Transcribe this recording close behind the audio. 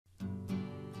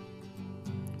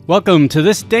Welcome to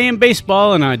This Day in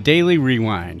Baseball and our Daily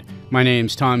Rewind. My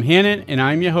name's Tom Hannon and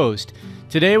I'm your host.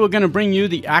 Today we're going to bring you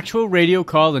the actual radio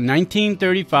call of the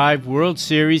 1935 World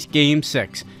Series Game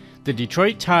 6. The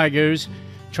Detroit Tigers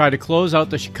try to close out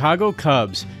the Chicago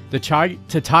Cubs. The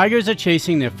Tigers are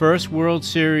chasing their first World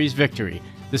Series victory.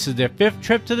 This is their fifth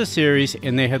trip to the series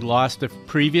and they had lost the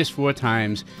previous four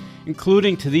times,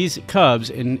 including to these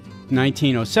Cubs in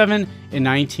 1907 and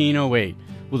 1908.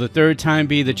 Will the third time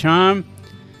be the charm?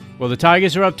 Well, the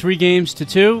Tigers are up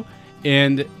 3-2,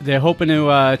 and they're hoping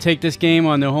to take this game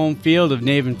on their home field of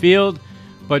Navin Field.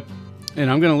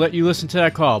 And I'm going to let you listen to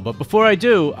that call. But before I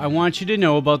do, I want you to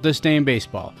know about This Day in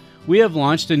Baseball. We have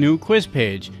launched a new quiz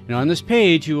page, and on this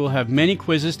page you will have many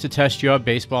quizzes to test your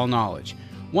baseball knowledge.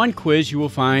 One quiz you will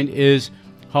find is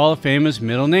Hall of Famers'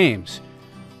 middle names.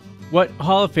 What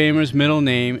Hall of Famer's middle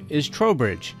name is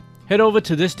Trowbridge? Head over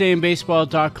to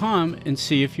thisdayinbaseball.com and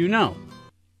see if you know.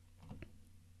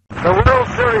 The World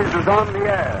Series is on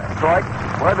the air, Detroit,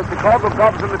 where the Chicago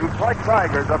Cubs and the Detroit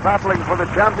Tigers are battling for the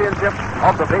championship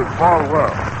of the baseball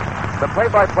world. The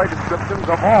play-by-play descriptions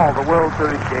of all the World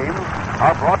Series games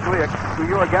are brought to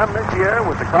you again this year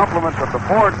with the compliments of the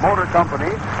Ford Motor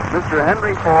Company, Mr.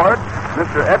 Henry Ford,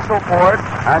 Mr. Edsel Ford,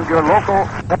 and your local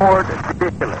Ford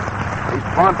dealer. These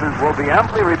sponsors will be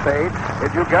amply repaid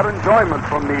if you get enjoyment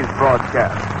from these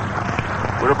broadcasts.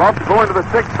 We're about to go into the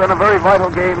sixth and a very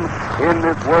vital game in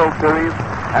this World Series.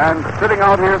 And sitting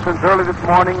out here since early this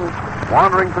morning,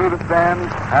 wandering through the stands,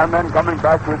 and then coming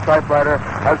back to his typewriter,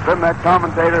 has been that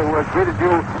commentator who has greeted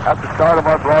you at the start of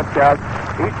our broadcast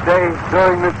each day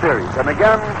during this series. And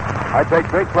again, I take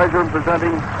great pleasure in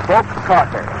presenting Phil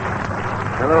Cavarretta.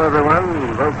 Hello,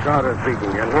 everyone. Phil Cavarretta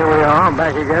speaking. And here we are,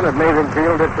 back again at Navin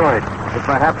Field, Detroit. With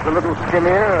perhaps a little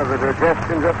skimmier, the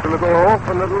digestion just a little off,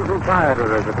 and a little too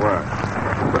quieter, as it were.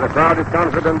 But the crowd is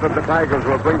confident that the Tigers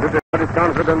will bring to Detroit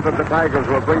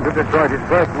its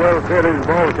first World Series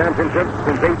ball championship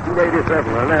since 1887.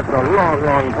 And that's a long,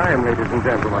 long time, ladies and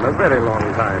gentlemen. A very long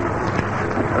time.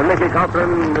 And Mickey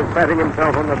Cochrane is patting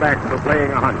himself on the back for playing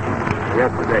a hunch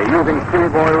yesterday, using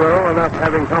schoolboy roll and thus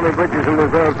having Tommy Bridges in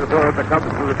reserve to throw at the Cubs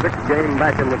for the sixth game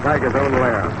back in the Tigers' own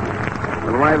lair.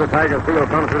 And why the Tigers feel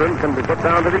confident can be put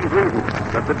down to these reasons: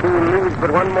 that the team needs but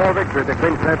one more victory to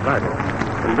clinch that title.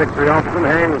 And victory often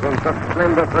hangs on such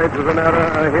slender threads as an error,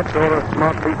 a hit, or a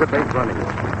smart piece of base running.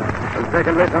 And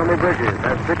secondly, Tommy Bridges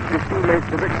has pitched his teammates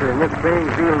to victory in this playing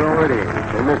field already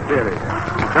in this series.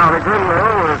 Charlie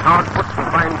Gehringer is hard put to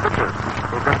find pitchers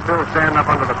who can still stand up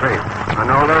under the pace. And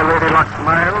although Lady Luck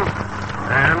smiled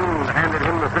and handed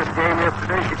him the fifth game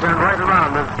yesterday, she turned right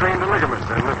around and strained a ligament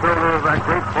in the shoulder of that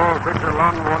great ball pitcher,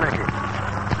 Lon Warnecki,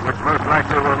 which most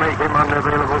likely will make him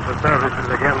unavailable for services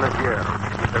again this year.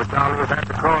 So Charlie has had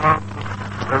to call on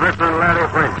the veteran Larry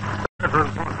Fench, the veteran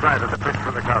fourth side of the pitch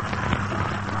for the Cubs.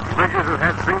 Bridges has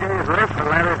had 3 days left, and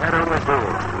Larry's had only 2.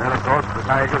 And then, of course, the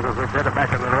Tigers, as we said, are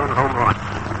back in their own home run.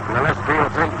 And the left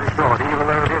field fence is short, even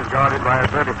though it is guarded by a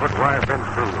 30-foot wire fence,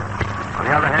 too. On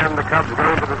the other hand, the Cubs go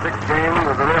into the sixth game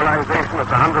with the realization of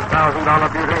the $100,000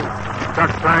 beauty.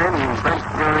 Chuck Stein,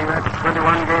 benched during that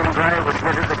 21-game drive which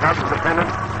netted the Cubs the pennant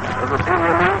of the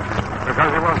senior league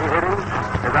because he wasn't hitting,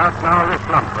 is out now of this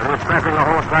slump, and he's snapping the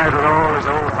whole side with all his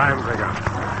old-time vigor.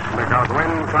 Because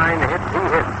when Stein hits, he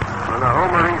hits. On the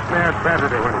homer he snared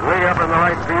Saturday when way up in the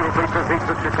right field bleacher seats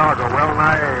at Chicago, well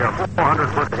nigh a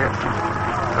 400-foot hit.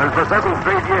 And for 7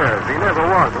 straight years, he never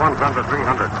was once under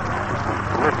 300.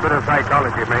 And this bit of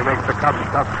psychology may make the Cubs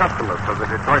tough customers for the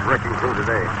Detroit wrecking crew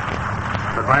today.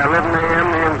 But by 11 a.m.,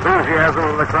 the enthusiasm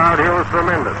of the crowd here was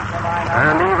tremendous.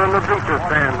 And even the bleacher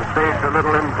stand staged a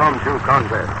little impromptu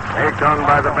contest, egged on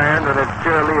by the band and its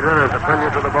cheerleader as a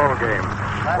prelude to the ball game.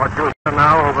 What you'll hear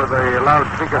now over the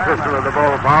loudspeaker system of the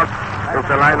ballpark is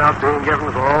the line-out being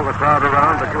given for all the crowd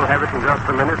around, but you'll have it in just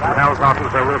a minute, and Hal Cotton,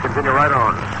 so we'll continue right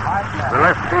on. The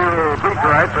left field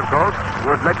bleacherites, of course,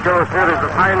 would let go a series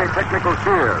of highly technical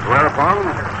cheers, whereupon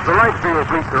the right field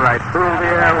bleacherites filled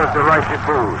the air with derisive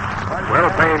boos.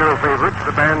 Well, paying no favorites,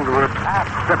 the band would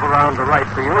step around the right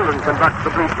field and conduct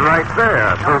the bleacherites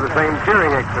there through the same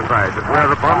cheering exercises,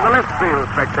 whereupon the left field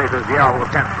spectators yelled,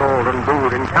 catcalled, and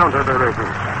booed in counter-derision.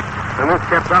 And this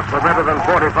kept up for better than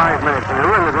 45 minutes, and it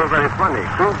really was very funny.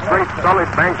 2 straight solid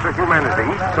banks of humanity,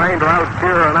 each trying to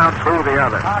out-cheer and out-boo the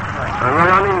other. And the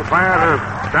running fire of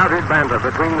shouted banter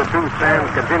between the 2 stands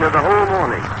continued the whole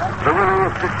morning. The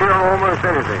willingness to cheer almost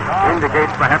anything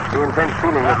indicates perhaps the intense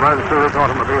feeling that runs through this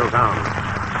automobile town.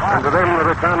 And to them, the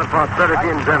return of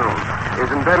prosperity in general is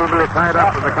indelibly tied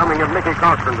up with the coming of Mickey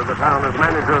Cochrane to the town as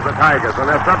manager of the Tigers and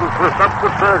their sudden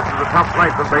surge to the top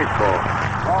flights of baseball.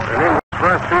 And in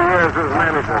first 2 years as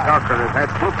manager, Cochrane has had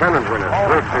 2 pennant winners,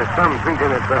 which is some feat in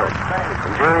itself.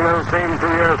 And during those same 2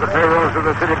 years, the payrolls of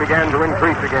the city began to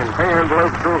increase again. Pay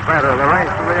envelopes grew fatter. The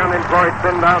ranks of the unemployed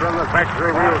thinned out, and the factory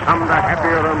wheels hummed a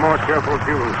happier and more cheerful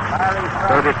tune.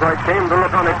 So Detroit came to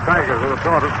look on its Tigers as a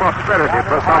sort of prosperity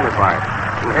personified,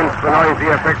 and hence the noisy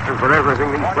affection for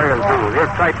everything these players do, the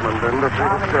excitement and the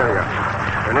hysteria.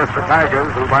 And if the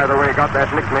Tigers, who, by the way, got that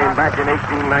nickname back in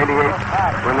 1898,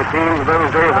 when the team of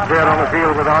those days appeared on the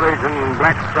field with orange and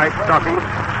black striped stockings,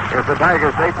 if the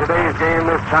Tigers say today's game,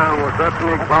 this town will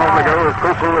certainly probably go as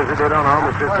cuckoo as it did on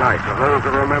Armistice night. For those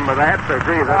who remember that,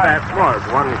 agree that that was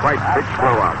one quite big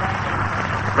blowout.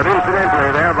 But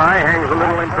incidentally, thereby hangs a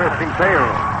little interesting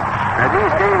tale. At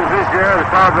these games this year, the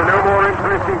crowds are no more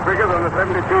interesting figure than the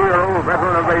 72-year-old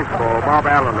veteran of baseball, Bob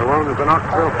Allen, who owns the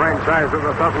Knoxville franchise of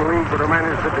the Southern League, but who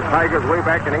managed the Tigers way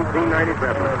back in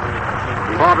 1897.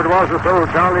 And Bob, it was so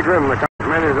Charlie Grimm, the Cubs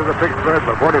manager of the Pittsburgh,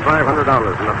 for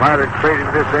 $4,500, and the Pirates traded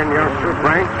this then youngster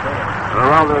Frank, or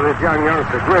rather this young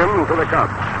youngster Grimm, to the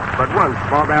Cubs. But once,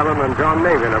 Bob Allen and John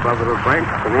Navin, above little Frank,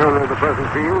 and the owner of the present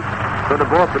field, could have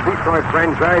bought the Detroit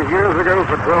franchise years ago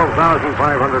for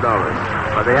 $12,500.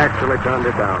 But they actually turned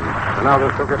it down, and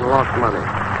others took it and lost money.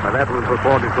 But that was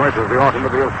before Detroit was the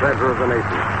automobile treasure of the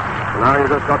nation. And now you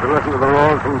just got to listen to the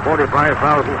roars from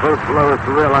 45,000 folks below us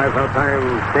to realize how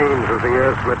time changed as the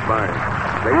years slipped by.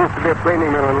 There used to be a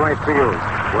planing mill in right field,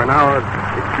 where now it's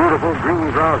beautiful green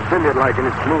grass billiard-like in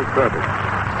its smooth surface.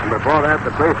 And before that,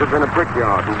 the place had been a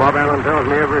brickyard, and Bob Allen tells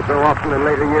me every so often in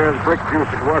later years, bricks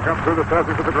used to work up through the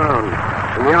surface of the ground.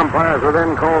 And the umpires were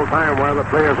then called time while the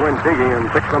players went digging and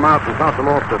picked them out and tossed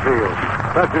them off the field.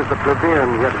 Such is the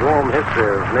plebeian yet warm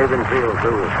history of Navin Field,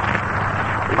 too.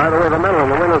 And by the way, the medal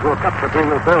and the winners will cut between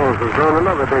themselves has grown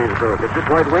another day's growth. If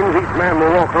Detroit wins, each man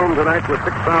will walk home tonight with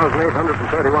 $6,831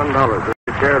 as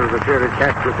his share of the series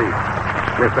cash receipt.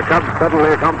 If the Cubs suddenly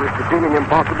accomplish the seeming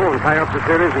impossible and tie up the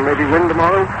series and maybe win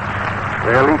tomorrow,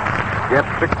 they'll each get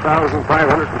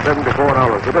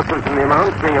 $6,574. The difference in the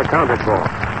amounts being accounted for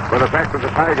the fact that the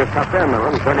Tigers cut their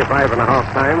melon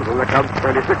 25.5 times and the Cubs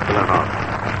 26.5.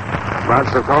 But,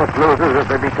 of course, losers, if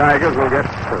they be Tigers, will get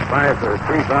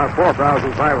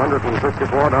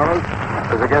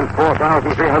 $4,554 as against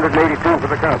 $4,382 for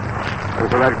the Cubs. And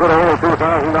so that good old $2,000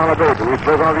 bacon we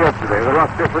spoke of yesterday, the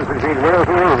rough difference between winners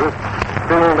and losers,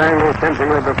 still dangles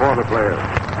temptingly before the players.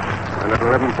 And at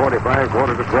 11:45,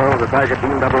 quarter to 12, the Tiger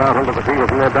team double out onto the field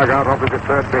from their dugout opposite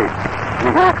third base. And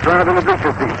the crowd in the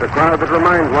bleacher seats, a crowd that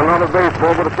reminds one not of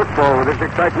baseball but of football with its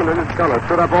excitement and its color,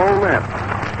 stood up all night.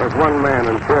 There's one man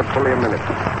and cheered fully a minute.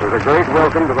 It was a great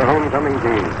welcome to the homecoming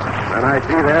team. And I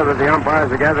see there that the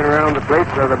umpires are gathering around the plate,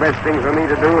 so the best thing for me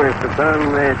to do is to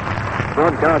turn the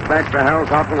broadcast back to Hal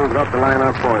Cotton, who's got the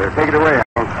lineup for you. Take it away, Hal.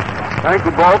 Thank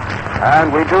you, Bob.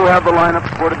 And we do have the lineups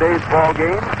for today's ball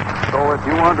game. So if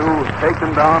you want to take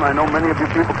them down, I know many of you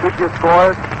people keep your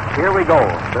scores. Here we go.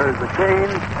 There's a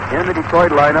change in the Detroit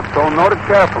lineup, so note it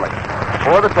carefully.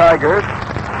 For the Tigers,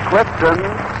 Clifton,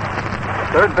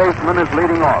 third baseman, is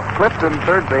leading off. Clifton,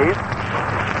 third base.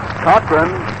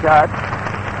 Cochrane, catch.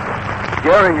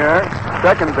 Gehringer,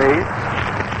 second base.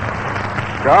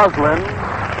 Goslin,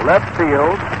 left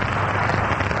field.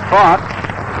 Fox,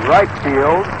 right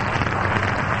field.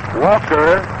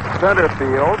 Walker, center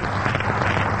field.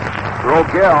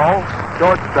 Rogel,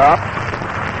 shortstop.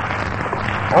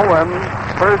 Owen,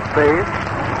 first base.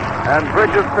 And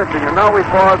Bridges pitching. And now we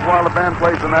pause while the band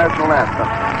plays the national anthem.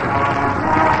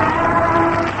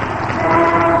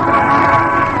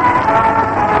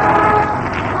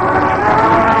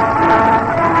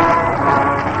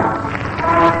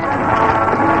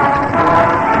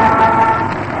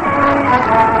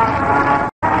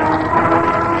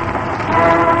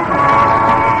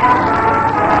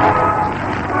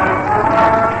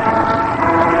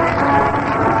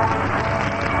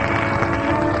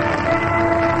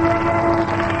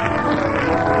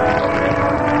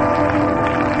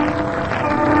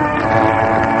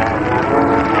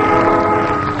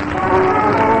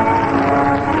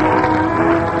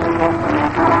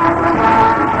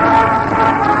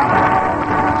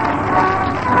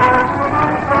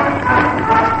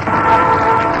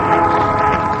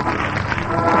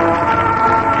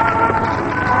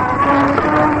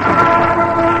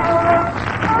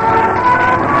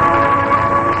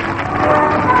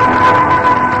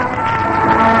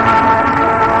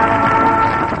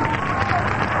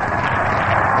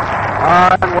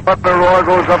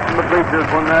 Goes up from the bleachers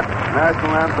when that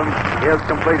national anthem is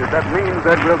completed. That means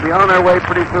that we'll be on our way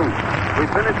pretty soon. We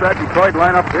finished that Detroit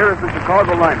lineup. Here is the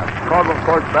Chicago lineup. Chicago, of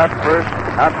course, bats first,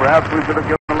 and perhaps we should have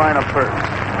given the lineup first.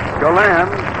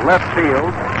 Galan, left field.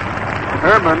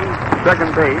 Herman,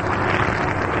 second base.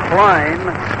 Klein,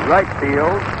 right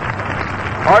field.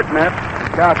 Hartnett,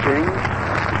 catching.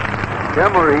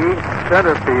 Demery,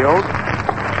 center field.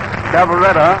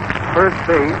 Cavarretta, first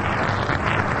base.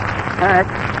 Hack,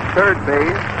 third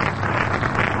base.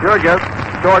 Jurgis,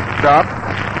 shortstop.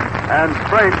 And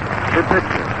French, the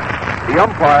pitcher. The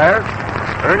umpire,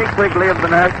 Ernie Quigley of the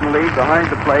National League behind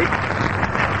the plate.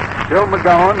 Bill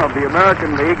McGowan of the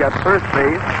American League at first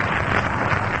base.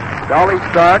 Dolly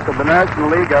Stark of the National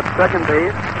League at second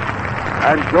base.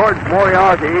 And George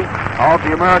Moriarty of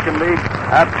the American League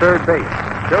at third base.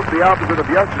 Just the opposite of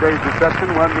yesterday's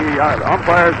reception when the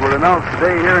umpires were announced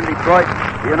today here in Detroit.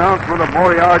 The announcement of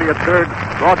Moriarty at third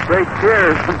brought great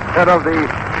cheers instead of the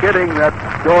kidding that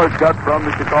George got from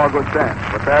the Chicago stand.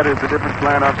 But that is a different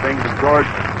slant on things, and George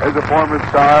is a former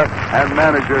star and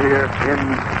manager here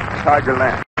in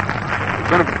Tigerland. There's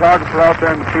been a photographer out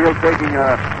there in the field taking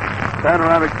a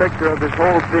panoramic picture of this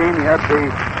whole scene. He had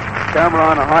the camera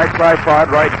on a high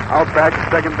tripod right out back at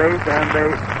second base, and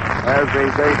they, as they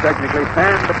say technically,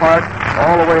 panned the park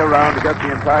all the way around to get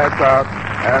the entire crowd,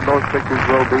 and those pictures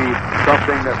will be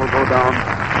something that will go down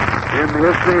in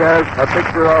history as a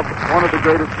picture of one of the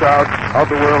greatest crowds of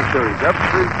the World Series.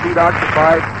 Every seat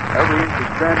occupied, every inch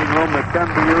of standing room that can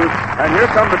be used, and here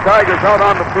come the Tigers out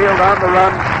on the field on the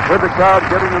run with the crowd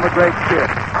giving them a great cheer.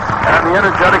 And the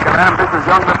energetic and ambitious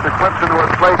young Mr. Clifton, who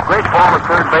has played great ball at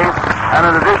third base, and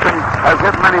in addition has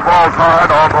hit many balls hard,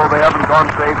 although they haven't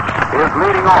gone safe, is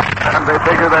leading off. And they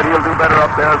figure that he'll do better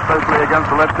up there, especially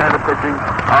against the left-handed pitching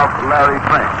of Larry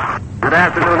Fench. Good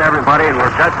afternoon, everybody, and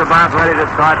we're just about ready to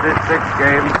start this sixth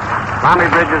game. Tommy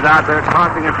Bridges out there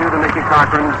tossing a few to Mickey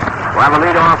Cochrane. We'll have a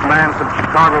leadoff man from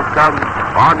Chicago Cubs,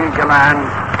 Augie Galan,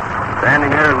 standing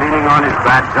there leaning on his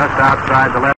bat just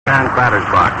outside the left-hand batter's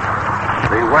box.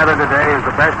 The weather today is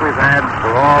the best we've had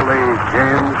for all the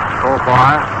games so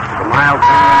far. The mild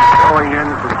breeze blowing in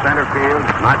from center field,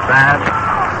 not bad.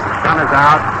 The sun is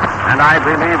out, and I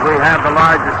believe we have the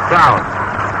largest crowd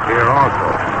here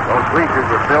also. Those bleachers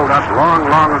were filled up long,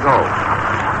 long ago.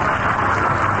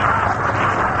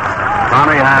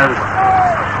 Tommy has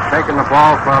taken the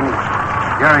ball from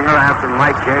Gehringer after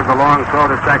Mike gave the long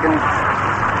throw to second.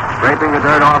 Scraping the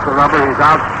dirt off the rubber, he's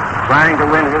out trying to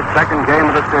win his second game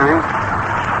of the series.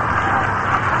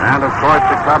 And, of course,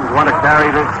 the Cubs want to carry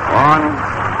this on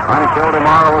until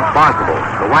tomorrow if possible.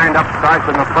 The wind-up starts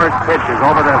and the first pitch is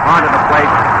over the heart of the plate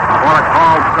for a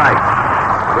called strike,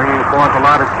 bringing forth a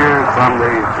lot of cheers from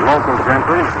the local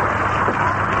gentry.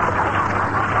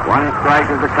 One strike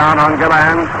is the count on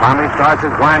Galan. Tommy starts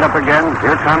his wind-up again.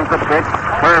 Here comes the pitch.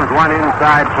 Curved one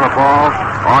inside for a ball.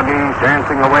 Augie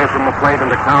dancing away from the plate, and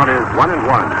the count is 1-1.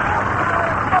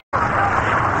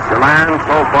 Galan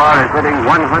so far is hitting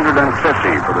 150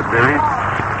 for the series.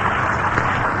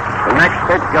 The next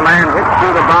pitch, Galan hits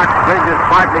through the box. Bridges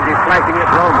partly deflecting it.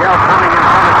 Rogel coming in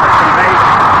front of second base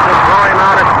to throw him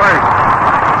out at first.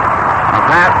 A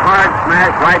fast hard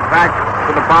smash right back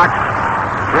to the box.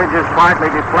 Bridges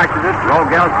partly deflected it.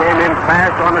 Rogel came in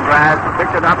fast on the grass,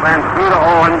 picked it up, and threw to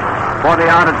Owen for the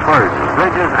out at first.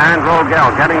 Bridges and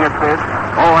Rogel getting it pitch.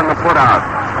 Owen the put out.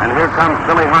 And here comes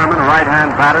Billy Herman, a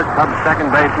right-hand batter, Cubs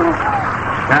second baseman,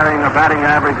 carrying a batting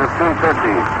average of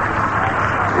 .250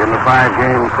 in the 5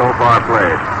 games so far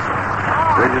played.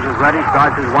 Bridges is ready,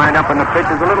 starts his wind-up, and the pitch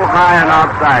is a little high and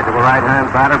outside to the right-hand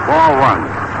batter. Ball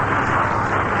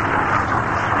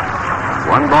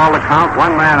 1. 1 ball to count,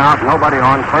 1 man out, nobody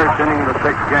on, first inning of the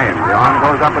 6th game. The arm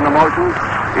goes up in the motion.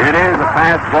 It is a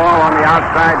fast ball on the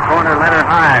outside corner, letter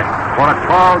high, for a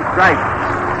called strike.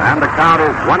 And the count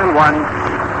is 1-1.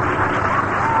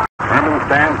 Herman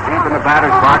stands deep in the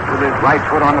batter's box with his right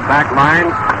foot on the back line.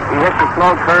 He hits a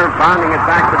slow curve, bounding it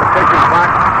back to the pitcher's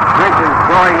box. Bridges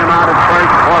throwing him out at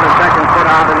first for the second put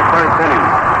out in the first inning.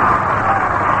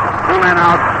 2 men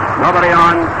out, nobody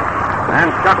on,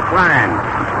 and Chuck Klein,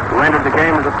 who entered the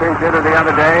game as a pinch hitter the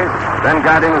other day, then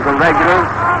got in as a regular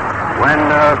when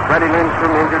Freddie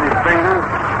Lindstrom injured his finger,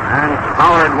 and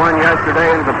powered one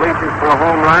yesterday into the bleachers for a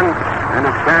home run, and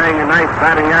is carrying a nice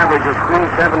batting average of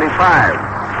 .375.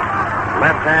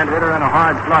 Left-hand hitter and a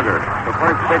hard slugger. The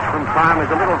first pitch from Tom is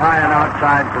a little high and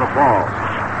outside for a ball.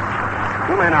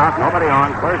 2 men out, nobody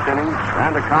on, first inning,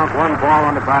 and the count 1 ball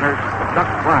on the batter, Chuck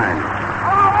Klein,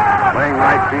 playing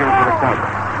right field for the Cubs.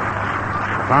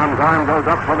 Tom's arm goes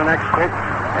up for the next pitch.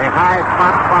 A high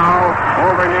spot foul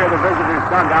over near the visitor's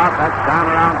dugout. That's down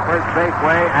around first base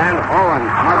way, and Owen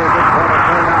smothers it for the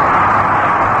third out.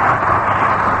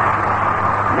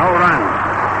 No runs.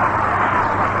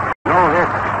 No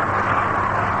hits.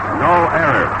 No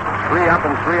error. 3 up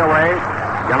and 3 away.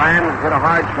 Galan hit a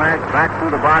hard smash back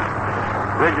through the box.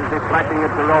 Bridges deflecting it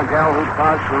to Rogel, who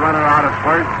tossed the runner out at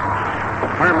first.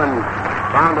 Herman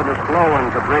bounded a slow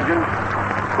one to Bridges,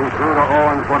 who threw to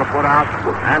Owen for the put out,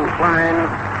 and Klein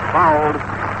fouled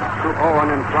to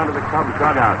Owen in front of the Cubs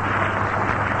dugout.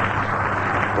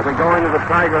 So we go into the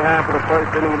Tiger half of the first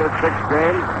inning of this sixth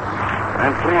game,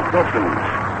 and Cleve Dixon,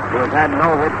 who has had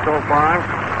no hits so far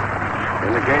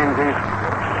in the games he's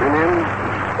been in,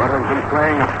 but has been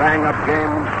playing a bang-up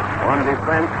game on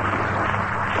defense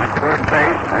at third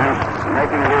base and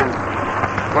making his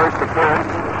first appearance,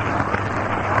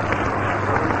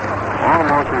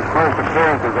 almost his first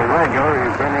appearance as a regular.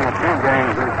 He's been in a few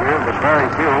games this year, but very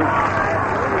few.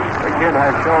 The kid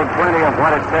has showed plenty of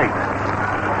what it takes.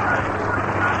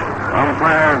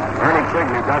 Umpire Ernie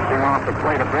Quigley dusting off the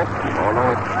plate a bit,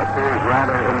 although it appears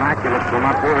rather immaculate from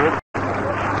up here.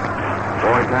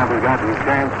 Boys haven't gotten a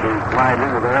chance to slide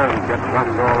into there and get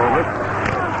runs all over.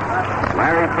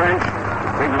 Larry Fench,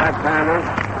 big left-hander,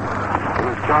 who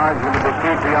was charged with a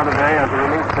defeat the other day as a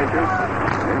relief pitcher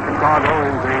in Chicago,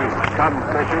 is the Cubs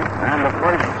pitcher, and the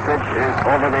first pitch is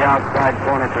over the outside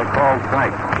corner for a called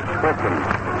strike. Clifton,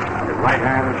 his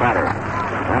right-handed batter.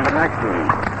 And the next one,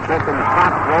 Clifton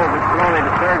pops, rolls it slowly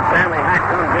to third. Stanley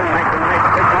Hackman again makes a nice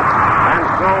pickup and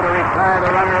throw to retire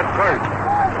the runner at first.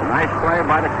 A nice play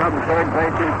by the Cubs third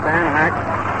baseman, Stan Hack.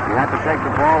 He had to take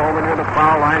the ball over near the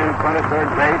foul line in front of third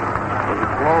base. It was a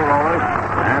slow roller,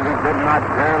 and he did not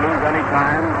dare lose any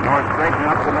time, nor straighten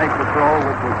up to make the throw,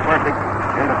 which was perfect,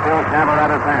 into Phil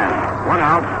Cavarretta's hand. One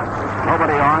out,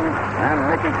 nobody on, and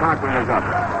Mickey Cochrane is up,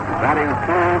 batting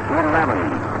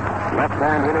 2-11. Left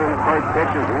hand hitter in the first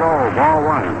pitch is low, ball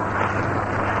one.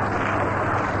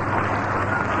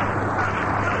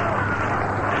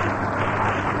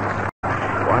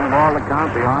 One ball to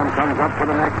count. The arm comes up for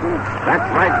the next one. That's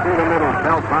right through the middle.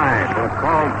 Fell high for a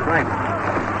called strike.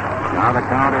 Now the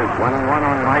count is 1-1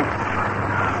 on right.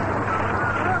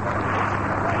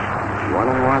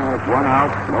 1-1 with one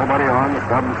out. Nobody on. The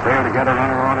Cubs fail to get a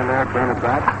runner on in their turn at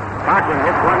bat. Cochrane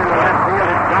hits one in the left field.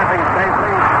 It's dropping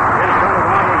safely in front of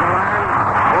Galan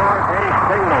for a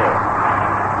single.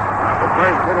 The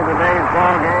first hit of the day's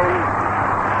ball game.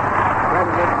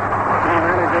 Cubs it to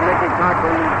manager Mickey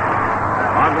Cochrane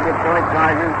of the Detroit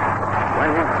Tigers when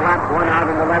he slapped one out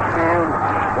in the left field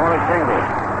for a single.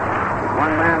 With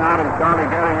one man out and Charlie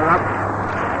Gehringer up.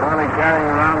 Charlie carrying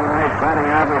around a nice batting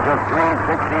average of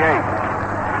 .368,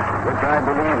 which I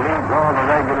believe leads all the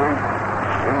regulars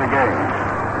in the game.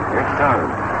 It does.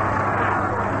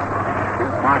 Two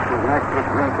boxes next with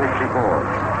 .364.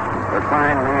 The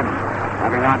fine lead,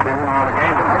 having not been in all the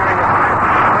games. Gehringer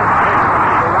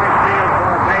to right field for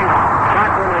a base.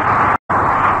 Cochrane is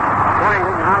going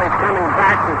to now he's coming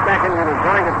back to second and is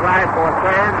going to try for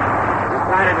third.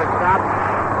 Decided to stop.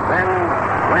 Then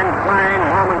when Klein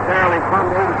momentarily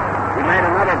fumbled, he made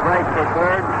another break for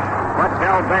third. But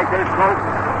Del Baker's coach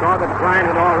saw that Klein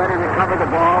had already recovered the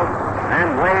ball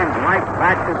and waved Mike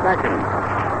back to second.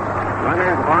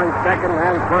 Runners on second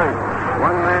and first.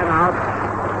 One man out,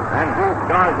 and Goose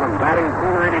Goslin, batting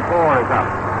 .294, is up.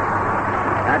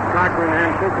 Had Cochrane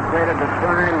anticipated that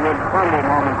Klein would fumble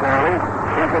momentarily,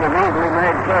 he could have easily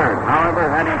made third. However,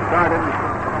 had he started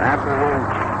after his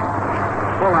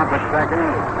pull-up at second,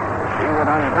 he would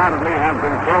undoubtedly have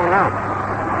been thrown out.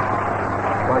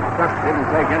 But Chuck didn't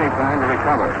take any time to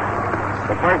recover.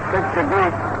 The first pitch to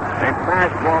Goose, a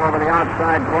fastball over the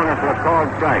outside corner for a called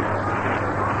strike.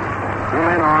 Two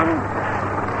men on,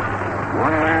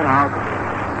 one man out,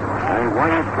 and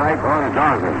one strike on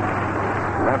Goslin,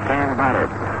 left-hand batter.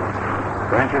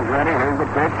 French is ready. Here's the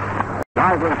pitch.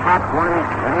 Goslin pops one,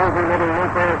 an easy little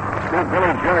looper to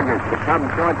Billy Jurgis, the Cubs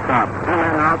shortstop. Two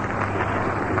men out.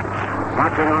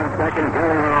 Cochrane on second,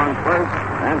 Gehringer on first,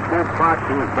 and Steve Fox,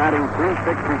 who is batting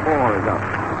 .364, is up.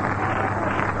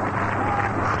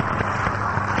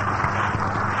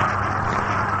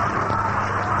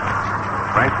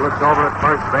 French looks over at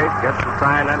first base, gets the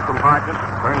sign in from Hartnett,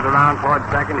 turns around toward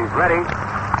second. He's ready.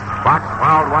 Fox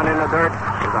fouled one in the dirt.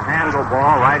 There's a handle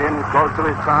ball right in close to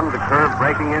his thumb. The curve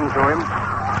breaking into him.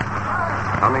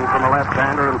 Coming from a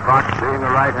left-hander, and Fox being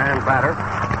a right-hand batter.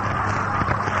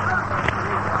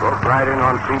 Broke right in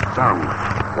on Pete's thumb.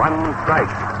 One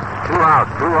strike. Two out,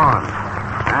 two on.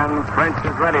 And French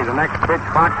is ready. The next pitch,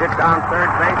 Fox hits down third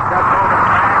base, just over the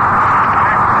back.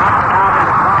 Knocks it out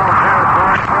into foul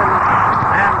territory,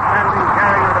 and sending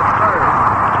Gehringer to third.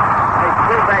 A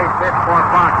two-base hit for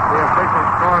Fox. The official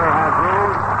scorer has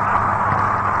ruled.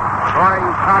 Scoring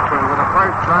Cochrane with the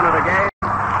first run of the game,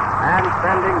 and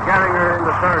sending Gehringer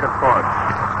into third, of course.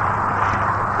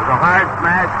 It was a hard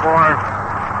smash for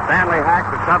Stanley Hack,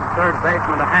 the Cubs third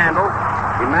baseman, to handle.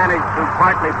 He managed to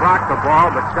partly block the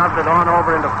ball, but shoved it on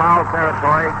over into foul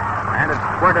territory, and it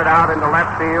squirted out into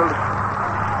left field.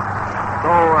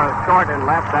 So short and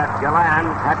left that Galan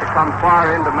had to come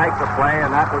far in to make the play,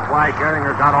 and that was why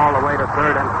Gehringer got all the way to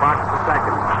third and Fox to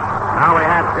second. Now we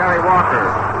have Jerry Walker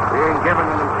being given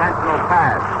an intentional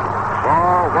pass.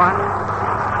 Ball one,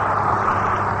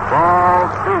 ball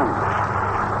two,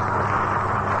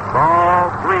 ball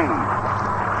three,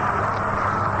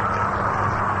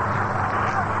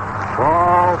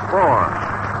 ball four.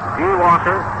 G.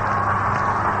 Walker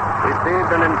received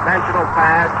an intentional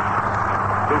pass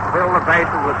to fill the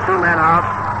bases with two men out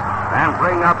and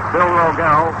bring up Bill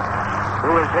Rogel,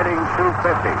 who is hitting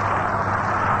 .250.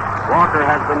 Walker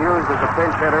has been used as a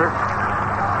pinch hitter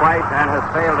twice and has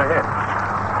failed to hit.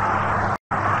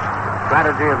 The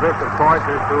strategy of this, of course,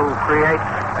 is to create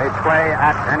a play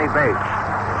at any base.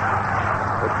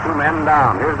 With two men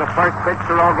down. Here's the first pitch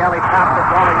to Rogel. He taps it,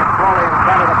 rolling it slowly in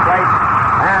front of the plate,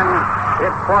 and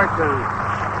it forces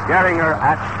Gehringer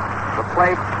at the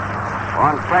plate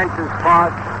on French's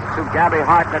toss to Gabby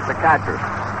Hartnett, the catcher.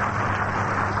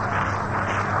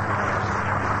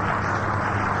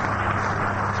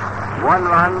 One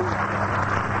run,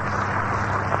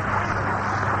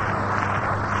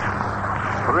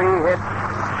 3 hits,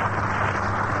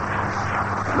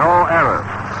 no error.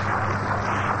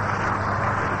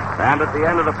 And at the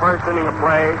end of the first inning of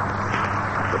play,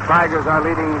 the Tigers are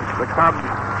leading the Cubs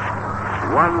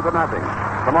 1-0.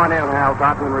 Come on in, Hal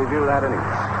Cotton, and review that inning.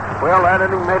 Well, that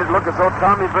inning made it look as though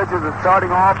Tommy Bridges is starting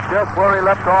off just where he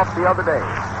left off the other day.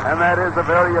 And that is a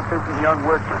very efficient young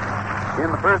workman.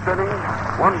 In the first inning,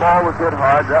 one ball was hit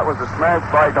hard. That was a smash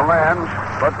by Galan.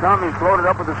 But Tommy floated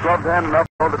up with his gloved hand enough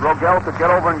so that Rogel could get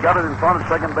over and get it in front of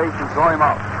second base and throw him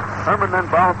out. Herman then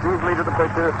bounced easily to the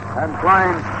pitcher, and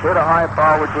Klein hit a high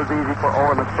foul, which was easy for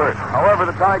Owen at first. However,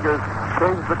 the Tigers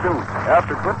changed the tune.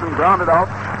 After Clinton grounded out,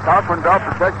 Cochrane dropped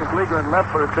the Texas leaguer and left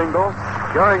for a single.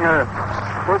 Gehringer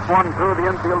pushed one through the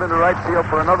infield into right field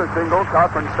for another single,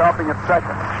 Cochrane stopping at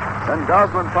second. Then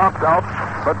Goslin popped out,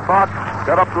 but Fox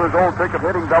got up to his old trick of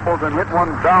hitting doubles and hit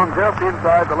one down just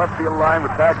inside the left field line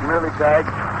with tag merely tag.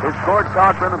 It scored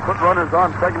Cochrane and put runners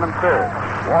on second and third.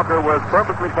 Walker was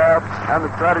perfectly passed, and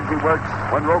the strategy worked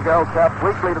when Rogel tapped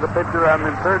weakly to the pitcher, and the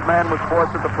third man was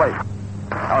forced at the plate.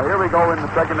 Now here we go in the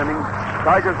second inning.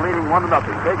 Tigers leading 1-0.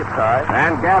 Take it, Ty.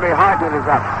 And Gabby Hartnett is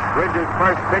up. Bridges'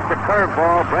 first pitch, a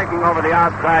curveball, breaking over the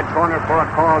outside corner for a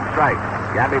called strike.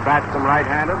 Gabby bats him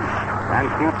right-handed and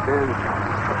keeps his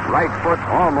right foot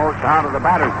almost out of the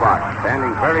batter's box, standing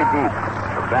very deep,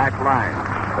 the back line.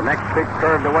 The next pitch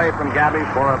curved away from Gabby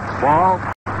for a ball,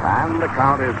 and the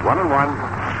count is 1-1.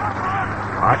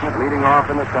 Hartnett leading off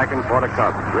in the second for the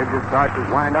Cubs. Bridges starts his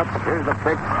windup. Here's the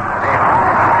pitch.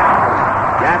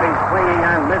 Gabby swinging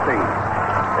and missing.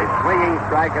 A swinging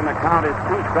strike, and the count is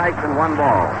 2 strikes and 1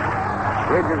 ball.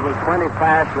 Bridges was plenty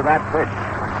fast with that pitch.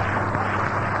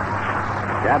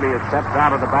 Gabby has stepped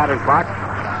out of the batter's box,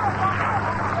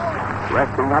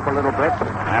 resting up a little bit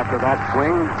after that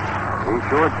swing. He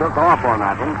sure took off on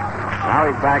that one. Now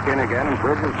he's back in again, and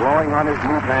Bridges blowing on his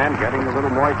left hand, getting a little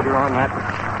moisture on that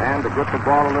hand to grip the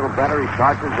ball a little better. He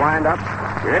starts his wind-up.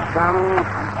 Here it comes.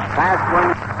 Fast one.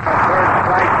 A third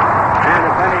strike. And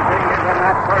if anything is in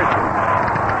that person,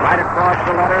 right across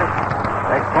the letter,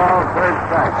 they call third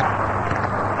strike.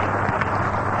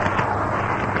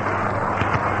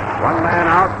 1 man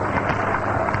out.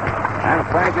 And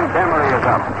Frankie Demery is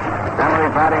up. Demery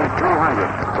batting .300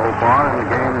 so far in the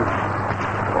game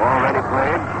already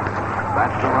played.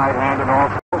 That's the right-handed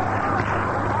also.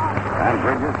 And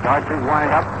Bridges starts his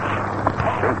wind-up.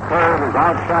 His curve is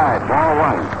outside. Ball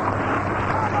 1.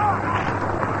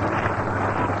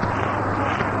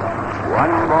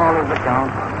 1 ball is the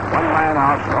count. 1 man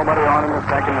out. Nobody on in the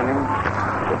second inning.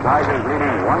 The Tigers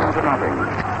leading 1-0.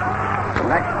 The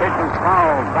next pitch is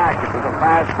fouled back. It was a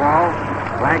fastball.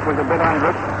 Frank was a bit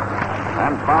under it.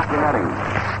 And Fox netting.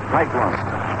 Strike 1.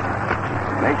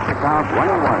 Makes the count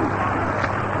 1-1.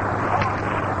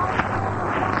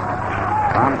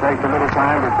 Tom takes a little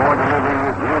time before delivering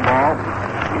this new ball.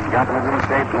 He's gotten it in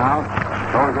shape now.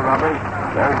 Throws the rubbers.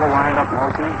 There's the wind-up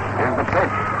motion. Here's the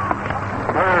pitch.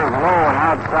 Curve low and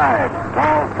outside.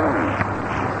 Ball 2.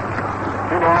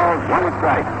 2 balls, 1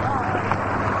 strike.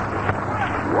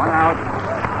 1 out.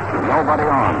 Nobody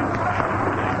on.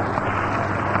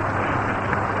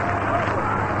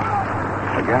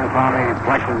 Again, Tommy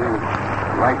flexes his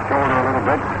right shoulder a little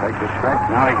bit. Takes a stretch.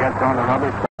 Now he gets on the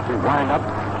rubber. Starts his wind-up.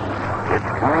 It's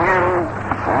coming in,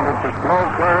 and it's a slow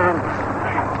curve,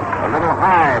 a little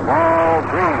high, ball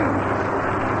 3.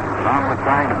 Tom was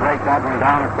trying to break that one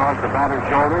down across the batter's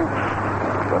shoulder.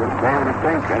 but it came to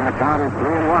sink, and the count is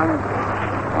 3-1.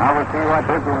 Now we'll see what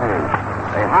this one is.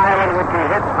 A high one which he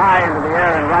hits high into the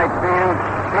air in right field.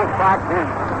 Big Fox is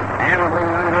ambling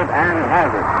under it and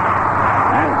has it.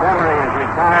 And Demery is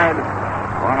retired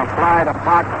on a fly to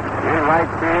Fox in right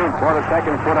field for the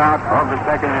second put-out of the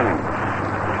second inning.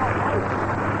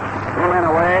 2 men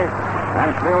away, and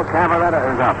Phil Cavarretta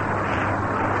is up.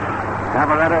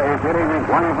 Cavarretta is hitting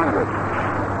 100.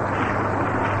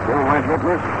 Still went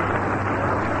hitless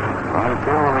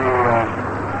until the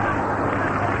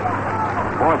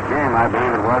fourth game, I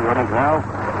believe it was, wasn't it, Hal?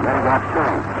 Then he got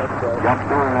two. Got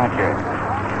two in that game.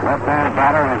 Left-hand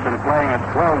batter has been playing a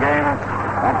 12 game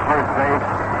at first base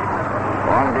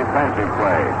on defensive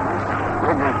play.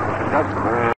 Bridges just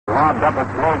lobbed up a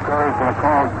slow curve for a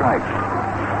called strike.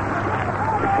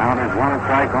 The count is 1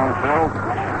 strike on Phil.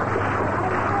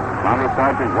 Tommy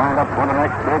Sargent wound up for the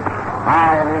next pitch.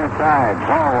 High and inside.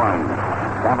 Ball one.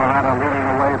 Cavarretta leading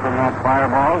away from that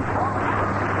fireball.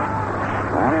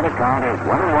 And the count is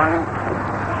 1-1.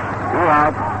 2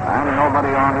 out, and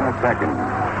nobody on in the second.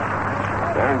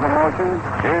 There's the motion.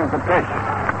 Here's the pitch.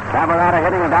 Cavarretta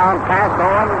hitting down past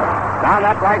Owen. Down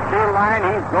that right field line.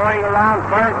 He's going around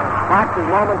first. Fox is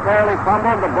momentarily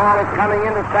fumbled. The ball is coming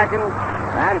into second.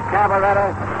 And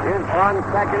Cavarretta is on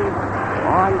second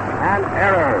on an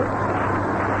error.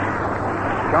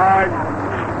 Charge.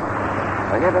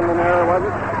 A hit and an error, was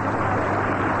it?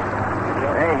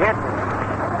 A hit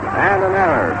and an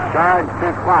error. Charge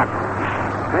to Fox.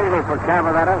 Single for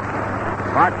Cavarretta.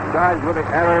 Fox charged with the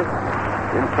error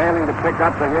in failing to pick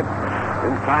up the hit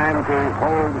in time to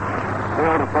hold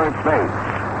Phil to first base.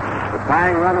 The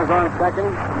tying runner's on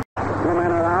second. 2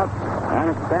 men are out.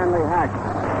 And Stanley Hack,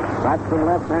 batsman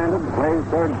left-handed, plays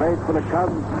third base for the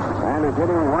Cubs and is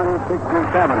hitting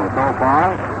 167 so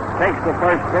far. Takes the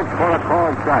first pitch for a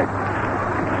called strike.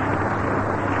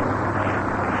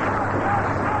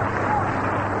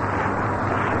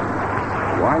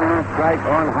 One strike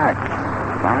on Hack.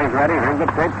 Tommy's ready. Here's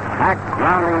the pitch. Hack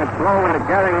grounding the throw into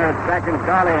Gehringer at second.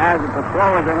 Charlie has it. The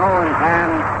throw is in Owen's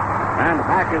hand. And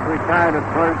Hack is retired at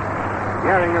first.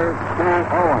 Gehringer to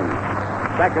Owen.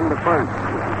 Second to first.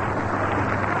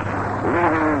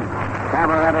 Leaving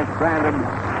Cavarretta stranded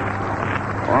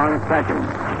on second.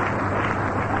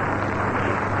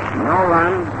 No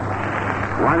run.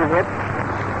 1 hit.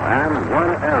 And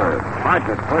 1 error.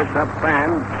 Parkett first up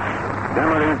fan.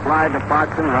 Demery flied to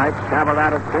Fox and right.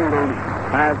 Cavarretta singled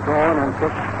past Owen and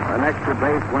took an extra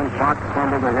base when Fox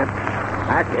fumbled a hit.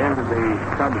 Hack ended the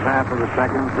Cubs half of the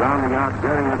second, rounding out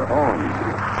Gehringer to Owen.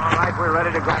 All right, we're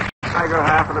ready to go. Tiger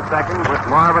half of the second with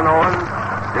Marvin Owen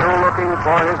still looking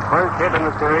for his first hit in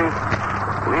the series,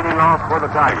 leading off for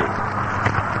the Tigers.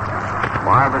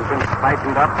 Marv has been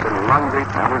tightened up and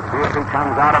lunged, and we'll see if he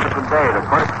comes out of it today. The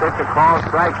first pitch, a call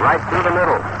strike right through the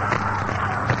middle.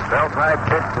 Bell-type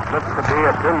pitch that looks to be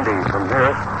a Bindi from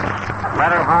here.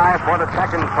 Letter high for the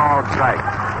second called strike.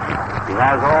 He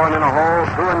has Owen in a hole,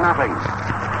 2-0.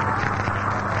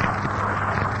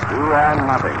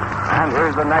 2-0. And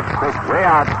here's the next pitch, way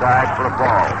outside for a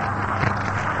ball.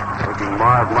 Thinking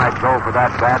Marv might go for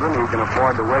that bad one. He can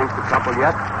afford to waste a couple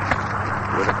yet.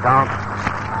 With a count,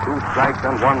 2 strikes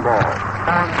and 1 ball.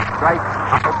 And strike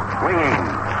out, swinging.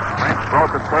 French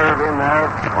broke a curve in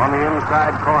there on the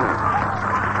inside corner.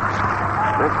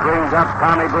 This brings up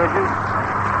Tommy Bridges,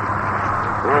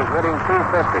 who is hitting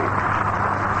 250.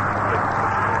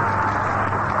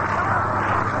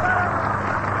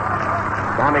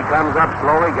 Tommy comes up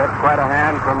slowly, gets quite a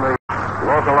hand from the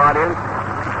local audience.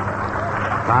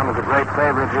 Tom is a great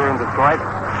favorite here in Detroit,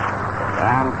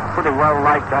 and pretty well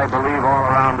liked, I believe, all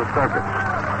around the circuit.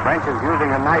 French is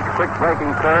using a nice quick breaking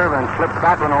curve and flips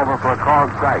that one over for a called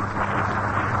strike.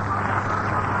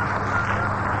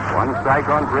 1 strike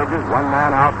on Bridges, 1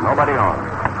 man out, nobody on.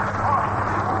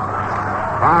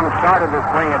 Tom started to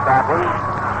swing at that one,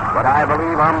 but I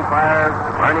believe umpire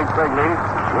Bernie Quigley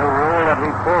will rule that he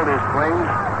pulled his swing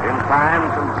in time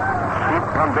to keep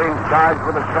from being charged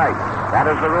with a strike. That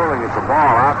is the ruling. It's a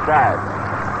ball outside.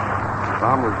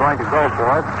 Tom was going to go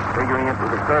for it, figuring it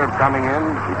was a curve coming in,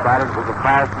 decided it was a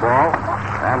fastball,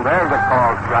 and there's a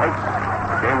called strike.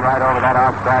 Came right over that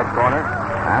outside corner,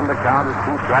 and the count is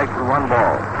 2 strikes and 1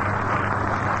 ball.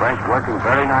 French working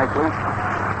very nicely.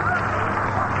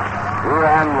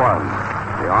 2-1.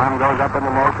 The arm goes up in the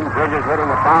motion. Bridges hitting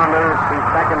the pounder to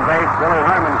second base. Billy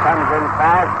Herman comes in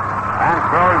fast and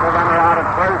throws the runner out at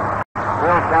first.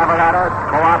 Phil Cavarretta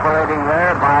cooperating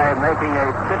there by making a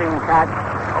sitting catch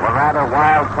of a rather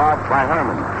wild toss by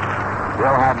Herman.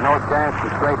 Bill had no chance to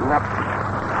straighten up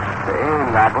to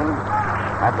aim that one.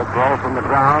 Had to throw from the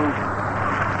ground.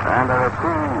 And there are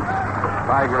 2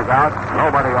 Tigers out,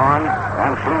 nobody on,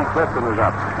 and Flea Clifton is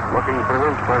up, looking for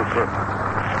his first hit.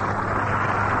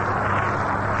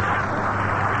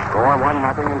 Score 1-0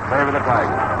 in favor of the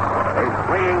Tigers. A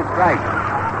swinging strike.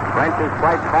 French is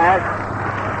quite fast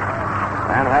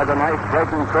and has a nice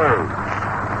breaking curve.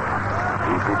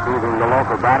 He's deceiving the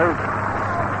local batters.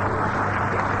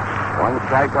 One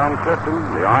strike on Clifton.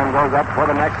 The arm goes up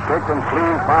for the next pitch, and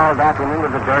Flea fouls at him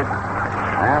into the dirt.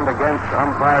 And against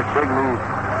umpire Quigley's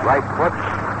right foot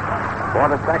for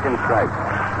the second strike.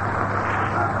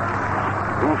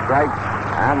 2 strikes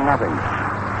and nothing.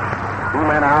 2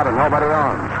 men out and nobody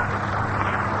on.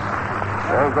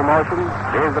 There's the motion.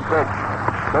 Here's the pitch.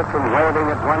 Clifton waving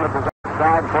at one of the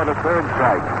outside for the third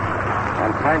strike.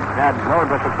 And French had no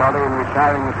difficulty in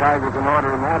retiring the Tigers in order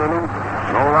in that inning.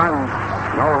 No runs,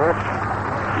 no hits,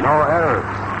 no errors.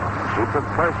 He took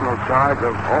personal charge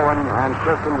of Owen and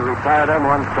Clifton to retire them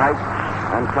 1 strike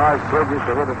and charged Bridges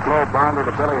to hit a slow bounder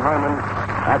to Billy Herman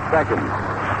at second.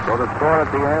 So the score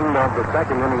at the end of the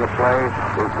second inning of play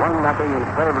is 1-0 in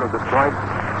favor of Detroit.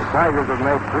 The Tigers have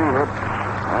made 3 hits,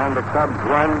 and the Cubs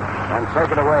run and take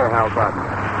it away, Hal Barton.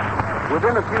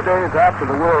 Within a few days after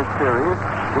the World Series,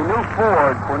 the new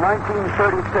Ford for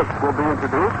 1936 will be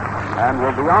introduced and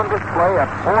will be on display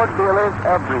at Ford dealers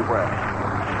everywhere.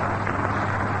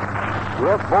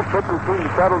 Yes, both pitchers seem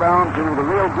to settle down to the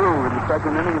real groove in the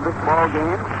second inning of this ball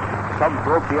game. Cubs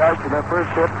broke the ice with their first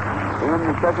hit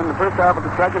in the first half of the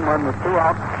second one with 2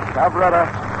 outs. Cavarretta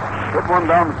hit one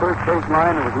down the first base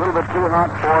line. It was a little bit too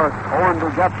hot for Owen to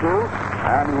get to,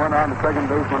 and he went on to second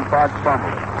base when Fox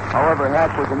fumbled. However,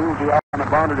 Hatch was an easy out on a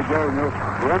bounder to Gehringer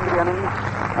to end the inning,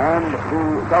 and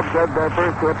the Cubs had their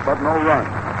first hit, but no run.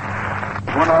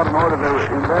 One automotive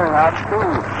in their half, 2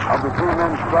 of the 3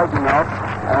 men striking out,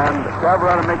 and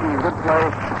Cavarretta making a good play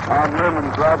on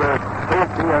Herman's rather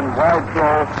hasty and wide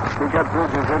throw to get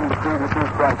Bridges in between the 2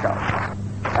 strikeouts.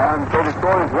 And so the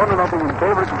score is 1-0 in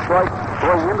favor of Detroit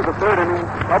going into the third inning.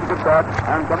 Cubs at bat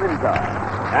and come inside.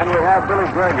 And we have Billy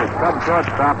Gehringer, Cub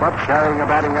shortstop, up carrying a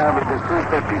batting average of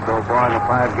 .250 so far in the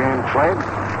 5 games played.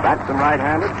 Bats him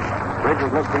right-handed.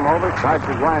 Bridges looks him over, starts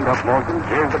his wind-up motion.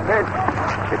 Here's the pitch.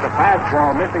 It's a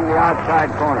fastball missing the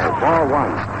outside corner. Ball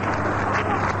 1.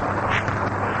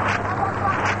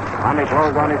 Tommy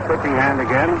blows on his pitching hand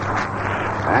again,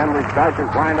 and we start his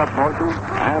wind-up motion,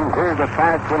 and here's a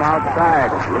fast one outside,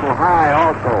 a little high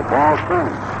also, ball 2.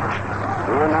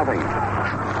 2-0.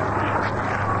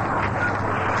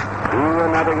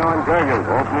 2-0 on Gehringer,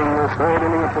 opening the third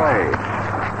inning of play.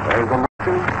 There's the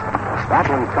motion. That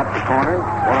one cut the corner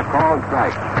for a called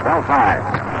strike. Bell 5.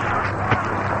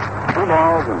 2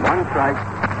 balls and 1 strike.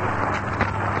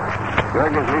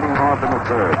 Gehringer's leading off in the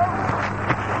third.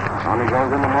 Tommy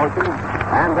goes into motion,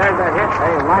 and there's a hit,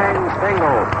 a line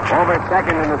single over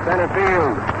second in the center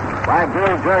field by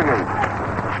Bill Gehringer.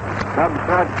 Cubs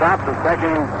shortstop, the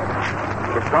second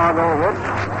Chicago hit,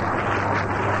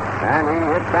 and he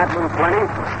hits that one 20.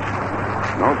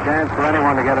 No chance for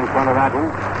anyone to get in front of that one.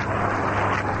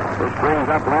 This brings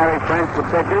up Larry Fench, the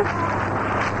pitcher,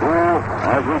 who,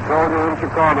 as we told you in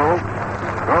Chicago,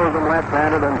 throws them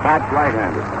left-handed and bats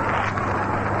right-handed.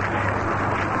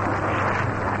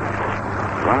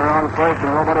 Runner on first and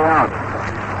nobody out.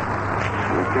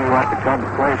 We'll see what the Cubs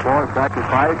play for,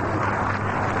 sacrifice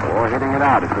or hitting it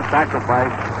out. It's a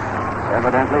sacrifice,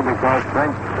 evidently, because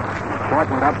French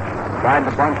shortened up, tried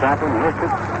to bunt that one, missed it,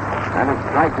 and it's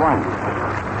strike 1.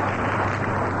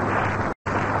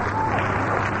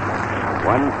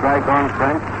 1 strike on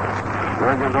French.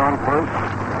 Gehringer's on first.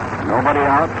 Nobody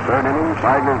out. Third inning,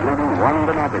 Tigers leading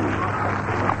 1-0.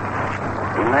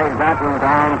 He laid that one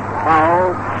down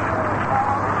foul.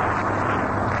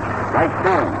 Strike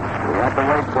 2. We have to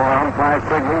wait for umpire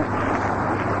Quigley.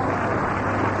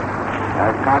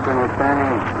 As Cochrane was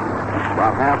standing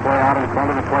about halfway out in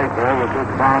front of the plate there with his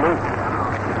bounder.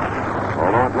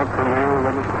 Although it looked from here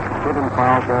that it stood in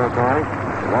foul territory,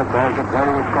 that's as the play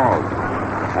was called.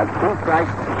 That's 2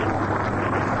 strikes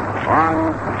on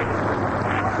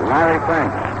Larry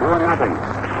Fench. 2-0.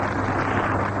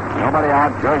 Nobody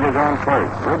out. Gehringer's on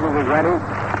first. Bridges is ready.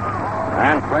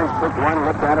 And French took one,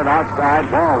 looked at it outside,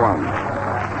 ball 1.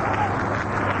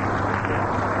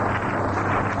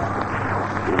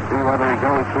 We'll see whether he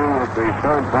goes through with the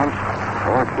third bunt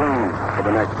or swings for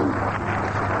the next one.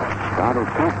 Count is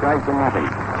 2 strikes and nothing.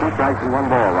 2 strikes and 1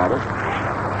 ball, rather.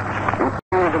 He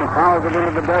swings and fouls it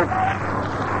into the dirt.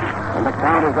 And the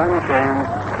count is unchanged,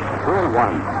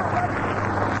 2-1.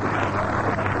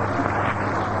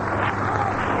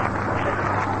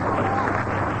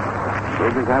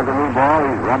 Bridges has a new ball.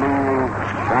 He's rubbing the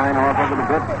shine off of it a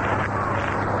bit.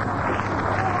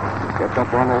 Gets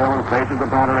up on the wall, faces the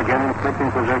batter again in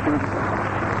pitching position.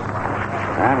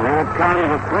 And here it comes,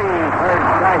 a swinging third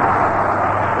strike.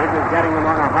 Bridges getting him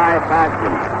on a high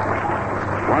fastball.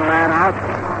 One man out.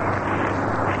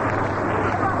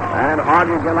 And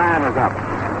Augie Galan is up.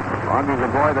 Augie's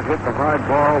the boy that hit the hard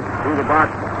ball through the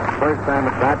box first time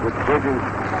at bat, which Bridges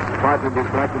partly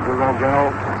deflected to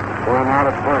Rogel for him out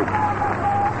at first.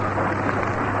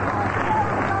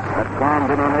 That Tom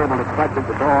been unable to clutch at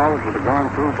the ball, it would have gone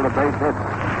through for a base hit.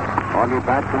 Augie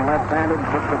bats him left-handed,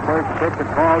 puts the first pitch, a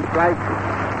called strike,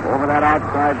 over that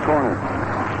outside corner.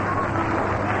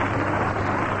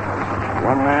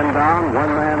 One man down,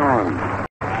 one man on.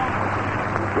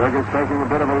 Burger's taking a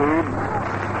bit of a lead.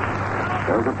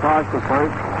 There's a toss to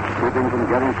first, keeping from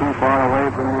getting too far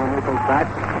away from the initial sack.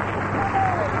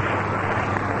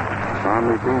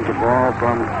 Tom receives the ball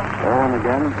from Owen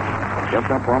again. Gets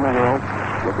up on the hill,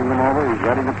 looking him over. He's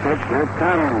ready to pitch. Here it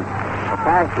comes. A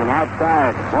fast one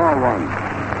outside. Ball one.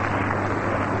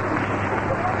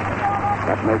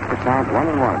 That makes the count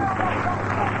 1-1.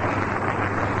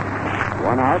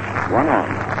 One out, one on.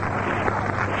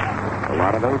 A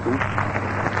lot of aces.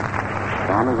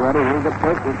 Tom is ready. Here's the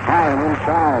pitch. It's high and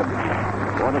inside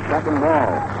for the second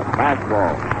ball. A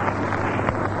fastball.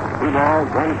 2 balls,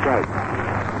 1 strike.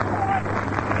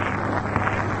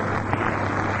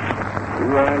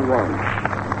 2-1.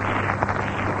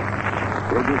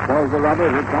 Bridges throws the rubber.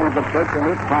 Here comes the pitch, and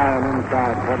it's high and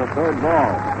inside for the third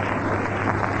ball.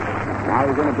 Now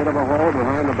he's in a bit of a hole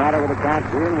behind the batter with a count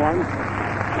 3-1.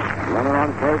 Runner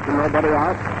on first and nobody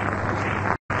out.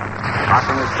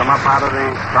 Cochrane has come up out of the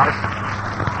start.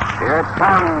 Here it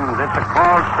comes. It's a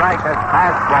called strike, a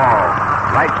fastball,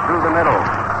 right through the middle.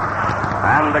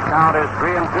 And the count is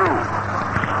 3-2.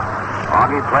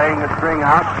 Augie playing the string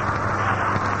out.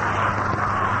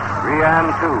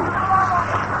 3-2.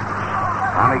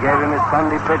 Tommy gave him his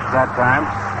Sunday pitch that time.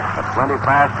 A plenty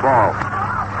fast ball.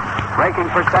 Breaking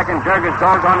for second, Jurgens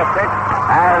goes on the pitch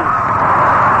as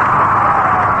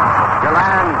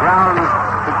Galan grounds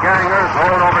to Gehringer,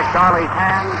 rolled over Charlie's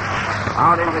hand,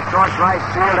 out into short right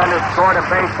field, and has scored a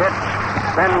base hit,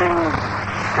 sending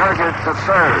Jurgens to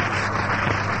third.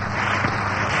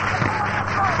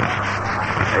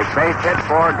 A base hit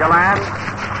for Galan.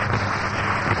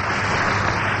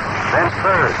 Then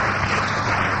third.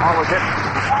 Ball was hit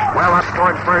well up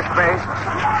toward first base.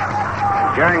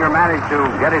 Gehringer managed to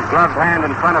get his gloved hand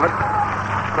in front of it.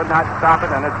 Could not stop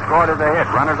it, and it scored as a hit.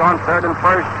 Runners on third and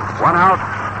first. One out.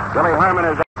 Billy Herman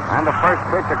is up. And the first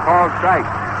pitch, a called strike.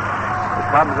 The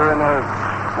Cubs are in a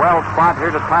swell spot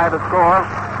here to tie the score.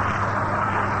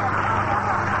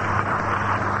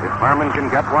 If Herman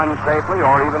can get one safely,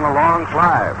 or even a long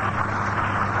fly.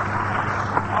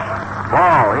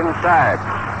 Ball inside.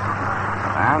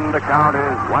 And the count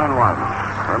is 1-1.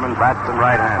 Herman bats them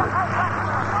right-handed.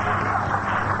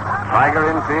 Tiger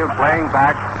infield playing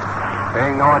back,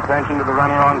 paying no attention to the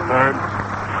runner on third,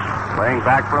 playing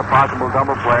back for a possible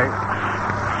double play.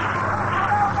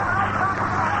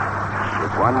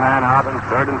 With one man out and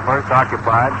third and first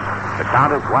occupied, the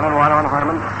count is 1-1 on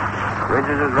Herman.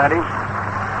 Bridges is ready.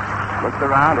 Looks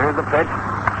around. Here's the pitch.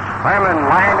 Herman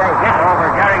lined a hit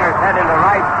over Gehringer's head into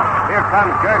right. Here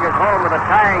comes Jurgens home with a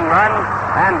tying run,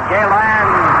 and Galan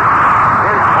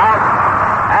is out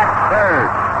at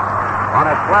third. On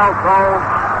a swell throw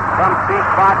from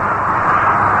C-spot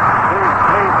to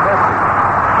 350.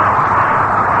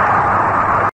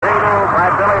 Single by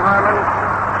Billy Herman,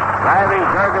 driving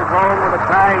Jurgens home with a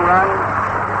tying run.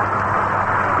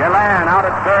 Galan out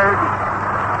at third.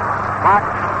 Spot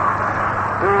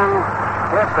to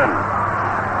Clifton.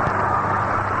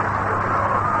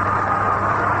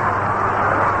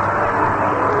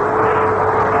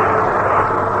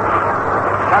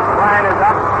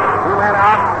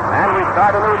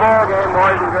 Start a new ball game,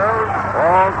 boys and girls.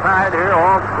 All tied here,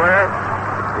 all square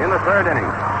in the third inning.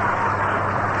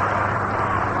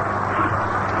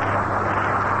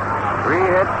 3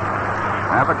 hits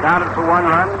have accounted for 1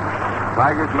 run.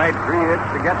 Tigers made 3 hits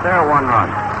to get their 1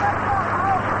 run.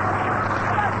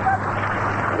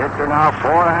 Hits are now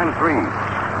 4 and 3.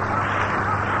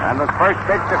 And the first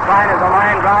pitch to Klein is a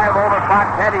line drive over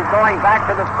Fox's head. He's going back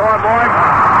to the scoreboard.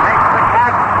 Makes the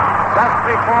catch just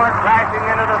before crashing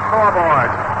into the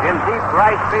scoreboard in deep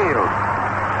right field.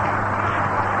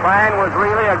 Klein was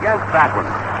really against that one.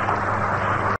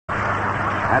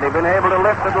 Had he been able to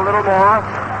lift it a little more,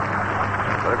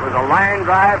 but it was a line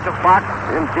drive to Fox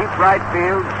in deep right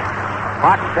field.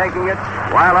 Fox taking it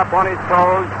while up on his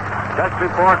toes just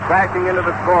before crashing into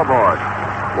the scoreboard.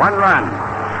 1 run,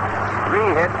 3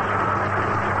 hits,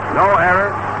 no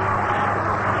errors,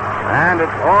 and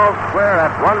it's all square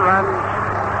at 1 run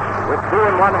With 2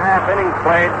 1/2 innings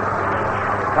played,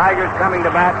 Tigers coming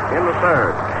to bat in the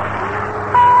third.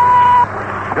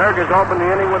 Jurgens opened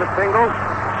the inning with a single.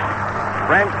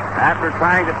 French, after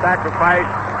trying to sacrifice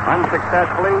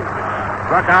unsuccessfully,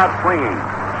 struck out swinging.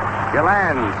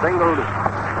 Galan singled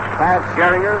past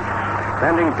Gehringer,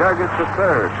 sending Jurgens to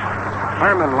third.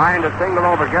 Herman lined a single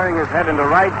over Gehringer's head into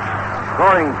right,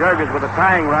 scoring Jurgens with a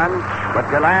tying run, but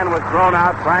Galan was thrown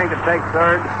out trying to take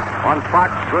third on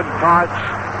Fox's good toss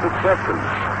subscription.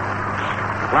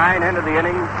 Klein ended the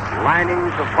inning,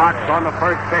 lining to Fox on the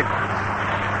first pitch.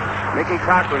 Mickey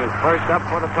Cochrane is first up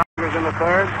for the Tigers in the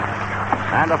third,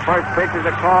 and the first pitch is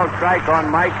a called strike on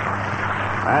Mike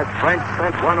as French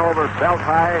sent one over belt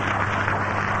high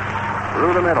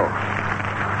through the middle.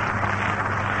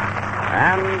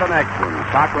 And the next one,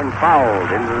 Cochrane fouled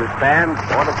into the stands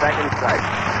for the second strike.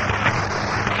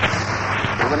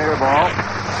 Souvenir ball.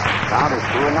 Count is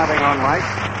 2-0 on Mike.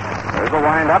 There's a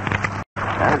windup.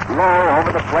 That's low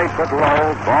over the plate, but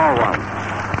low. Ball 1.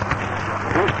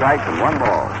 2 strikes and 1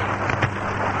 ball.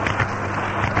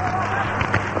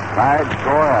 The tied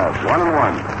score of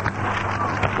 1-1.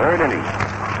 Third inning.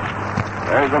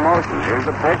 There's a motion. Here's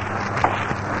the pitch.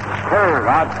 Curve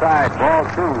outside. Ball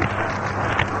 2.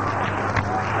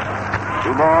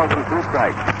 2 balls and 2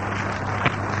 strikes.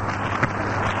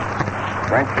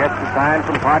 French gets the sign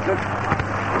from Hartnett.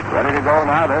 Ready to go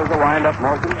now. There's the wind-up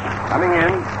motion. Coming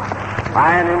in.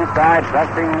 High and inside,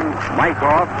 dusting Mike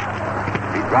off.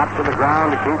 He dropped to the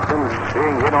ground to keep from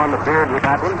being hit on the beard with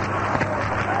that one.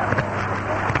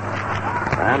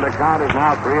 And the count is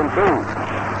now 3-2.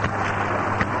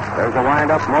 There's a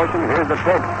wind-up motion. Here's the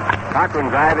pitch. Cochrane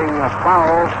driving a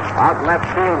foul out left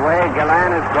field way.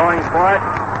 Galan is going for it.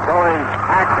 So is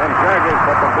Hack and Jurgens,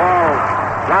 but the ball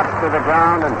drops to the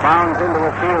ground and bounds into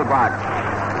a field box.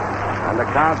 And the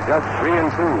count just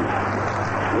 3-2.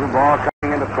 New ball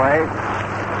coming into play.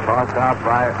 Tossed out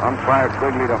by umpire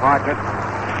Quigley to Hartnett,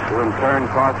 who in turn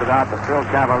tossed it out to Phil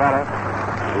Cavarretta,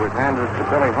 who has handed it to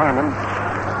Billy Herman.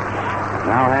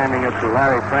 Now handing it to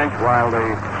Larry Fench, while the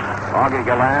Augie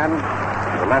Galan,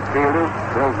 the left fielder,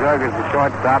 Phil Jurgens, the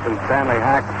shortstop, and Stanley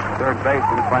Hack, third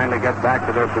baseman, finally get back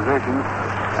to their positions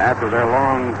after their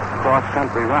long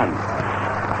cross-country run.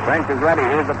 French is ready.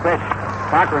 Here's the pitch.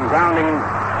 Cochrane grounding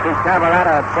to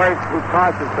Cavarretta at first, who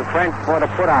tosses to French for the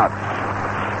put-out.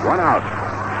 1 out.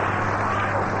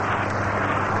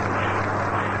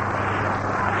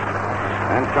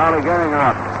 And Charlie Gehringer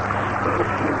up.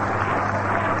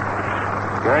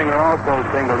 Gehringer also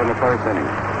singled in the first inning.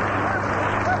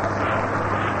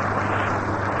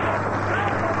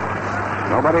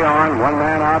 Nobody on, 1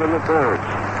 man out in the third.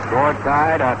 Score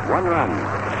tied at 1 run.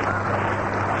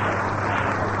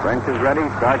 French is ready,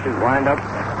 starts his windup.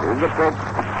 Here's the pitch.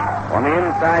 On the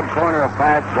inside corner, a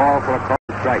fast ball for a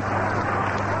called strike.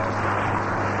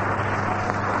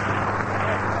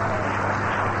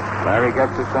 Larry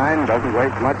gets the sign, doesn't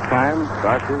waste much time,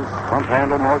 starts his pump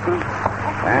handle motion,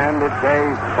 and it's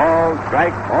a called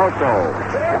strike also.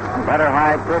 Better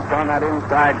high pitch on that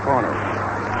inside corner.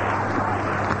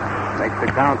 Makes the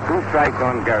count 2 strikes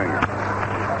on Gehringer.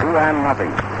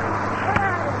 2-0.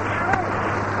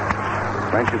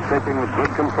 French is pitching with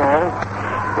good control.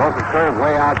 Throws a curve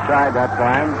way outside that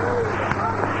time.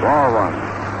 Ball 1.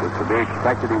 Which would be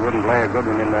expected he wouldn't lay a good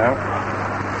one in there.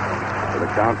 So the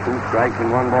count 2 strikes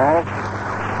and 1 ball.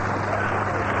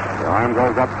 The arm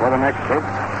goes up for the next pitch.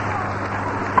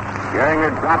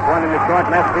 Gehringer dropped one in the short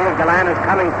left field. Galan is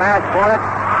coming fast for it.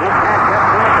 He can't get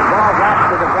to it. The ball drops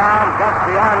to the ground, just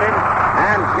beyond him.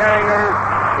 And Gehringer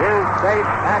is safe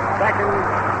at second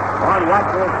on what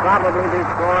will probably be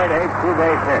scored a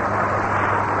 2-base hit.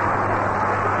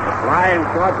 The fly in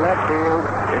short left field.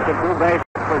 It's a 2-base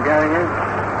hit for Gehringer.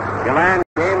 Galan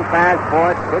came fast for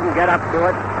it, couldn't get up to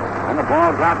it, and the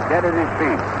ball dropped dead at his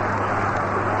feet.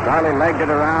 Charlie legged it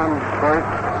around first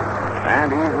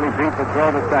and easily beat the throw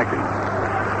to second.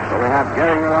 So we have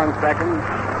Gehringer on second,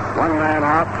 1 man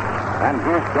out, and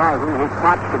Goose Goslin, who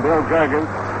pots to Bill Jurgens.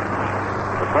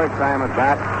 The first time at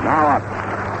bat, now up.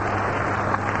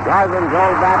 Goslin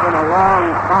drove back in a long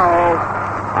foul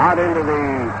out into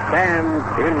the stands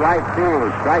in right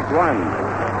field. Strike 1.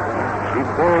 He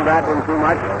pulled that one too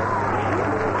much,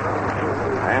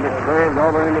 and it curved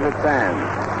over into the stands.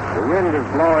 The wind is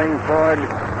blowing toward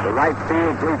the right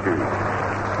field bleachers.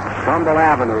 Trumbull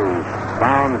Avenue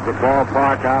bounds the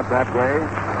ballpark out that way.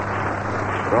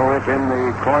 So if in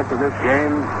the course of this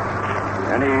game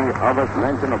any of us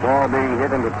mention a ball being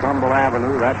hit into Trumbull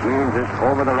Avenue, that means it's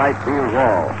over the right field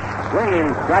wall.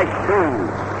 Swinging strike 2,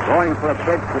 going for a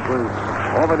pitch that was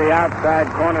over the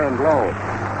outside corner and low.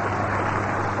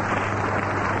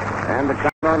 And the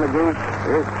on the Goose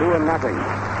is 2-0.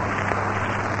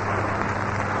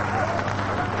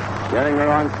 Gehringer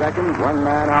on second, one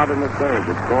man out in the third.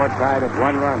 The score tied at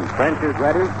 1 run. Fench is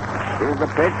ready. Here's the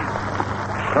pitch.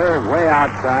 Curve way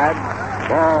outside.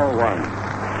 Ball 1.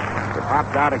 It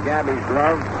popped out of Gabby's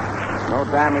glove. No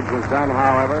damage was done,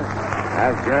 however,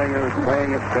 as Gehringer is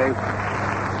playing at safe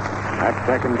at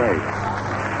second base.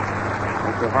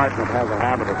 Mr. Hartnett has a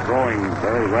habit of throwing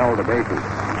very well to bases.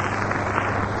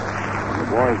 The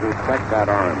boys respect that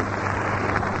arm.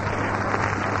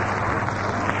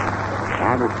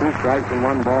 Now there's 2 strikes and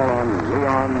 1 ball on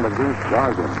Leon the Goose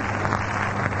Goslin.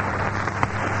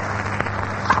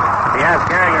 He has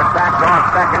Gehringer backed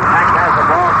off second. Hank has the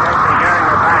ball, chasing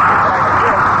Gehringer back to second.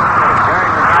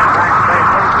 Gehringer got back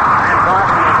safely, and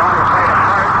Goslin is on his way to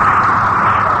first.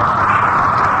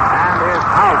 And is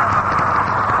out.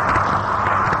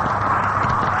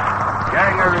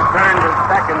 Gehringer returned to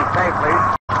second safely.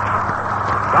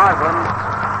 Goslin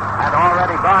had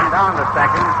already gone down to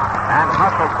second and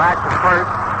hustled back to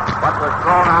first, but was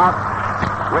thrown out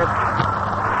with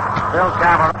Phil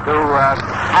Cavarretta to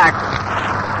Hack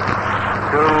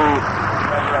to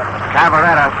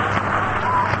Cavarretta.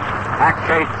 Hack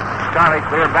chased Charlie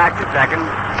clear back to second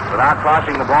without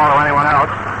tossing the ball to anyone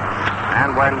else.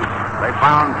 And when they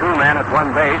found 2 men at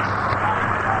 1 base,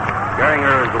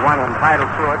 Gehringer is the one entitled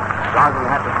to it. Goslin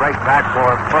had to break back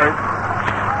for first,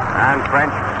 and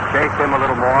French chased him a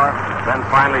little more, then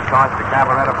finally tossed to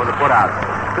Cavarretta for the putout.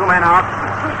 2 men out.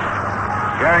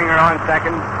 Gehringer on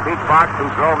second. Pete Fox, who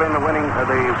drove in the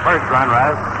first run,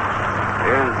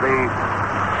 is the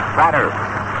batter.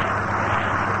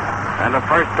 And the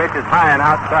first pitch is high and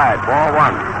outside. Ball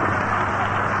 1.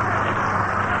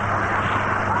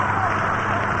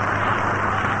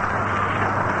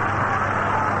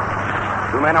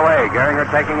 Two men away.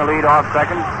 Gehringer taking the lead off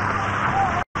second.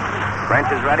 French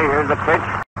is ready. Here's the pitch.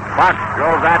 Fox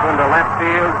drove that one to left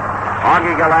field.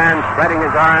 Augie Galan spreading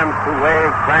his arms to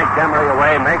wave Frank Demery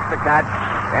away, makes the catch,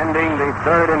 ending the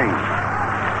 3rd inning.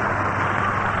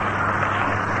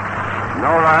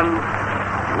 No run,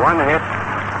 1 hit,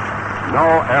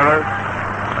 no error,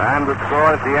 and the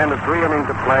score at the end of 3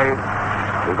 innings of play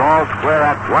is all square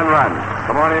at 1 run.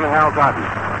 Come on in, Hal Cotton.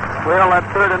 Well, that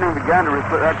 3rd inning began to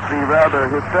reflect the rather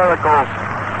hysterical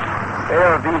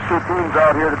air of these 2 teams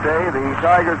out here today. The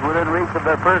Tigers were in reach of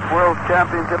their first World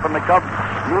Championship, and the Cubs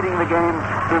leading the game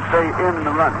to stay in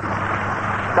the run.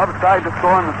 Cubs tried to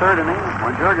score in the 3rd inning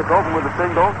when Jurgis opened with a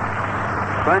single.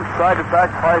 French tried to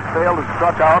sacrifice, failed, and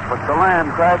struck out, but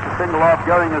Galan crashed a single off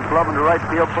Gehringer's glove into right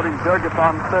field, putting Jurgis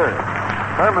on third.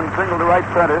 Herman singled to right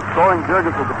center, scoring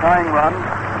Jurgis with a tying run.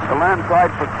 Galan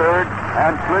tried for third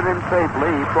and slid in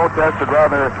safely. He protested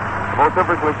rather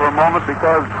vociferously for a moment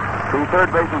because the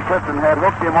third baseman Clifton had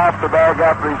hooked him off the bag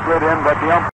after he slid in, but the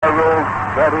umpire ruled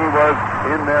that he was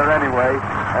in there anyway,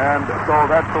 and so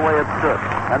that's the way it stood.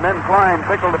 And then Klein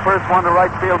pickled the first one to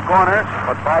right field corner,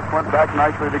 but Fox went back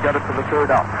nicely to get it to the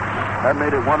 3rd out. That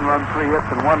made it 1 run, 3 hits,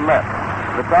 and 1 left.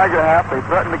 The Tiger half, they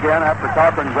threatened again after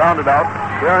Cochrane grounded out.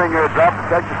 Gehringer dropped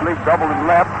the Texas League, doubled and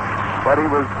left, but he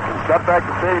was got back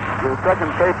to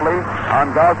second safely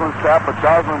on Goslin's trap, but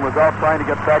Goslin was out trying to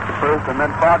get back to first, and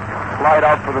then Fox slide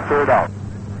out for the 3rd out.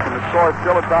 And the score is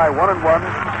still a tie, 1-1,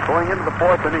 going into the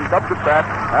 4th inning. Up to bat,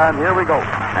 and here we go.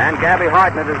 And Gabby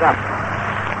Hartnett is up.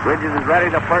 Bridges is ready.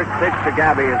 The first pitch to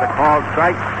Gabby is a called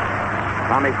strike.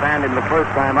 Tommy fanned him the first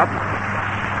time up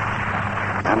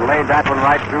and laid that one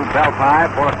right through belt high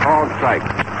for a called strike.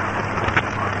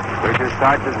 Bridges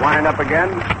starts his wind up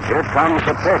again. Here comes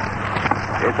the pitch.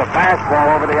 It's a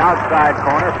fastball over the outside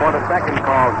corner for the second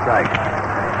called strike.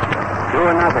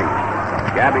 2-0.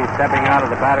 Gabby stepping out of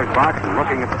the batter's box and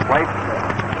looking at the plate.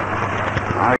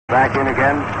 Now he's back in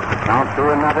again. Count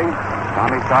 2-0.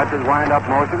 Tommy starts his wind-up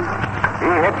motion. He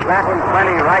hits that one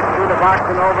plenty right through the box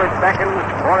and over second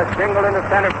for a single into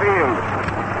center field.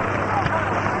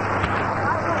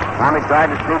 Tommy tried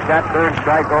to sneak that 3rd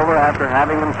strike over after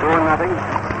having him 2-0.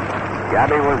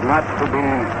 Gabby was not to be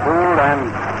fooled and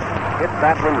hit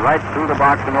that one right through the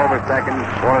box and over second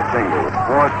for a single.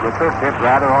 The 5th hit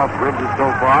rather off Bridges so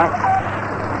far,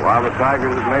 while the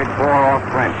Tigers have made 4 off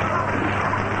French.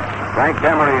 Frank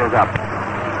Demery is up.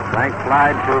 Frank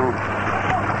flied to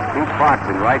Pete Fox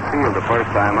in right field the first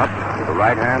time up, the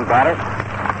right-hand batter.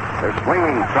 They're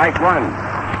swinging, strike 1.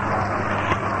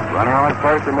 Runner on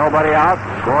first and nobody out.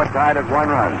 Score tied at 1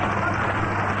 run.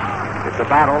 It's a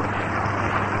battle.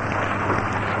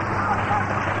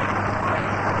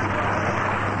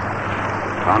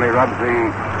 Tommy rubs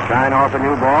the shine off a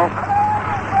new ball.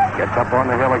 Gets up on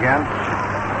the hill again.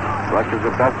 Brushes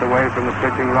the dust away from the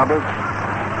pitching rubbers.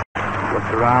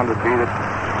 Looks around to see that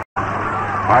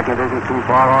Hartnett isn't too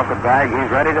far off the bag. He's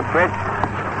ready to pitch.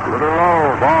 A little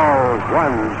low. Ball's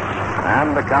 1.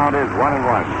 And the count is 1-1.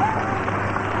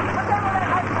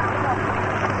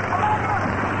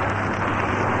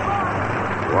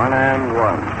 One and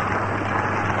one.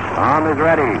 Tom is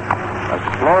ready. A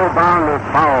slow bounder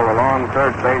foul along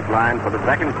third baseline for the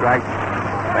second strike,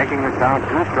 making the count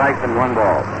 2 strikes and 1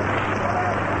 ball.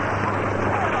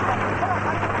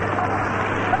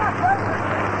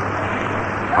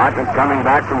 Hartnett coming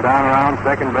back from down around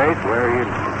second base where he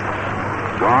had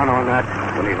gone on that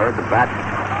when he heard the bat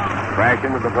crash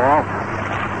into the ball.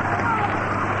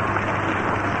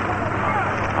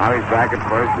 Now he's back at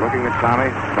first, looking at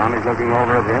Tommy. Tommy's looking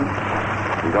over at him.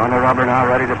 He's on the rubber now,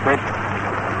 ready to pitch.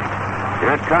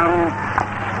 Here it comes.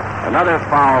 Another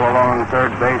foul along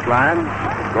third baseline,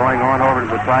 going on over to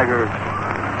the Tigers'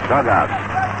 dugout.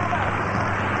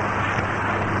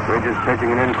 Bridges pitching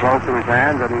it in close to his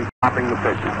hands, and he's popping the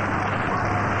pitches.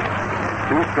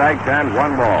 2 strikes and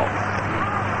 1 ball.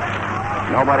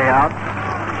 Nobody out.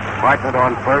 Hartnett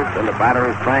on first, and the batter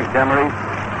is Frank Demery,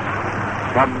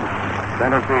 Cubs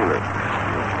center fielder.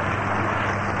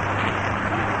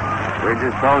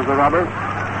 Bridges throws the rubber,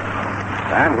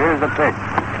 and here's the pitch.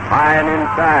 High and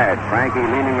inside. Frankie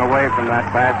leaning away from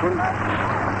that fast one.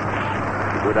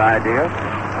 Good idea.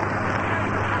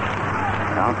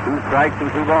 Count 2 strikes and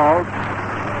 2 balls.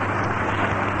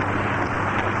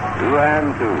 2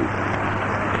 and 2.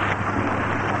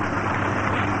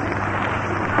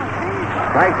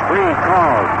 Strike 3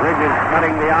 called. Bridges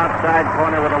cutting the outside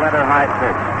corner with a letter high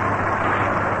pitch.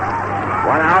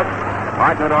 1 out.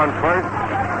 Hartnett on first.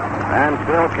 And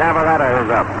Phil Cavarretta is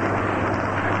up.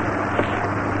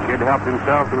 Kid helped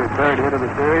himself to his 3rd hit of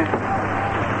the series.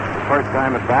 The first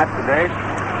time at bat today,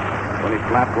 when he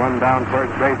slapped one down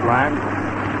first baseline.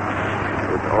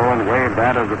 With Owen waved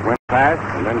that as it went past,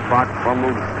 and then Fox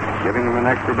fumbled, giving him an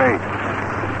extra base.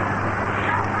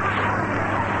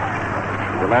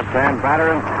 The left-hand batter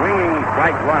and swinging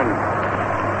strike 1.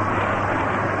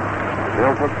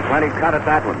 Phil took plenty cut at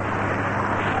that one.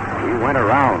 He went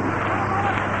around.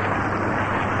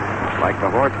 Like the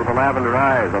horse with the lavender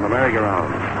eyes on the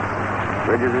merry-go-round.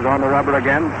 Bridges is on the rubber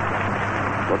again.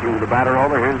 Looking the batter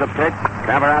over. Here's the pitch.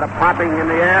 Cavarretta popping in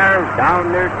the air.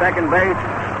 Down near second base.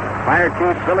 Fire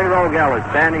Chief Billy Rogel is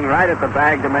standing right at the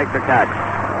bag to make the catch.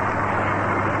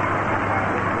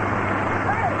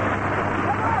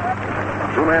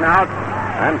 Two men out,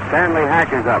 and Stanley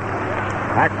Hack is up.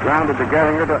 Hack grounded to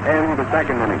Gehringer to end the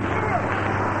second inning.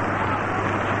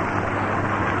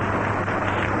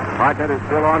 Hartnett is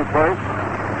still on first.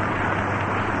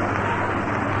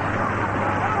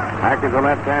 Hack is a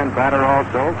left-hand batter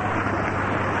also.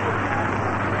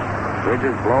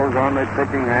 Bridges blows on the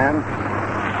pitching hand.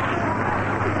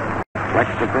 Flex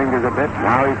the fingers a bit.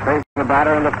 Now he's facing the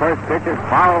batter, and the first pitch is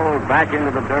fouled back into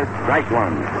the dirt. Strike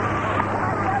 1.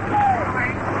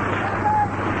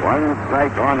 1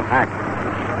 strike on Hack.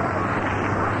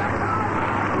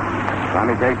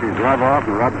 Tommy takes his glove off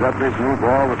and rubs up this new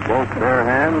ball with both bare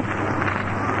hands.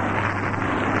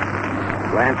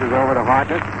 Glances over to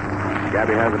Hartnett.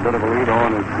 Gabby has a bit of a lead.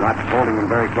 Owen is not holding him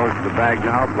very close to the bag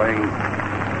now, playing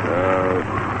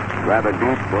rather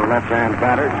deep for a left-hand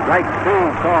batter. Strike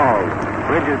 2 called.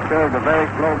 Bridges served a very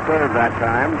slow serve that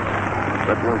time,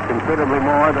 but was considerably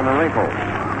more than a wrinkle.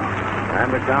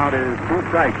 And the count is 2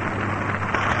 strikes.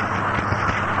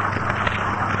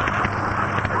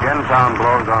 Again, Tom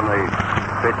blows on the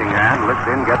pitching hand, lifts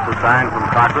in, gets the sign from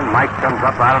Cochrane. Mike comes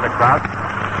up out of the crouch.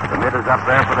 The mitt is up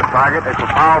there for the target. It's a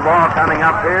foul ball coming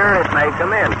up here. It may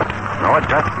come in. No, it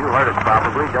just, you heard it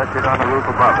probably, just hit on the roof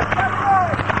above it.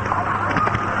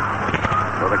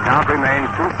 So the count remains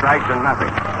 2 strikes and nothing.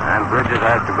 And Bridges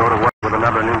has to go to work with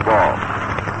another new ball.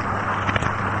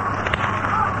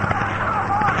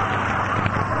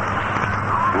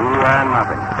 2 and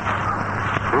nothing.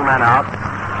 2 men out.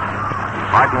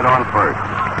 Hartnett on first.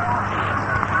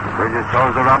 Bridges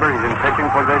throws the rubber. He's in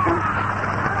pitching position.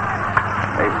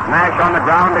 They smash on the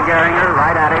ground to Gehringer,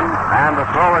 right at him, and the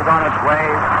throw is on its way.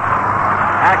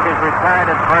 Hack is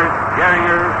retired at first.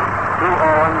 Gehringer to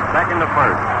Owen, second to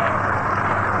first.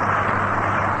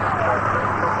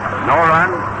 No run.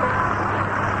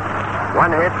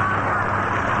 1 hit.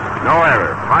 No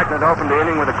error. Hartnett opened the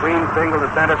inning with a clean single to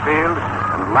center field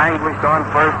and languished on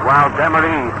first while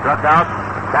Demery struck out.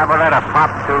 Cavarretta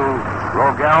popped to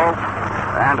Rogel,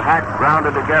 and Hack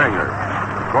grounded to Gehringer.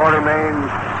 Score remains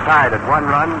tied at 1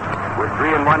 run with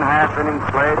 3 1/2 innings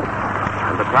played,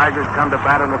 and the Tigers come to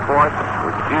bat in the 4th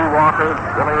with G. Walker,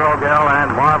 Billy Rogel,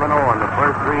 and Marvin Owen, the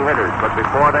first 3 hitters. But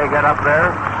before they get up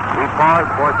there, we pause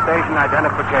for station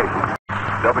identification.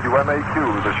 WMAQ,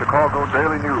 the Chicago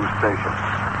Daily News Station.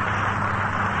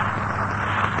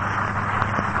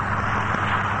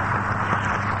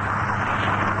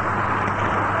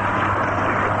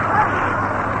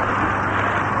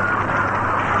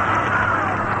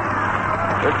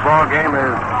 ball game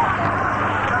is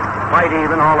quite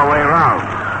even all the way around.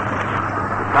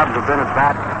 The Cubs have been at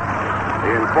bat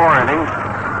in 4 innings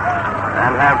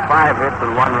and have 5 hits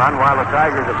and 1 run, while the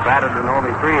Tigers have batted in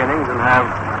only 3 innings and have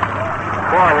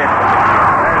 4 hits.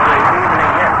 There's the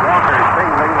evening hit. Walker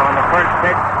singling on the first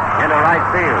pitch into right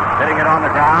field, hitting it on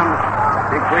the ground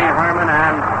between Herman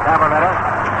and Cavarretta.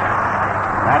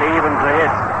 That evens the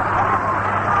hit.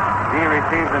 He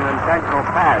receives an intentional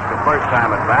pass the first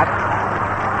time at bat.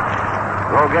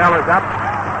 Rogel is up.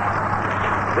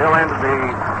 Bill ended the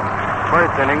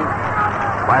first inning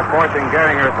by forcing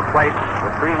Gehringer at the plate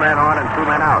with 3 men on and 2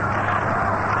 men out.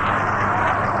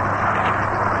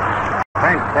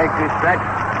 Fench takes his stretch,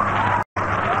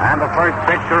 and the first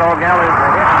pitch to Rogel is a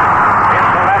hit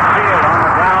into left field on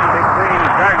the ground between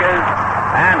Jergers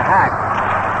and Hack.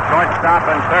 Shortstop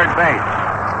and third base.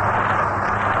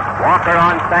 Walker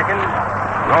on second,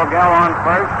 Rogel on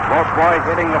first, both boys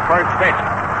hitting the first pitch.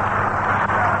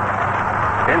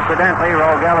 Incidentally,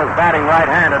 Rogel is batting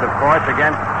right-handed, of course,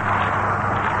 against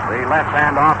the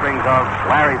left-hand offerings of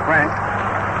Larry Fench.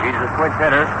 He's a switch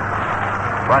hitter,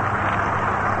 but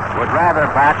would rather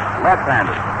bat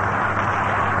left-handed.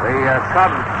 The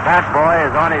Cubs bat boy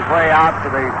is on his way out to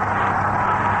the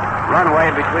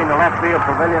runway between the left field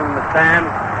pavilion and the stand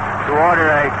to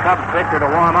order a Cubs pitcher to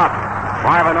warm up.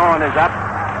 Marvin Owen is up.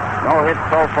 No hits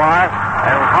so far.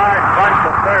 A hard bunt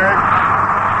to third.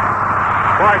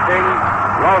 Forcing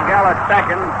Rogel at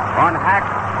second on Hack.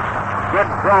 Good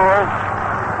throw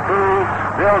to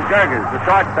Bill Jergers, the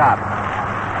shortstop.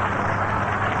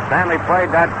 Stanley played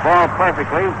that ball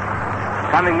perfectly.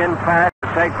 Coming in fast to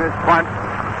take this bunt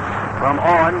from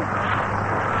Owen.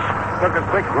 Took a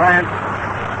quick glance.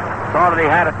 Saw that he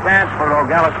had a chance for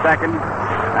Rogel at second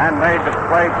and made the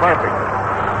play perfect.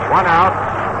 1 out.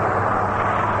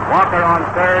 Walker on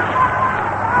third.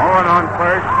 Owen on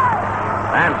first.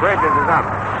 And Bridges is up.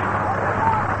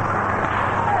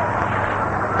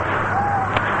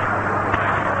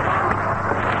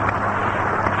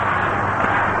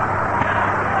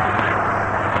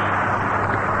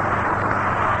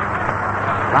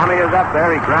 Tommy is up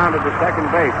there. He grounded to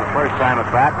second base the first time at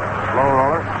bat. Slow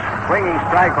roller. Swinging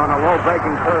strike on a low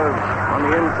breaking curve on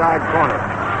the inside corner.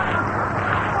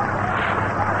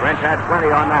 French had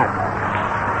plenty on that.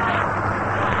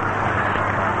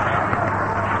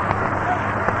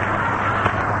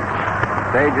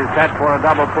 Stage is set for a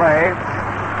double play.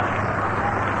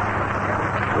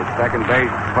 With second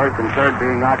base, first and third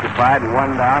being occupied and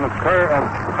 1 down. A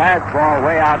fastball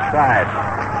way outside.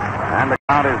 And the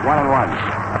count is 1-1.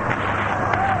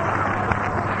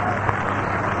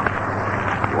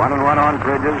 1-1 on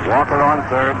Bridges. Walker on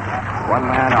third. 1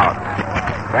 man out.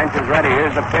 French is ready.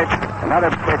 Here's the pitch. Another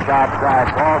pitch outside.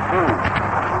 Ball 2.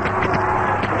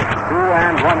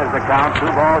 2-1 is the count. 2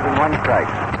 balls and 1 strike.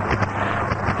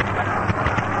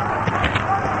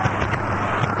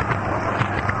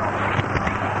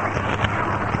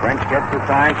 French gets the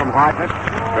sign from Hartnett.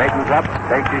 Straightens up.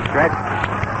 Takes his stretch.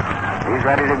 He's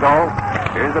ready to go.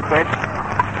 Here's the pitch.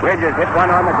 Bridges hit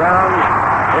one on the ground.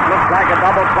 It looks like a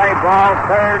double play ball.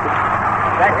 Third.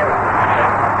 Second.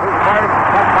 First.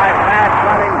 But by fast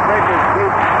running Bridges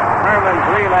beats Herman's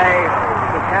relay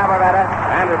to Cavarretta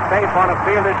and is safe on a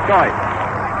fielder's choice.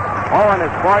 Owen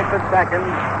is forced at second.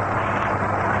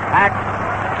 Hack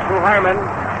to Herman.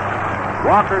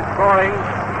 Walker scoring.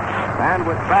 And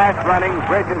with fast running,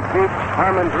 Bridges beats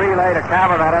Herman's relay to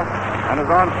Cavarretta and is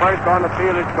on first on the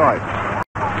fielder's choice.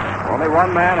 Only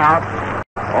 1 man out.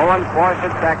 Owen forced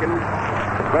at second.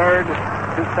 Third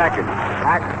to second.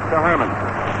 Hack to Herman.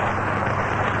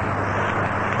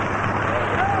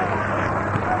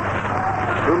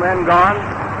 Two men gone.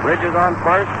 Bridges on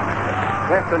first.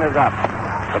 Clifton is up.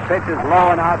 The pitch is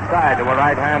low and outside to a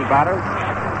right-hand batter.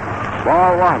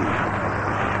 Ball 1.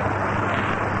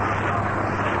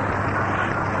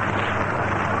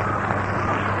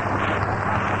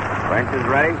 French is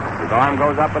ready. His arm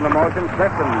goes up in the motion.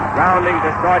 Clifton grounding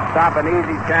to shortstop, an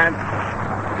easy chance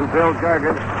to Bill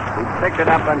Jergers, who picked it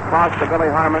up and tossed to Billy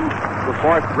Herman to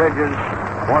force Bridges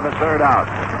for the 3rd out.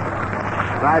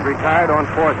 Side retired on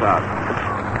 4th out.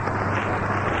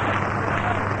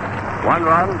 1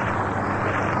 run.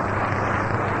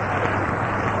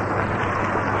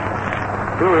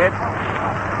 2 hits.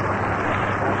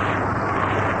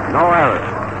 No errors.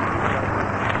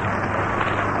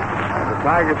 And the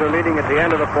Tigers are leading at the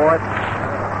end of the 4th,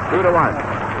 2-1.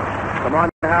 Come on,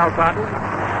 Hal Totten.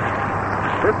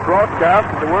 This broadcast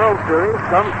of the World Series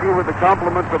comes to you with the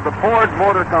compliments of the Ford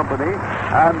Motor Company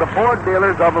and the Ford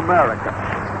Dealers of America.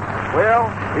 Well,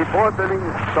 the 4th inning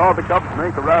saw the Cubs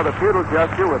make a rather futile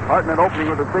gesture with Hartnett opening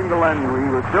with a single, and he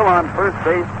was still on first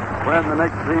base when the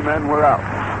next three men were out.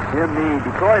 In the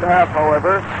Detroit half,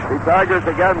 however, the Tigers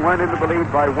again went into the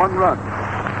lead by 1 run.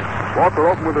 Walker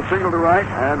opened with a single to right,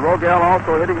 and Rogel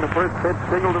also hitting the first pitch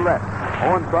single to left.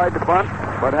 Owen tried to bunt,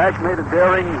 but Hack made a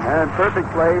daring and perfect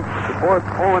play to force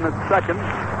Owen at second.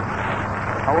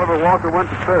 However, Walker went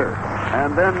to third.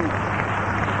 And then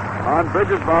on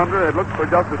Bridges' bounder, it looked for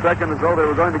just a second as though they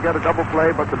were going to get a double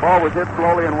play, but the ball was hit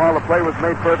slowly, and while the play was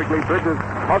made perfectly, Bridges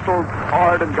hustled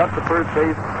hard and got to first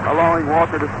base, allowing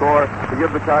Walker to score to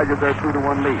give the Tigers their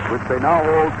 2-1 lead, which they now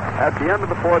hold at the end of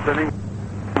the fourth inning.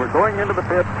 We're going into the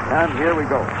fifth, and here we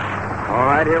go. All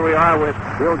right, here we are with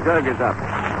Bill Jurgens up.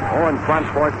 Owen front,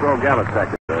 force Rogel at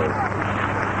second.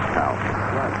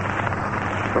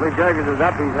 Billy Jurgens is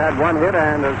up. He's had 1 hit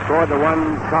and has scored the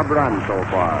 1 Cub run so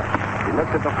far. He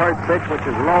looks at the first pitch, which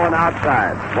is low and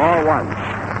outside. Ball 1.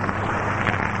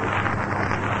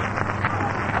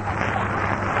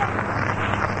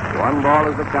 1 ball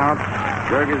is the count.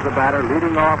 Jurgens, the batter,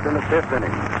 leading off in the 5th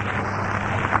inning.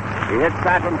 He hits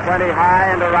that one plenty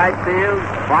high into right field.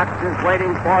 Fox is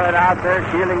waiting for it out there,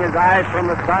 shielding his eyes from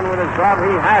the sun with his glove.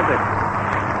 He has it.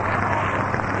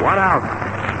 1 out.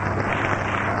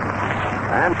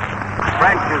 And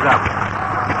French is up.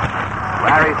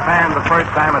 Larry Fench, the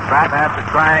first time at bat, after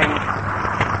trying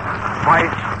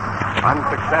twice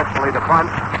unsuccessfully to bunt,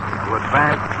 to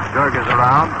advance Jurgens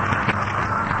around.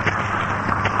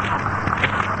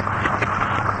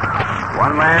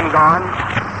 1 man gone.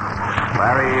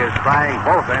 Larry is trying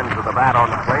both ends of the bat on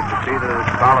the plate to see the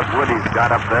solid wood he's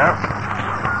got up there.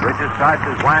 Bridges starts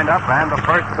his windup, and the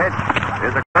first pitch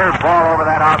is a curved ball over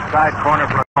that outside corner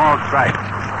for a called strike.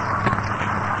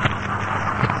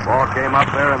 Ball came up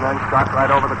there and then shot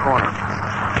right over the corner.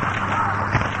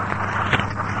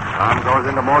 Tom goes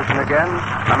into motion again,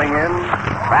 coming in.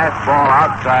 Fastball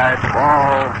outside,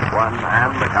 ball 1,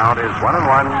 and the count is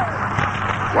 1-1.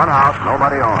 1 out,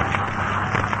 nobody on.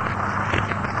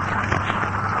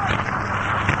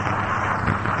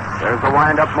 There's the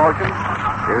wind-up motion.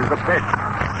 Here's the pitch.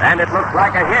 And it looks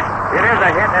like a hit. It is a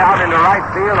hit out into right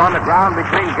field on the ground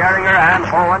between Gehringer and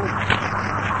Owen.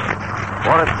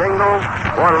 For a single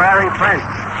for Larry Fench.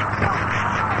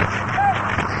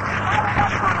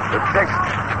 The 6th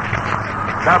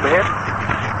Cub hit.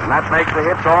 And that makes the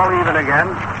hits all even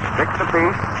again. 6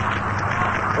 apiece.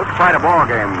 It's quite a ball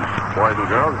game, boys and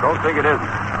girls. Don't think it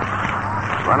isn't.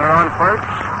 Runner on first.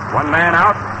 1 man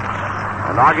out.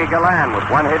 And Augie Galan with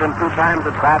 1 hit and 2 times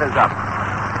at bat is up.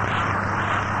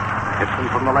 Hits him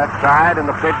from the left side, and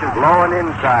the pitch is low and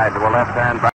inside to a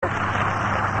left-hand batter.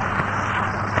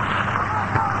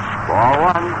 Ball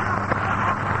 1.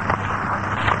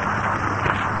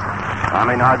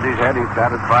 Tommy nods his head. He's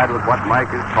satisfied with what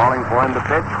Mike is calling for him to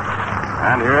pitch.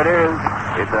 And here it is.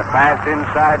 It's a fast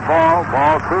inside ball.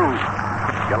 Ball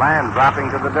 2. Galan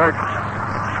dropping to the dirt.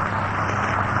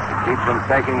 It keeps from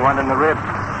taking 1 in the ribs.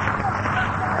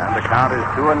 And the count is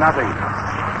 2-0.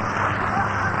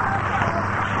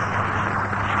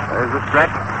 There's the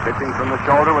stretch, pitching from the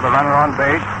shoulder with a runner on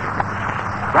base.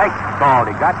 Strike called.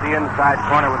 He got the inside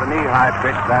corner with a knee-high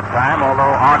pitch that time,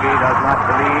 although Augie does not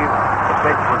believe the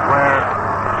pitch was where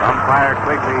umpire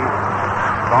Quigley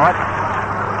saw it.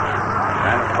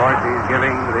 And, of course, he's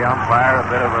giving the umpire a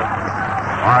bit of an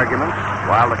argument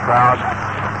while the crowd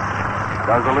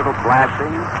does a little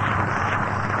blasting,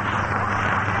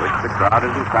 which the crowd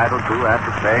is entitled to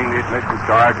after paying the admission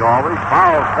charge always.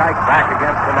 Foul strike back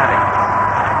against the netting.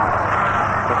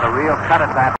 Took a real cut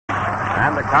at that,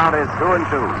 and the count is 2-2.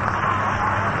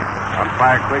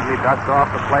 Umpire Quigley dusts off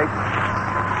the plate,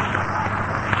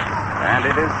 and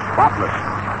it is spotless.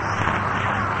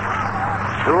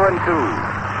 2-2.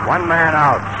 1 man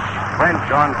out. French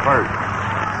on first,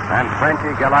 and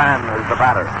Frenchy Galan is the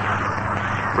batter.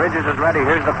 Bridges is ready.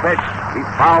 Here's the pitch. He's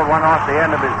fouled 1 off the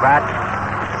end of his bat.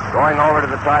 Going over to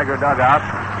the Tiger dugout.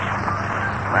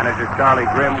 Manager Charlie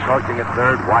Grimm, coaching at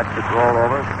third, watched it roll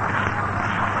over.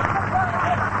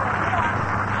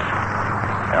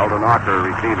 Eldon Ocker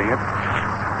receiving it.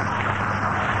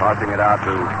 Tossing it out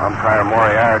to umpire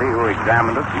Moriarty, who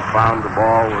examined it and found the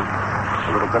ball was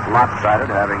a little bit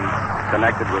lopsided, having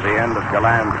connected with the end of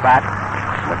Galan's bat.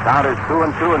 And the count is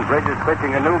 2-2, and Bridges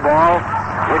pitching a new ball,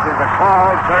 which is a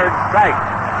called third strike.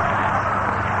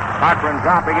 Cochrane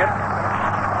dropping it.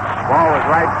 Ball was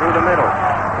right through the middle.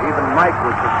 Even Mike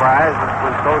was surprised it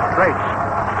was so straight.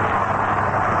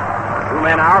 2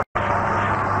 men out.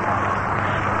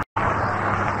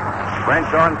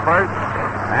 French on first,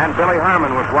 and Billy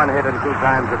Herman with 1 hit and 2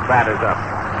 times at bat is up.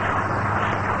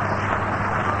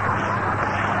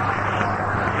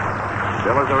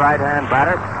 Bill is a right-hand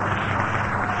batter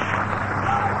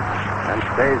and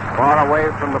stays far away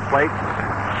from the plate.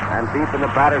 and deep in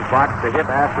the batter's box to hit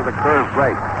after the curve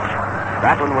break.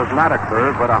 That one was not a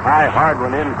curve, but a high, hard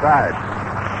one inside.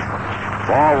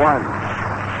 Ball one.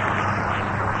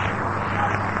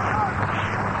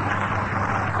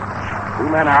 Two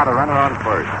men out, a runner on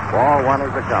first. Ball one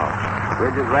is the count.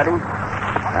 Bridge is ready,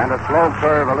 and a slow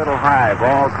curve a little high.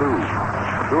 Ball two.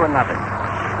 2-0.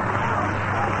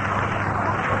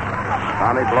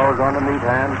 Tommy blows on the meat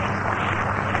hand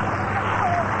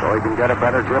so he can get a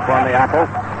better grip on the apple.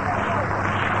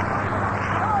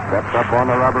 Steps up on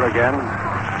the rubber again.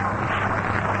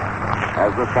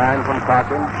 Has the sign from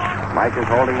Cochrane. Mike is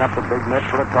holding up the big mitt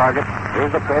for a target.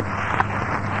 Here's the pitch.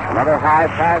 Another high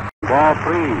pass. Ball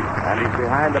three. And he's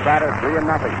behind the batter 3-0.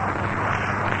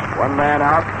 One man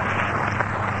out.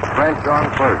 French on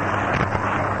first.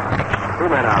 Two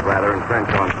men out, rather, and French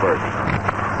on first.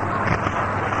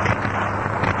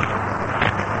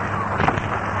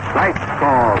 Nice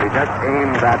call. He just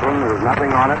aimed that one. There was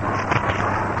nothing on it.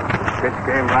 Pitch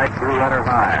came right through letter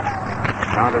high.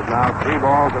 Count is now 3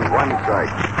 balls and 1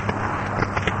 strike.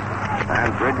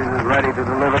 And Bridges is ready to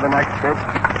deliver the next pitch.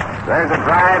 There's a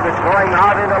drive that's going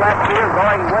out into left field,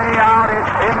 going way out.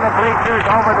 It's in the bleachers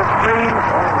over the screen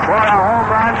for a home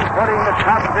run, putting the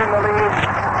Cubs in the lead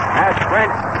as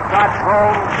French trots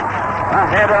home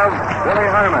ahead of Billy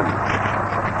Herman.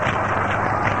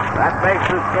 That makes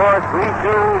the score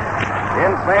 3-2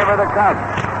 in favor of the Cubs.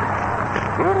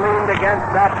 He leaned against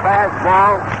that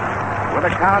fastball with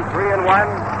a count 3-1,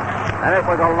 and it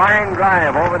was a line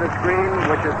drive over the screen,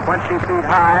 which is 20 feet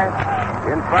high,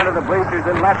 in front of the bleachers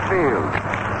in left field.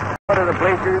 Foot of the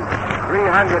bleachers,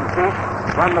 300 feet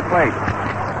from the plate.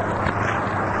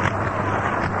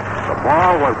 The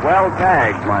ball was well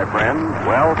tagged, my friends,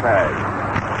 well tagged.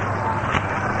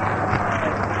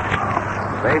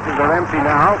 Bases are empty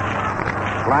now.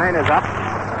 Line is up.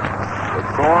 The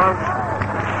score,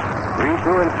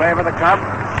 3-2 in favor of the Cubs.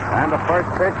 And the first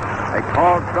pitch, a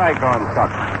called strike on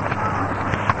Tuck.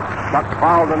 Tuck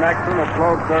fouled the next one, a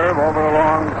slow curve over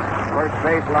along first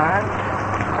base line.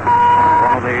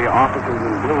 All the officers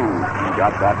in blue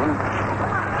got that one.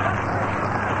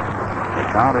 The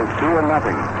count is 2-0.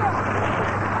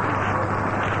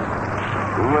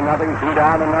 2-0, 2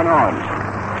 down and none on.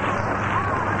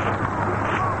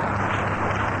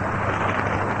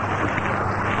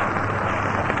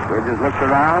 Bridges looks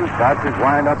around, starts his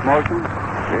wind-up motion.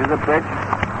 Here's a pitch.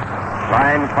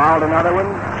 Klein fouled another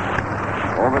one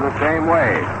over the same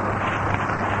way.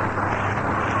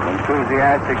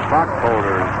 Enthusiastic box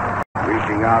holders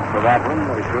reaching out for that one.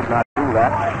 They should not do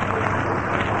that.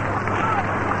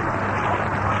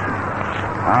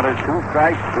 Count is 2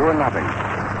 strikes, 2-0.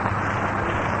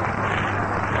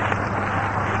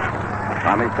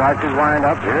 Tommy starts his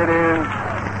wind-up. Here it is.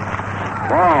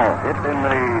 Ball hit in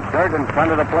the dirt in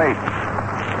front of the plate.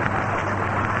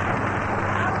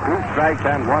 2 strikes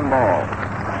and 1 ball.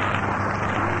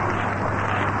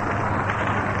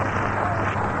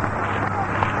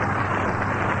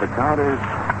 The count is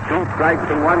 2 strikes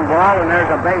and 1 ball, and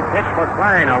there's a base hit for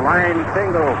Klein. A line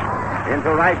single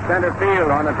into right center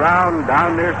field on the ground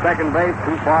down near second base,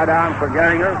 too far down for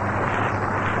Gehringer.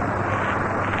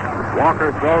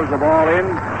 Walker throws the ball in,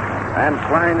 and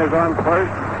Klein is on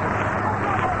first.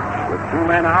 With 2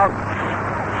 men out,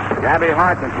 Gabby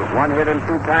Hartnett with 1 hit and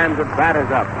 2 times at batters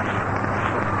up.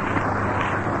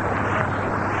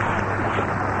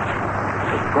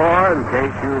 The score, in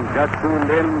case you've just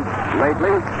tuned in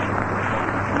lately,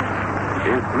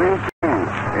 is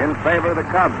 3-2 in favor of the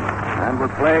Cubs. And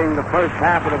we're playing the first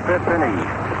half of the 5th inning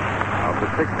of the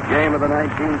 6th game of the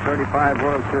 1935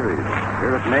 World Series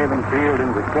here at Navin Field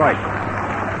in Detroit.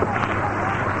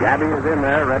 Gabby is in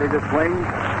there, ready to swing.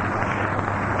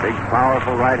 Big,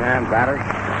 powerful right-hand batter.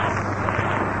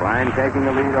 Klein taking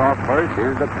the lead off first.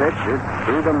 Here's the pitch. It's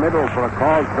through the middle for a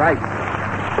called strike.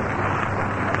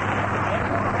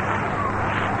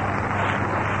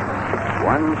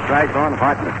 One strike on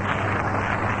Hartnett.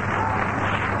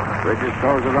 Bridges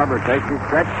throws the rubber, takes his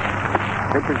stretch.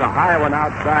 Pitches a high one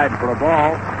outside for a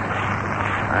ball.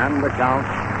 And the count,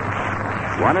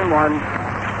 1-1.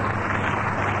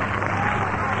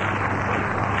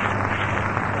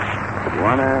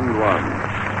 One and one.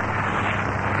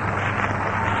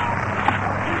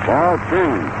 Ball 2.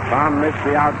 Tom missed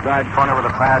the outside corner with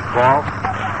a fastball.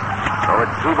 So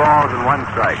it's 2 balls and 1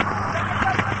 strike.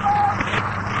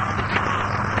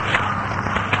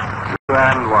 2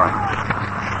 and 1.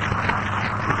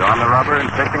 He's on the rubber in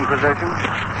pitching position.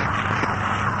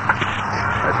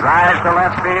 The drive to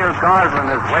left field. Goslin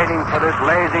is waiting for this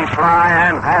lazy fly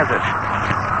and has it.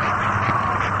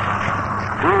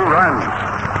 2 runs.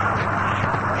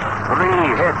 3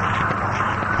 hits.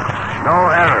 No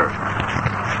error.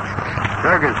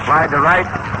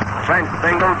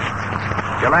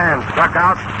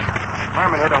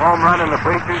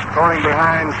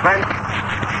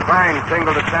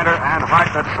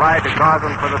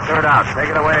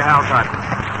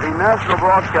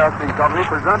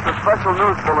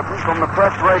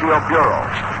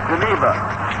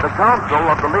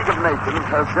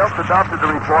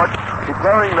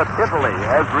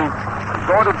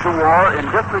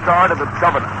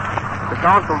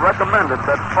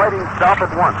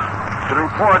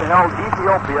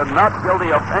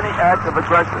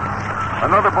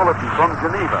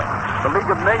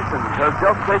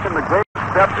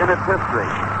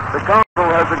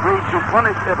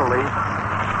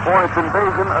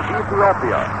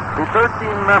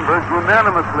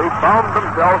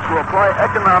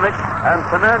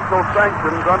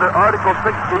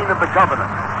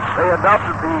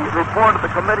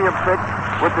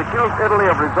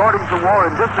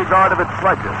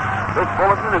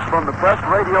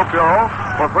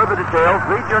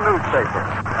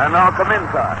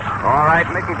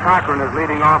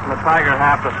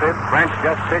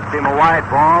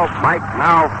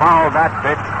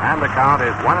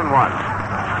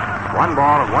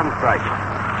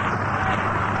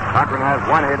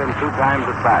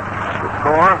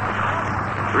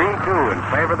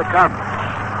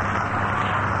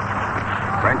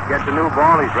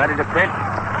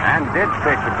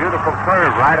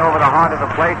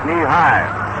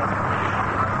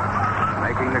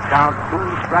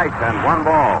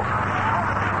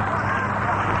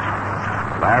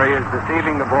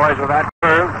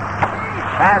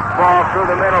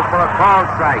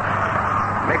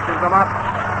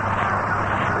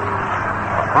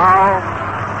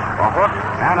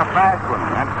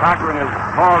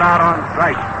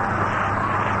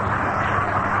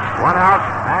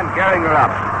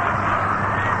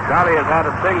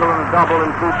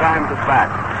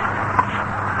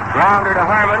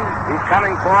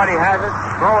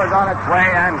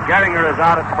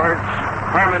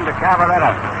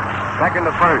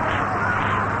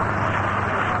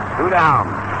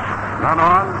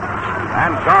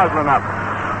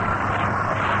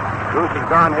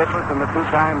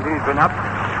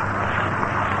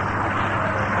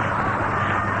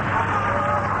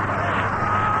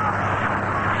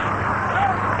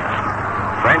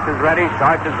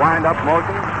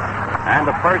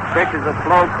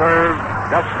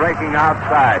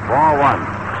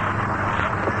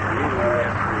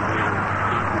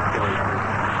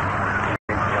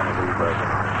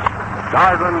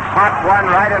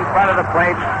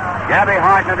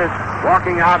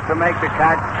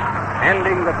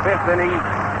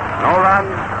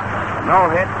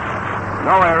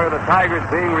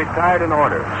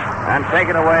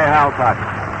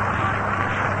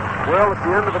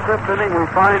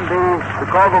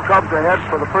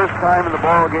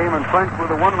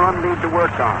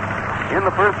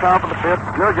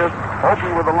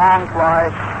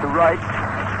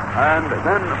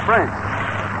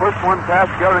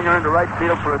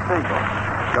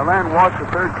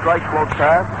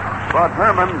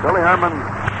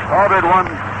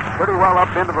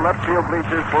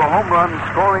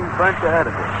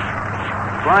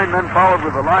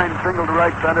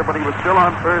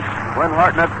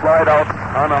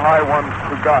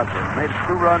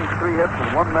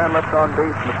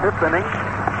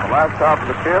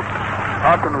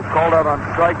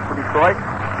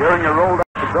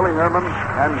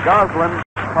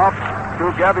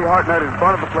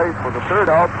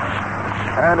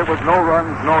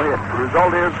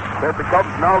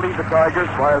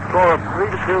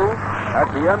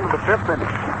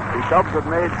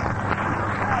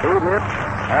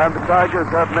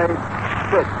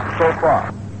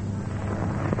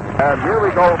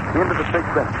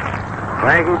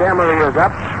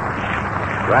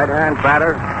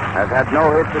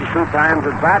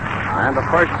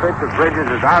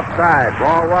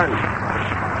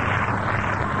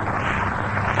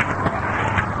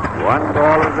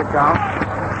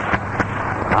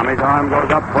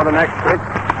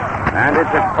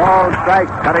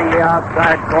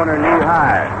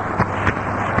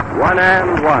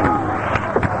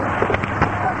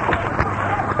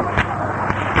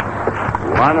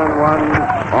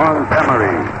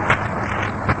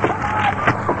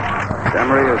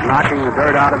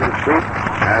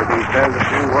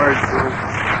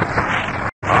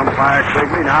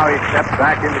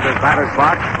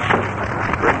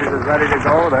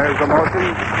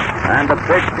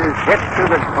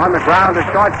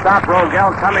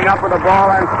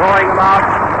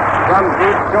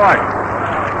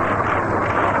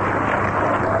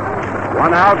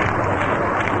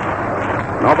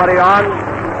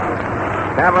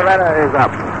 Cavarretta is up.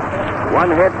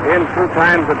 1 hit in 2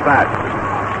 times at bat.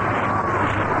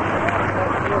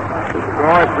 The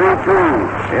score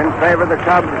 3-2 in favor of the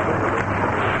Cubs.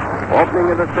 Opening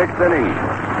of the 6th inning.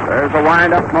 There's a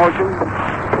wind-up motion.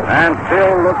 And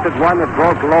Phil looked at one that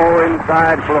broke low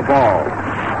inside for a ball.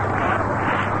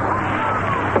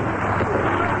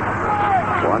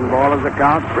 1 ball is the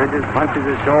count. Bridges punches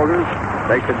his shoulders,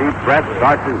 takes a deep breath,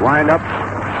 starts his wind-up.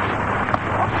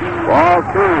 Ball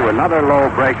 2, another low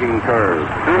breaking curve.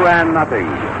 2-0.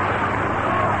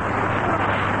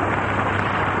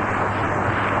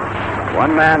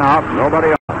 One man out,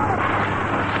 nobody on.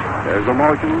 There's a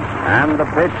motion, and the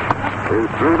pitch is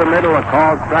through the middle, a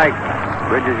called strike.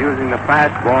 Bridges using the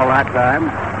fastball that time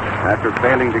after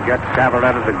failing to get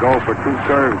Cavarretta to go for 2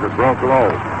 curves that broke low.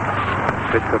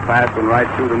 Pitched the fast one right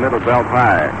through the middle, belt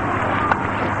high.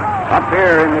 Up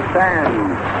here in the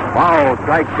stand, foul,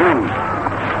 strike 2.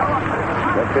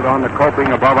 Gets it on the coping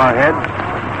above our heads.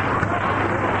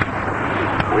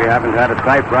 We haven't had a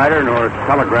typewriter nor a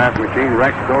telegraph machine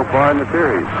wrecked so far in the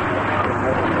series.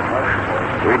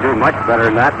 We do much better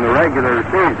than that in the regular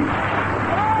season.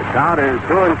 The count is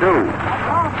 2-2.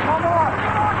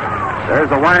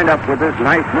 There's a windup with this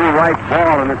nice new white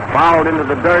ball, and it's fouled into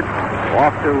the dirt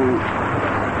off to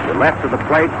the left of the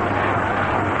plate.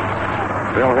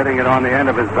 Phil hitting it on the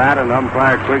end of his bat, and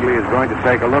umpire Quigley is going to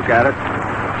take a look at it.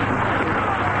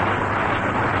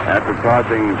 After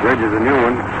tossing Bridges a new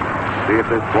one, see if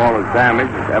this ball is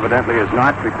damaged. Evidently it's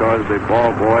not, because the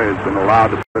ball boy has been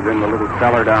allowed to put it in the little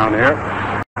cellar down here.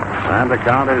 And the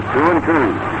count is 2-2.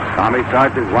 Tommy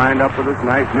starts his wind-up with this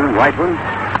nice new white one.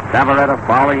 Cavarretta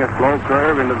fouling a slow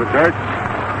curve into the dirt.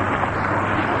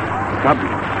 Cubs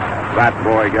bat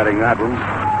boy getting that one.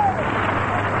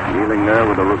 Kneeling there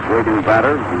with a waiting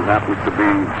batter, who happens to be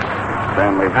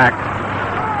Stanley Hack.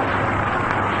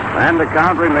 And the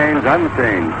count remains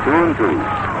unchanged, 2-2.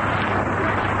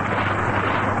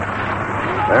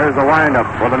 There's the windup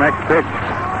for the next pitch.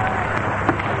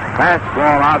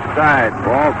 Fastball outside,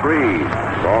 ball 3.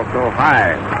 Ball so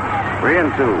high,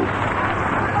 3-2.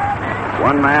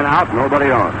 1 man out, nobody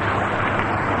on.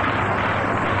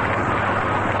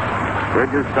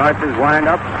 Bridges starts his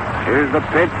windup. Here's the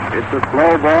pitch. It's a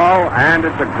slow ball, and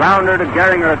it's a grounder to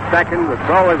Gehringer at second. The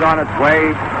throw is on its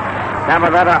way.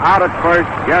 Cavarretta out at first.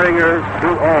 Gehringer to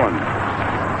Owen.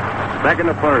 Second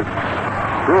to first.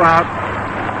 2 out.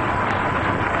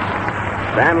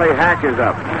 Stanley Hack is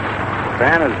up.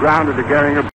 Stan has grounded to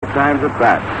Gehringer both times at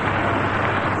bat.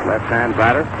 Left-hand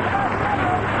batter.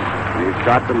 He's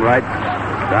shot them right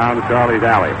down Charlie's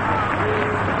alley.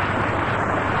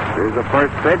 Here's the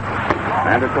first pitch,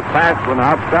 and it's a fast one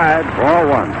outside. Ball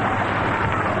 1.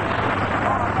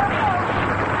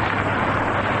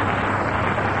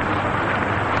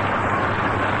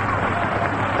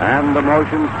 And the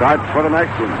motion starts for the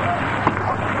next one.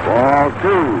 Ball 2,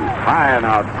 high and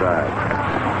outside.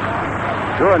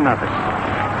 2-0.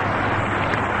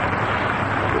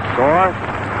 The score,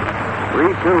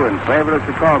 3-2 in favor of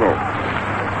Chicago.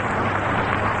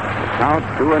 The count,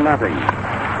 2-0.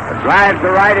 The drive to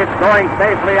right, it's going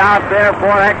safely out there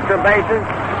for extra bases.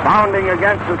 Bounding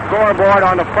against the scoreboard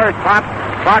on the first hop.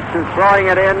 Fox is throwing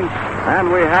it in, and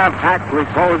we have Hack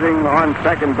reposing on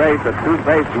second base, a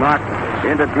 2-base knock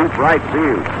into deep right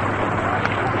field.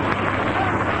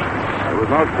 There was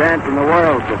no chance in the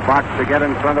world for Fox to get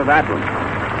in front of that one.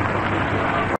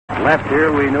 Left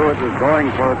here, we knew it was going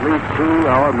for at least 2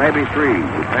 or maybe 3,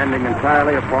 depending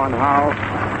entirely upon how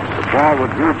the ball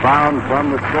would rebound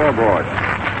from the scoreboard.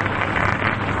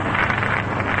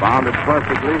 Found it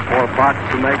perfectly for Fox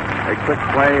to make a quick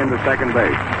play into second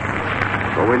base.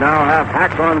 So we now have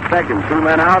Hack on second, 2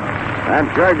 men out, and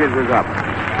Jurgens is up.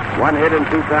 1 hit and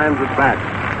 2 times at bat.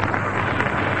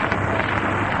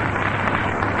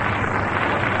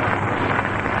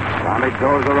 Tommy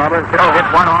throws the rubber. Phil hit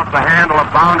one off the handle, a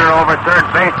bounder over third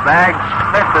base bag.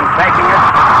 Piston taking it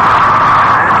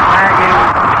and tagging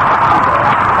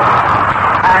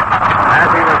Hack as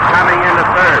he was coming into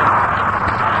third.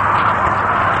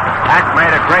 Hack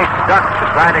made a great duck to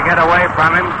try to get away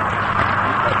from him.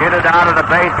 Skidded out of the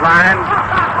baseline,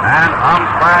 and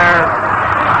umpire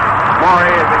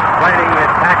Morey is explaining the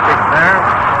tactics there.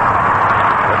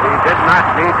 But he did not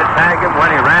need to tag him when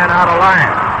he ran out of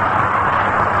line.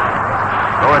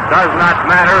 So it does not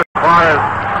matter as far as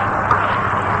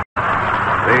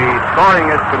the scoring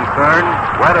is concerned,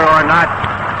 whether or not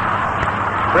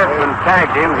Clifton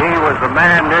tagged him. He was the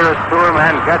man nearest to him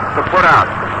and gets the put out.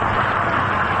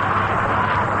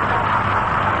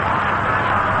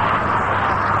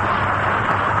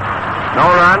 No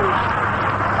run,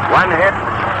 1 hit,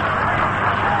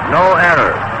 no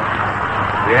error.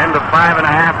 The The end of 5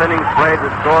 1/2 innings played. The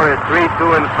score is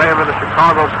 3-2 in favor of the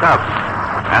Chicago Cubs.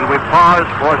 And we pause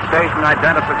for station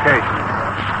identification.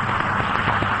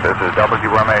 This is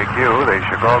WMAQ, the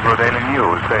Chicago Daily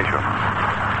News station.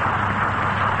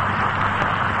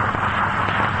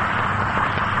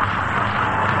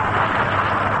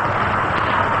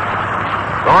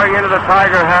 Going into the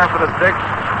Tiger half of the sixth,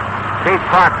 Pete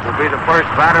Fox will be the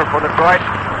first batter for Detroit,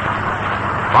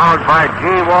 followed by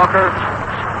G. Walker,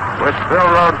 with Phil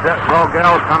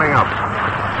Rogel coming up.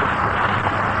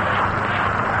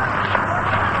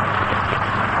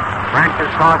 French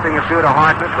is tossing a few to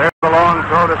Hartnett. There's a long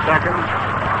throw to second.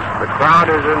 The crowd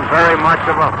is in very much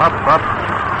of a huff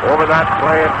over that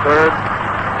play at third.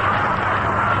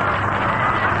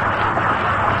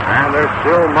 And they're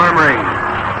still murmuring.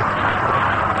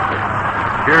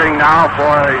 Cheering now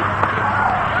for a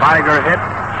Tiger hit,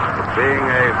 being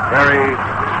a very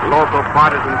local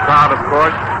partisan crowd, of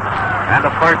course. And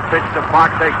the first pitch to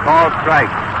Fox, they call strike.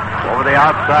 Over the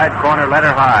outside corner,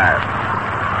 letter high.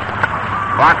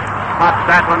 Fox pops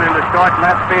that one into short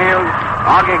left field.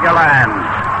 Augie Galan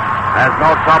has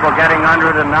no trouble getting under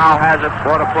it and now has it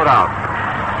for the put out.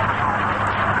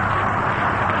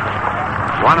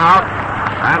 One out,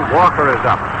 and Walker is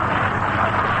up.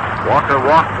 Walker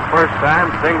walked the first time,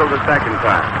 singled the second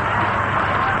time.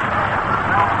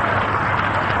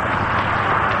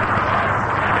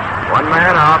 One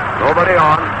man out, nobody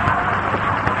on.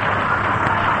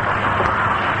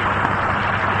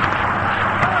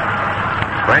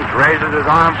 French raises his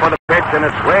arm for the pitch, and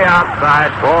it's way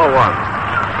outside, ball one.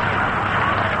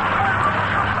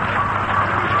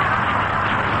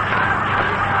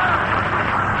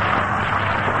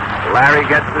 Larry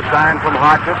gets the sign from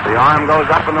Hartnett. The arm goes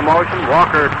up in the motion.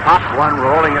 Walker tops one,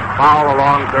 rolling it foul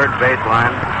along third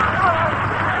baseline.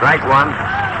 Strike one.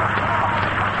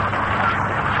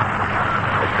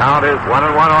 The count is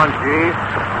 1-1 on G.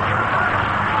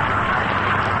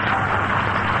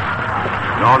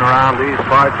 Known around these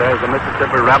parts as the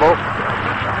Mississippi Rebel.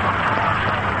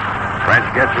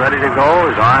 French gets ready to go.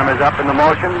 His arm is up in the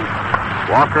motion.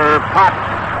 Walker pops.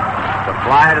 The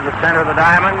fly to the center of the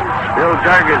diamond. Bill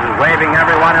Jurgis is waving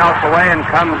everyone else away and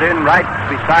comes in right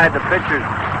beside the pitcher's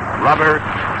rubber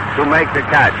to make the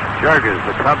catch. Jurgis,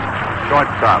 the Cubs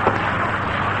shortstop.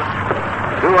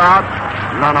 2 out,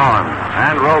 none on.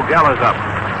 And Rogel is up.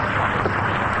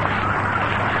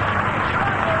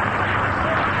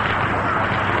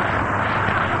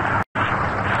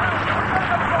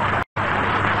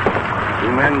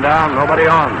 Two men down, nobody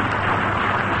on.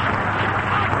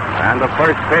 And the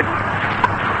first pitch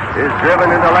is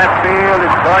driven into left field.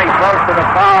 It's going close to the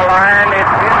foul line.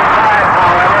 It's inside,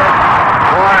 however,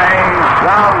 for a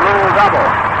ground rule double.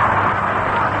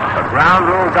 A ground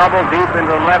rule double deep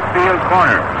into the left field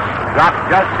corner. Dropped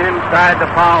just inside the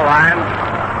foul line,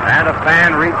 and a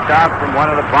fan reached out from one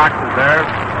of the boxes there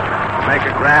to make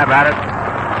a grab at it.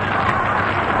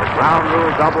 The ground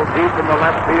rule double deep in the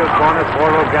left field corner for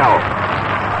Rogel.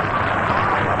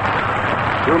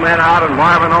 2 men out, and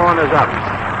Marvin Owen is up.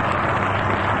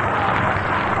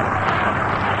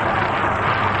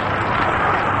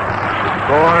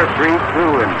 Score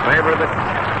 3-2 in favor of the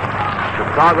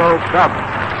Chicago Cubs.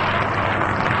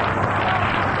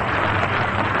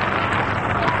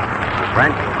 The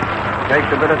French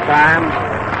takes a bit of time,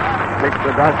 picks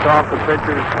the dust off the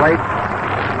pitcher's plate.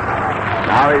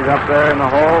 Now he's up there in the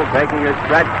hole, taking his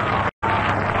stretch.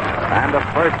 And the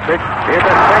first pitch is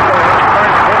a single. His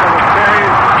first hit of the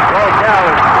series. Rogel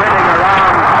is spinning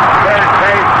around third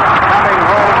base, coming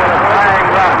home with a flying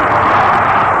run.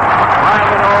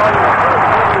 Marvin Owen,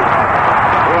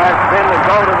 who has been the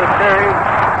goat of the series,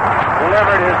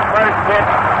 delivered his first hit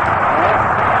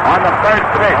on the first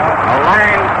pitch. A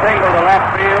line single to left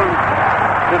field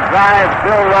to drive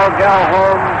Bill Rogel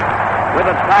home with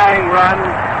a tying run.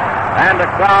 And the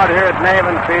crowd here at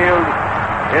Navin Field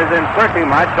is in pretty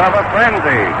much of a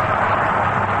frenzy.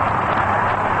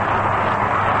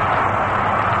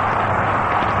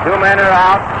 Two men are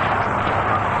out,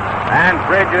 and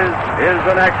Bridges is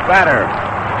the next batter.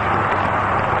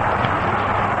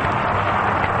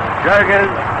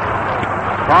 Jurgis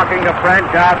talking to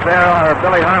French out there, or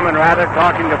Billy Herman rather,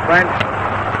 talking to French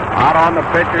out on the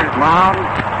pitcher's mound.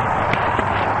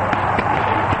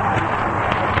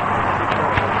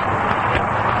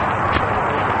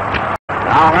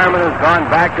 Now Herman has gone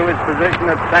back to his position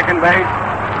at second base.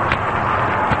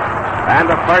 And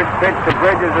the first pitch to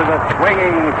Bridges is a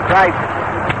swinging strike.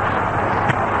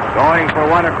 Going for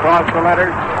one across the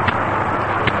letters.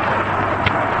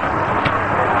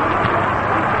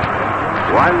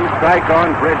 One strike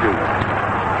on Bridges.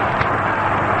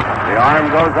 The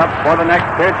arm goes up for the next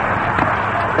pitch.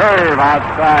 curve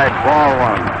outside, ball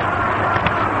one.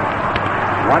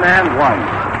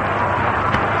 1-1.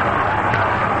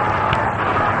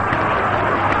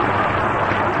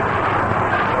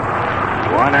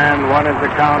 One is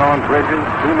the count on Bridges.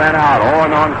 2 men out.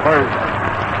 Owen on first.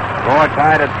 Score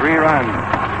tied at 3 runs.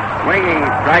 Swinging,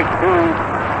 strike 2.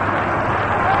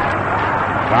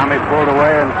 Tommy pulled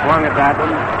away and swung at that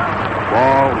one.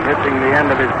 Ball missing the end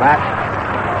of his bat.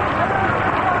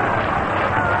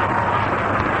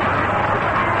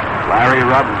 Larry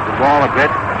rubs the ball a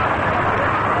bit.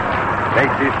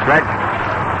 Takes his stretch.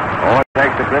 Owen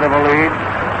takes a bit of a lead.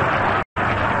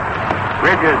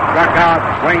 Bridges struck out,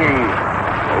 swinging.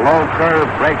 A low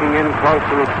curve breaking in close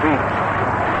to his feet.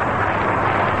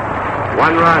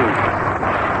 1 run.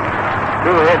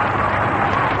 2 hits.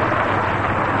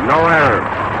 No error.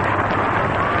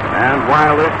 And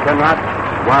while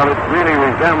it really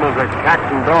resembles a cat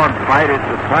and dog fight, it's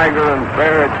a tiger and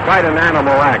bear. It's quite an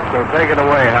animal act. So take it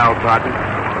away, Hal Sergeant.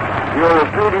 You're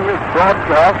repeating this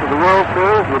broadcast of the World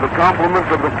Series with the compliments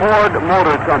of the Ford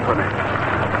Motor Company.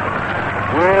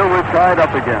 Well, we're tied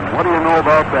up again. What do you know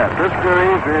about that? This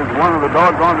series is one of the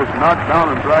doggonest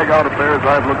knockdown and drag-out affairs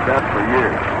I've looked at for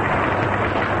years.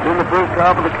 In the first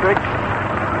half of the 6th,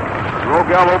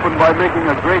 Rogel opened by making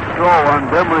a great throw on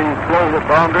Demery's slow hit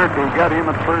bounder to get him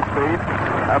at first base.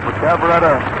 After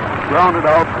Cavarretta grounded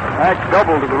out, Hack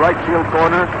doubled to the right field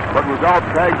corner, but was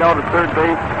tagged out at third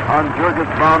base on Jurgis'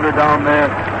 bounder down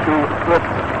there to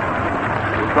Clifton.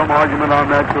 There's some argument on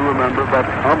that to remember, but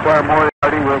umpire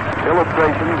Moriarty with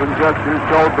illustrations and gestures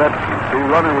showed that the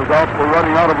runner was out for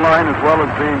running out of line as well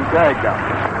as being tagged out.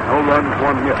 No runs,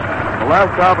 1 hit. The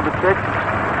last half of the 6th,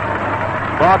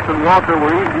 Fox and Walker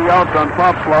were easy outs on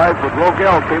pop flies, but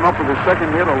Rogel came up with his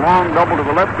second hit, a long double to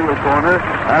the left field corner,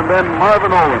 and then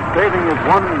Marvin Owens, saving his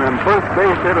 1 and first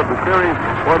base hit of the series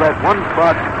for that one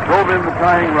spot, drove in the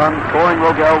tying run, scoring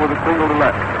Rogel with a single to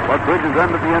left. But Bridges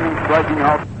ended the inning striking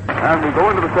out, and we go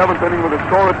into the 7th inning with a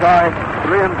score tie,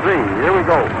 3-3. Here we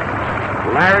go.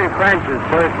 Larry Fench is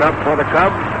first up for the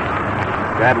Cubs.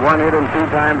 Had 1 hit and 2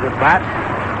 times at bat.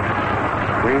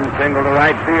 Green single to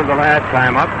right field the last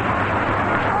time up.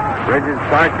 Bridges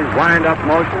starts his wind-up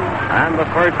motion, and the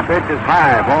first pitch is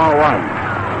high, ball 1.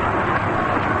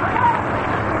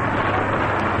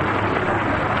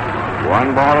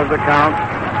 1 ball is the count.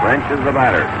 French is the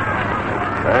batter.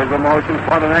 There's the motion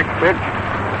for the next pitch.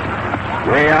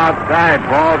 Way outside,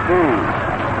 ball 2.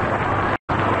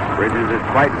 Bridges is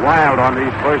quite wild on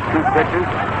these first 2 pitches.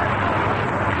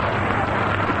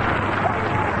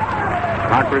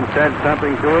 Cochrane said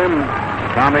something to him.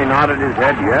 Tommy nodded his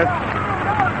head yes.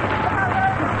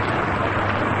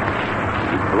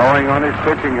 Blowing on his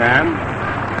pitching hand.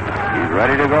 He's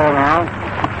ready to go now.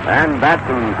 And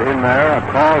Batsman's in there. A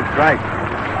called strike.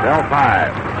 Bell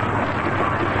 5.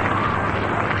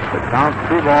 The count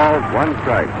 2 balls, 1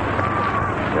 strike.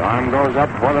 The arm goes up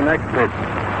for the next pitch.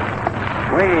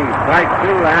 Swinging, strike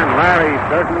 2, and Larry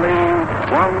certainly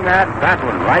swung at that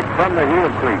one right from the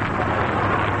heel crease.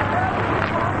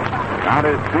 Count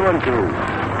is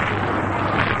 2-2.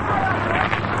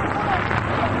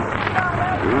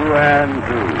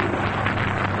 2-2.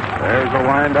 There's the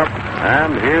windup,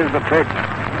 and here's the pitch.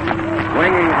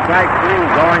 Swinging strike 3,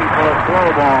 going for a slow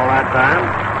ball that time.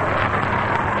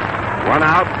 1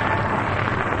 out.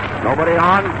 Nobody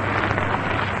on.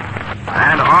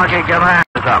 And Augie Galan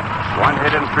is up. 1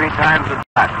 hit and 3 times at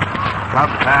bat.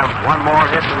 Cubs have 1 more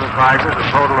hit than the Tigers, a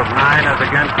total of 9 as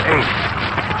against 8.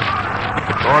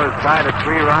 The score is tied at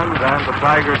 3 runs, and the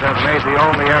Tigers have made the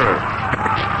only error.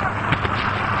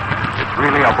 It's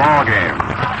really a ball game.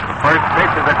 First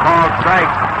pitch is a called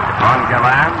strike on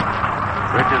Galan.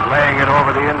 Bridges laying it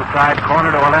over the inside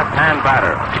corner to a left-hand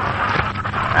batter.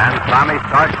 And Tommy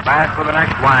starts fast for the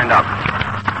next windup.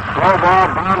 Slow ball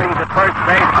bounding to first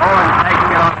base. Owens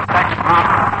taking it on the second hop,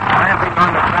 ramping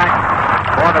on the track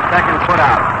for the second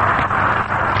putout.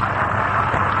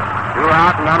 2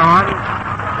 out, none on.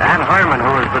 And Herman,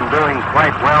 who has been doing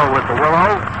quite well with the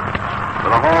Willow,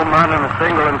 with a home run and a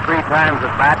single and 3 times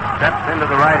at bat, steps into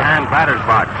the right-hand batter's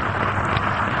box.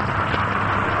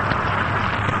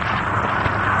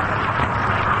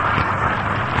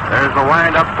 There's the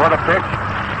wind-up for the pitch.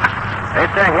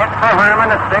 It's a hit for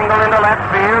Herman, a single into left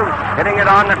field, hitting it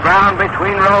on the ground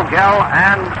between Rogel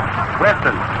and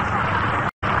Clifton.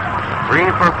 3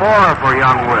 for 4 for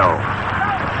young Will.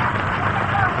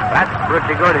 That's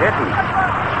pretty good hitting.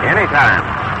 Anytime.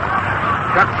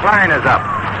 Chuck Klein is up.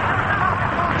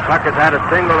 Chuck has had a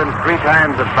single and 3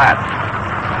 times at bat.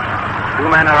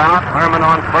 2 men are out, Herman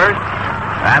on first,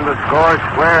 and the score is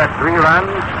square at 3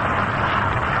 runs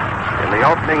in the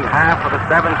opening half of the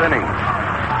 7th inning.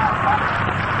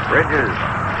 Bridges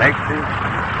takes his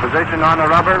position on the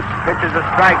rubber, pitches a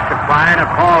strike to Klein, a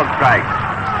called strike.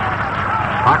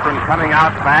 Cochrane coming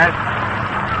out fast,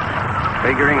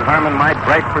 figuring Herman might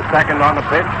break for second on the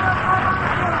pitch.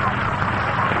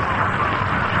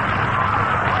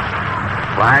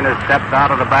 Klein has stepped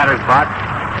out of the batter's box.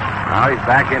 Now he's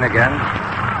back in again.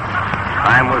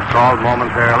 Time was called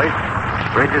momentarily.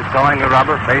 Bridges towing the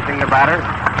rubber, facing the batter.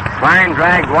 Klein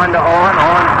dragged one to Owen.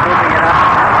 Owen scooping it up,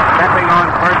 stepping on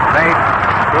first base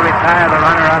to retire the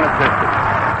runner unassisted.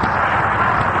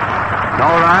 No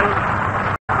run.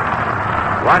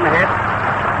 One hit.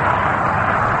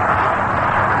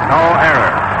 No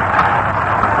error.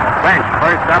 Fench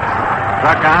first up,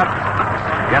 struck out.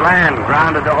 Galan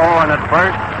grounded to Owen at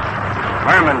first.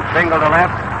 Herman singled to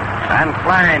left. And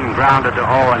Klein grounded to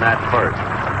Owen at first.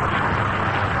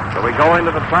 So we go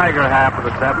into the Tiger half of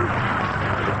the seventh.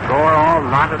 The score all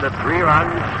knotted at 3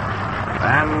 runs.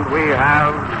 And we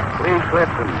have Lee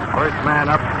Clifton, first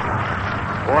man up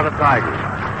for the Tigers.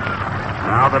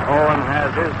 Now that Owen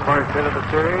has his first hit of the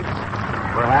series,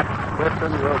 perhaps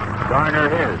Clifton will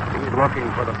garner his. He's looking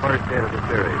for the first hit of the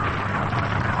series.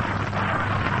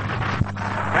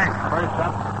 Fench first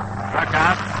up, struck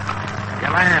out.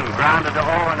 Galan grounded to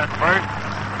Owen at first.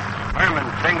 Herman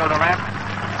singled to left.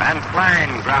 And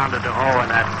Klein grounded to Owen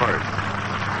at first.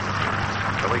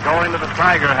 So we go into the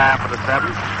Tiger half of the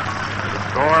seventh. The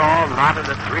score all knotted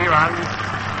at 3 runs.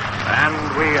 And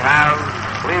we have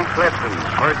Lee Clifton,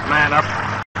 first man up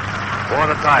for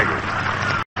the Tigers.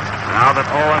 Now that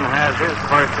Owen has his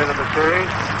first hit of the series,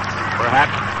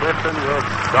 perhaps Clifton will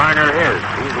garner his.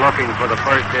 He's looking for the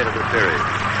first hit of the series.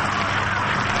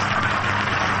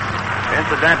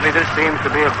 Incidentally, this seems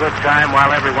to be a good time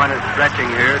while everyone is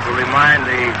stretching here to remind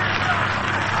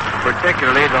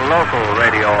particularly the local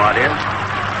radio audience,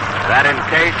 that in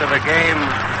case of a game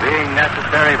being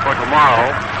necessary for tomorrow,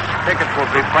 tickets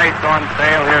will be placed on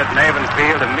sale here at Navin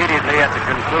Field immediately at the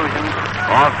conclusion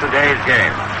of today's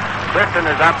game.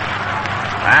 Clifton is up,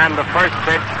 and the first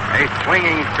pitch, a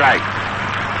swinging strike.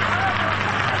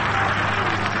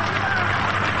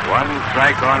 1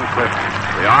 strike on Clifton.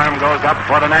 The arm goes up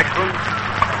for the next one.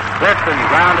 Clifton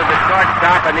grounded to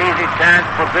shortstop, an easy chance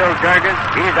for Bill Gehringer.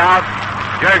 He's out.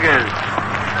 Gehringer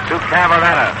to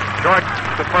Cavarretta, short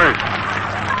to first.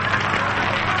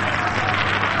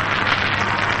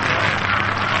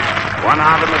 One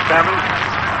out in the seventh.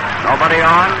 Nobody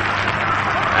on.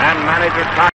 And manager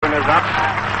Cochrane is up.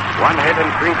 1 hit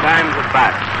and 3 times at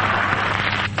bat.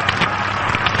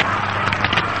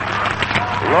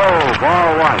 Low,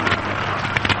 ball 1.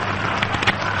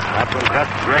 That one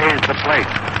just grazed the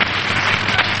plate.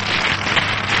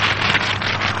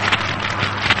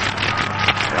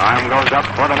 The arm goes up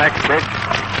for the next pitch.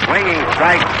 Swinging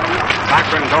strike.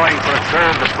 Cochrane going for a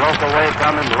curve that broke away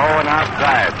from him low and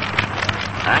outside.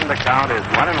 And the count is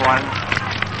 1-1.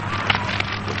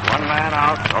 With 1 man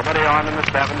out, nobody on in the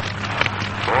seventh.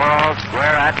 Score all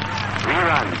square at 3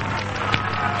 runs.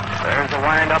 There's the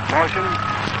wind-up motion.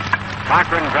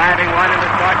 Cochrane driving one into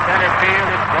short center field.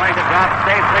 It's going to drop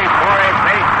safely for a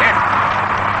base hit.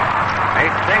 A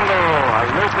single, a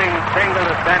looping single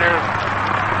to center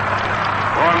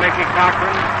for Mickey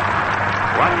Cochrane.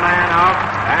 1 man out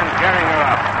and Gehringer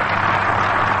up.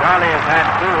 Charlie has had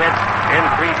 2 hits in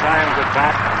 3 times at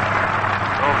bat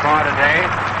so far today.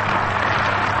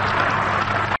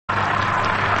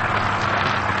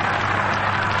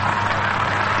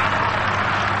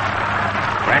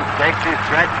 French takes his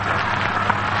stretch.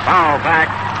 Foul back.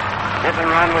 Hit and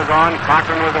run was on.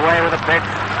 Cochrane was away with a pitch.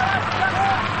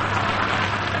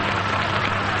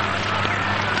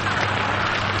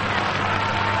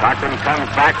 Cochrane comes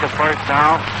back to first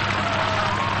now.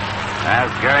 As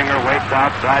Gehringer waits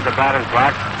outside the batter's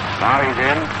box. Now he's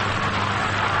in.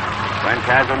 French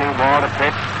has a new ball to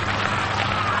pitch.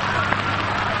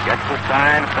 Gets the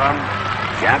sign from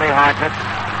Gabby Hartnett.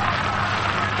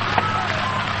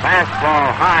 Fastball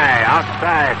high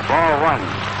outside. Ball 1.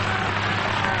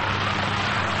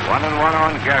 1-1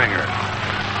 on Gehringer.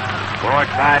 Score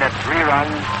tied at 3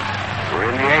 runs. We're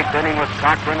in the 8th inning with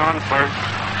Cochrane on first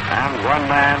and 1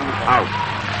 man out.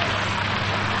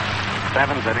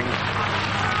 7th inning.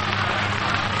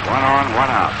 1 on,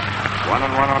 1 out.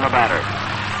 1-1 on the batter.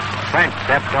 French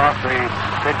steps off the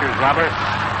pitcher's rubber.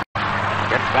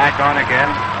 Gets back on again.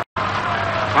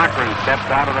 Cochrane steps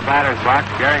out of the batter's box.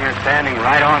 Gehringer standing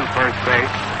right on first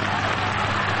base.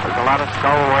 There's a lot of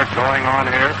skull work going on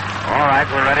here. All right,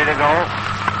 we're ready to go.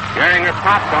 Gehringer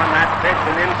pops on that pitch,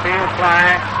 an infield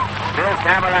fly. Phil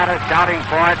Cavarretta shouting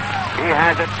for it. He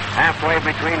has it halfway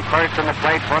between first and the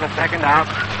plate for the second out.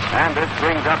 And this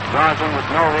brings up Goslin with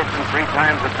no hits and 3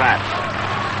 times at bat.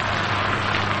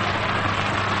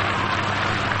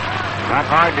 Not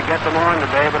hard to get them on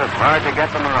today, but it's hard to get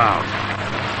them around.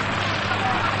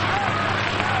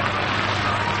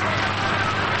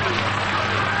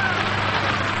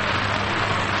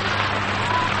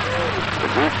 The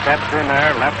Goose steps in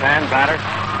there, left-hand batter.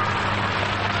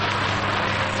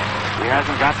 He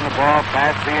hasn't gotten the ball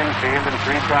past the infield in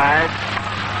 3 tries.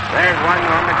 There's one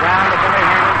on the ground to Billy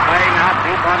Herman, playing out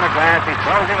deep on the grass. He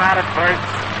throws him out at first,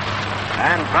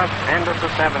 and thus ended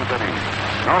the 7th inning.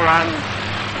 No runs,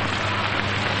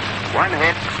 1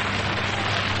 hit,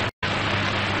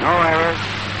 no errors.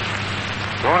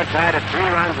 Score tied at 3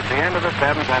 runs at the end of the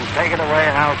 7th, and take it away,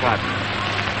 Hal Cotton.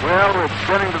 Well, it's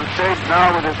getting to the stage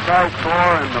now with his tie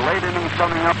score and the late innings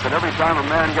coming up that every time a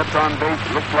man gets on base,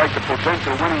 it looks like the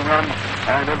potential winning run,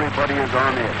 and everybody is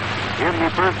on it. In the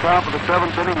first half of the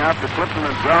 7th inning, after Clifton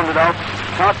had grounded out,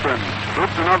 Cochrane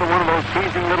hits another one of those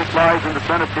teasing little flies into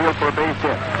center field for a base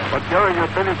hit. But Gehringer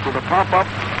finished with a pop-up,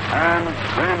 and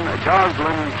then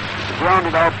Goslin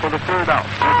grounded out for the 3rd out,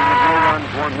 making it 0 runs,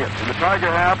 1 hit. In the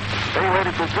Tiger half, they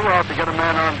waited till 2 out to get a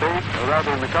man on base, or rather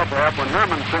in the Cup half, when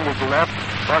Herman singled to left,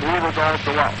 but he was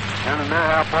also out. And in their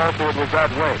half also, it was that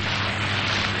way.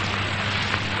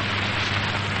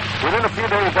 Within a few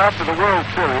days after the World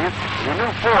Series, the new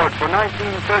Ford for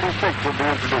 1936 would be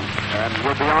introduced and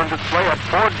would be on display at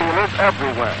Ford dealers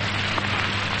everywhere.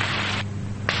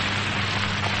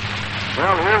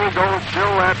 Well, here we go,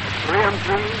 still at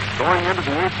 3-3, going into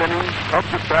the 8th inning.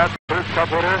 Cubs at bat, first Cub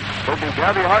hitter will be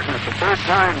Gabby Hartnett, the 3rd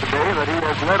time today that he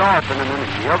has led off in an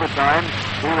inning. The other time,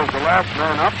 he was the last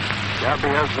man up.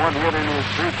 Gabby has 1 hit in his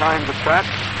 3 times at bat.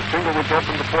 The single which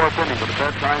opened the 4th inning, but at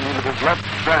that time he was left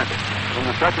stranded. In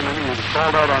the 2nd inning, he was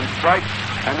called out on strike,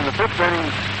 and in the 5th inning,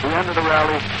 he ended the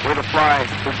rally with a fly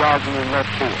to Goslin in left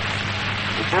field.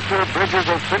 The pitcher, Bridges,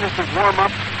 has finished his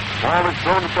warm-up. Ball is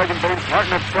thrown to second base.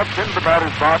 Hartnett steps into the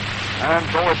batter's box, and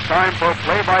so it's time for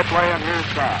play-by-play, and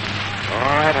here's Tom.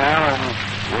 All right, Al, and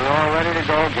we're all ready to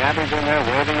go. Gabby's in there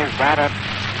waving his bat at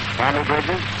Tommy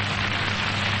Bridges.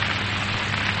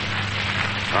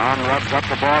 Tom rubs up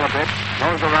the ball a bit,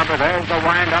 throws the rubber, there's the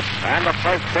windup, and the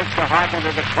first pitch to Hartnett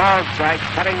is a called strike,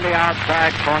 cutting the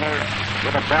outside corner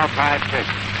with a bell-tied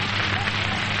pitch.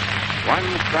 1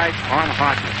 strike on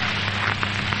Hartnett.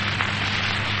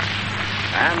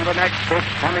 And the next pitch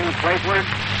coming plateward,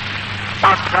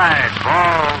 outside,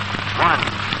 ball 1.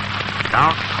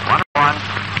 Count 1-1.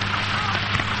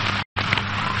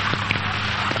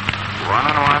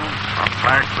 1-1.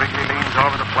 Umpire Quigley leans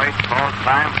over the plate, calls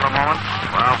time for a moment.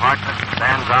 Well, Hartnett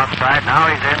stands outside. Now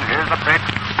he's in. Here's the pitch.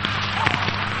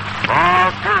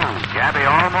 Ball 2. Gabby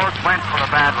almost went for a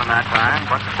bad one that time,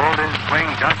 but pulled his swing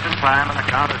just in time, and the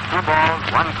count is 2 balls,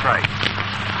 1 strike.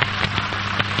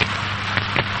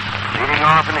 Leading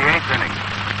off in the 8th inning.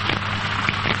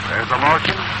 There's the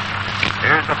motion.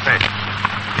 Here's the pitch.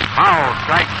 Foul,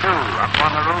 strike 2, up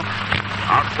on the roof,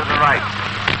 out to the right.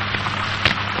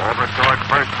 Over toward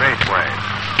first base way.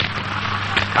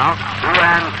 Count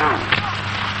 2-2.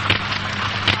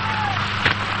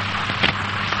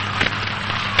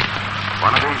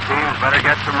 One of these teams better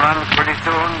get some runs pretty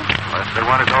soon, unless they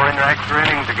want to go into extra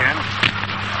innings again.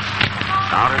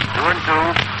 Count is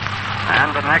 2-2.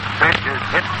 And the next pitch is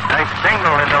hit a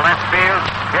single into left field,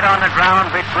 hit on the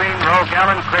ground between Rogel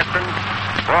and Clifton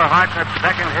for Hartnett's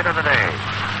 2nd hit of the day.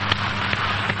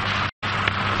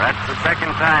 That's the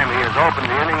 2nd time he has opened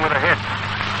the inning with a hit.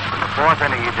 In the 4th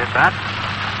inning he did that.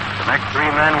 The next 3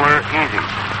 men were easy.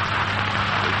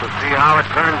 We shall see how it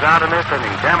turns out in this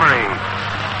inning. Demery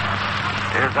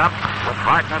is up with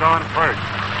Hartnett on first.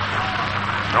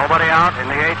 Nobody out in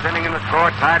the 8th inning, and the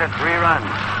score tied at 3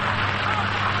 runs.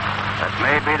 That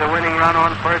may be the winning run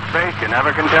on first base. You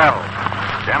never can tell.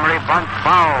 Demery bunts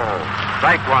foul.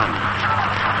 Strike 1.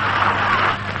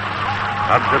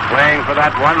 Cubs are playing for that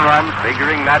 1 run,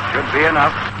 figuring that should be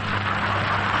enough.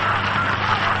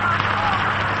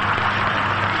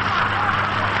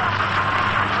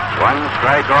 One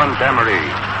strike on Demery.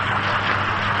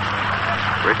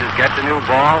 Bridges gets a new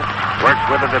ball, works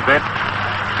with it a bit.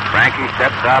 Frankie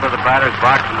steps out of the batter's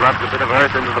box and rubs a bit of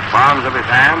earth into the palms of his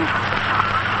hands.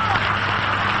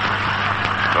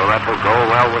 So that will go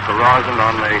well with the rosin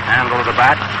on the handle of the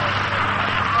bat.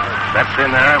 Steps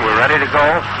in there, and we're ready to go.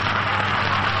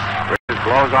 Bridges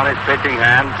blows on his pitching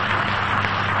hand.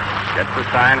 Gets the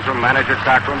sign from manager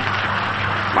Cochrane.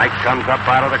 Mike comes up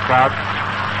out of the crowd.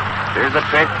 Here's the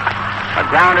pitch. A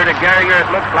grounder to Gehringer. It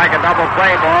looks like a double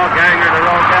play ball. Gehringer to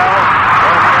Rogel.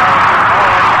 Rogel to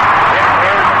Owen. It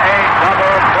is a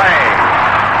double play.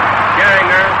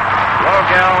 Gehringer,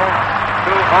 Rogel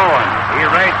to Owen,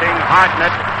 erasing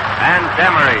Hartnett and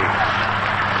Demery.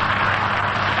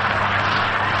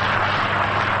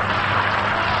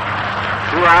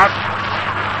 out.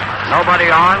 Nobody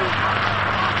on.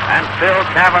 And Phil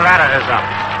Cavarretta is up.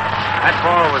 That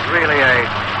ball was really a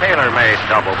tailor-made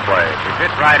double play. It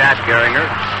hit right at Gehringer.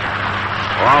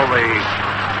 All the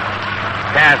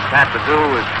cast had to do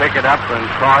was pick it up and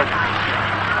toss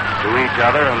to each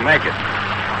other and make it.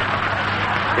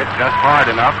 Hit just hard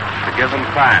enough to give them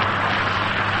time.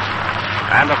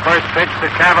 And the first pitch to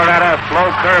Cavarretta, a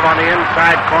slow curve on the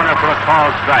inside corner for a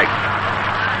called strike.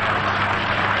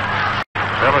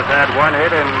 Phil has had one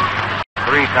hit in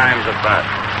 3 times at bat.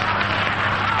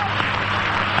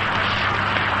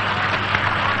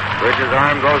 Bridges'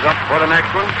 arm goes up for the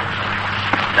next one.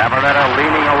 Cavarretta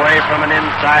leaning away from an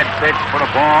inside pitch for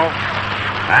a ball.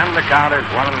 And the count is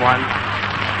 1-1.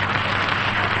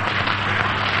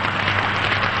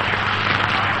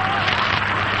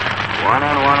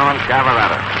 One on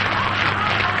Cavarretta.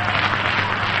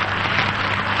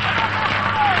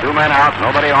 2 men out,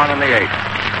 nobody on in the 8th.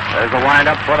 There's the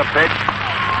wind-up for the pitch.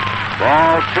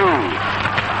 Ball 2.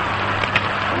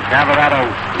 When Cavarretta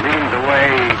leans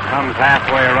away, comes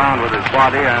halfway around with his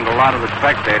body, and a lot of the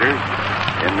spectators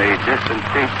in the distant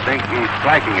seats think he's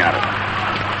striking at it.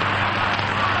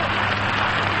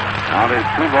 Now there's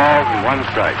 2 balls and 1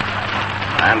 strike.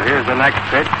 And here's the next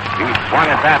pitch. He swung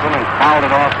at that one and fouled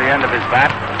it off the end of his bat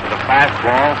with a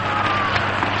fastball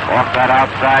off that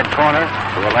outside corner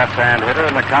to a left-hand hitter,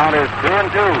 and the count is 2-2.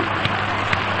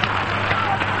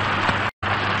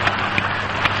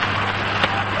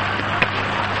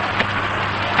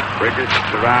 Bridges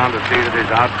looks around to see that his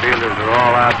outfielders are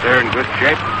all out there in good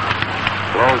shape.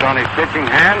 Blows on his pitching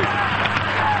hand.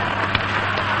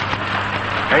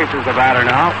 Faces the batter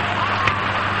now.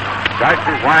 Starts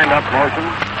his wind-up motion.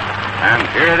 And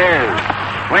here it is.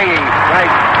 Swinging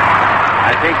strike.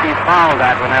 I think he fouled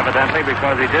that one evidently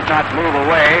because he did not move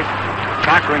away.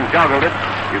 Cochrane juggled it.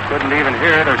 You couldn't even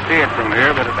hear it or see it from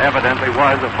here, but it evidently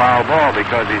was a foul ball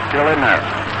because he's still in there.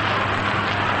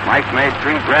 Mike made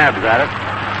 3 grabs at it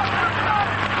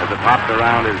as it hopped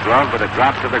around his glove, but it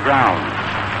dropped to the ground.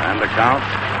 And the count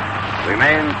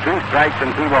remains 2 strikes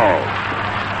and 2 balls.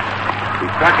 He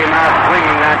struck him out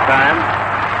swinging that time,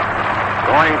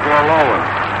 going for a low one.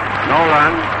 No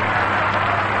run,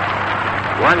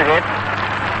 1 hit,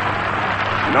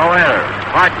 no error.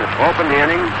 Hartnett opened the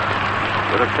inning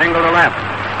with a single to left.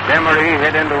 Demery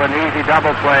hit into an easy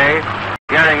double play.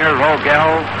 Gehringer,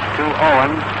 Rogel to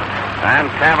Owen, and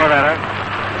Cavarretta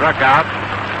struck out,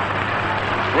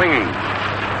 swinging.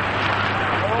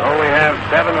 So we have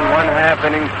 7 1/2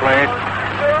 innings played,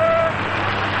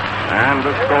 and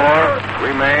the score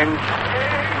remains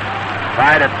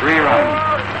tied at 3 runs.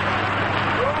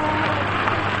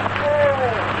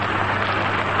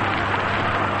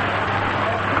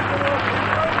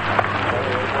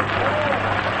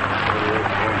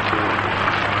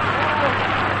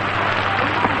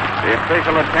 The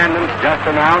official attendance just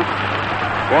announced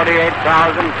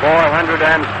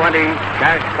 48,420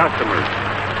 cash customers.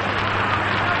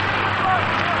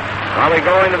 Now we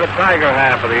go into the Tiger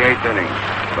half of the 8th inning.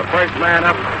 The first man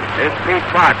up is Pete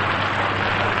Fox.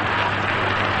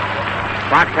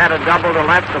 Fox had a double to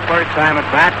left the first time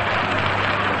at bat,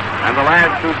 and the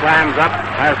last 2 times up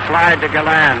has flied to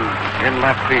Galan in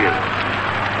left field.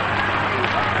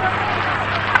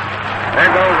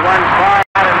 There goes one far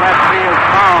out in left field,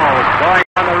 foul, going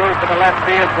on the roof of the left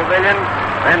field pavilion,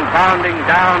 then bounding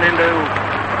down into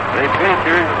the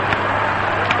bleachers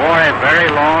for a very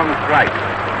long strike.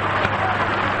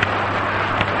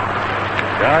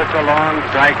 Just a long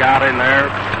strike out in there.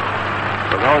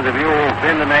 For those of you who've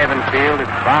been to Navin Field,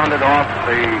 it's bounded off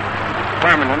the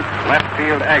permanent left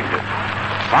field exit.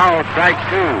 Foul strike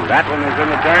 2. That one is in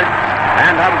the dirt.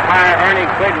 And umpire Ernie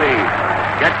Quigley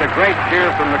gets a great cheer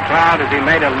from the crowd as he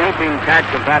made a looping catch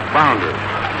of that bounder.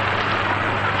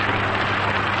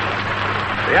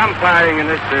 The umpiring in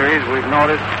this series, we've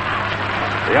noticed,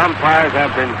 the umpires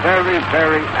have been very,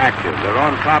 very active. They're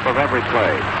on top of every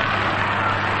play.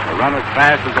 They run as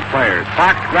fast as the players.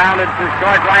 Fox grounded to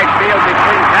short right field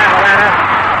between Cavarretta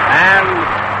and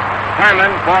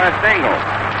Herman for a single.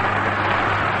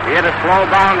 He hit a slow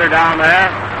bounder down there.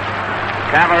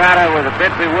 Cavarretta was a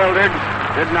bit bewildered,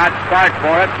 did not start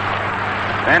for it,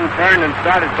 then turned and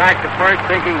started back to first,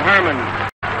 thinking Herman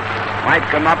might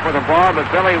come up with a ball, but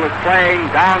Billy was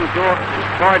playing down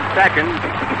toward second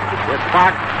with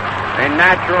Fox, a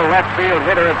natural left field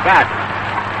hitter at bat.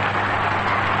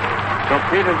 So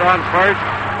Peter's on first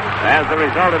as the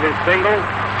result of his single,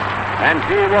 and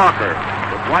G. Walker,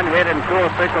 with 1 hit and 2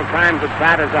 official times at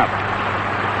bat, is up.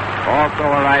 Also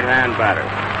a right-hand batter.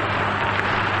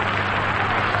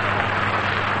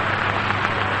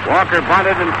 Walker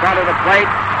bunted in front of the plate.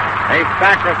 A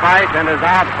sacrifice, and is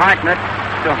out Hartnett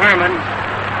to Herman,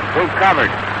 who's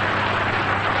covered.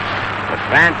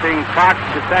 Advancing Fox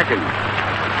to second.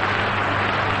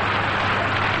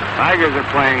 Tigers are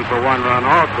playing for one run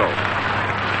also.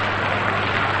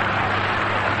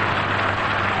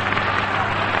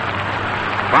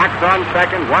 Fox on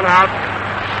second, one out.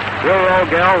 Bill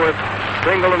Rogel with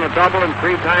single and a double and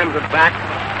 3 times at bat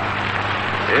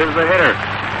is the hitter.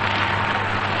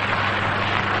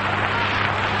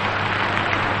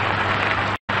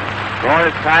 Score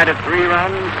is tied at 3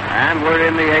 runs, and we're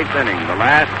in the 8th inning, the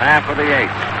last half of the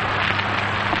 8th.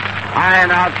 High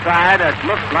and outside, it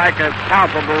looks like a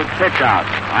palpable pitch out.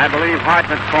 I believe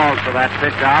Hartnett calls for that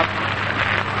pitch out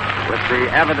with the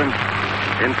evident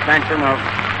intention of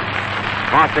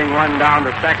tossing one down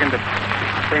to second to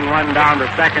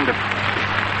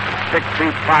pick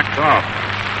Pete Fox off.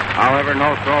 However,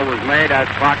 no throw was made as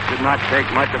Fox did not take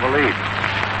much of a lead.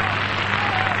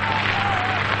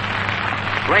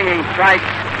 Swinging strike,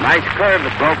 nice curve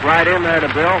that broke right in there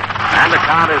to Bill, and the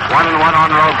count is 1-1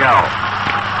 on Rogel.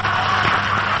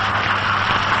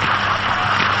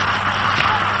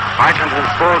 Hartnett has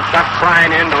pulled Chuck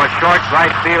Klein into a short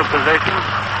right field position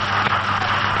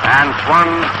and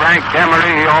swung Frank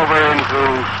Gehringer over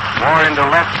more into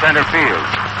left center field,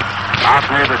 out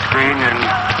near the screen in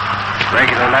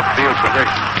regular left field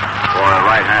position for a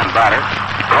right-hand batter.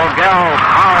 Rogel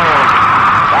howls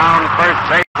down first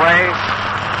base way.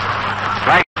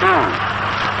 Strike 2.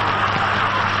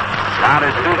 Count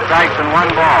is 2 strikes and 1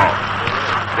 ball.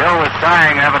 Bill was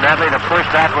trying evidently to push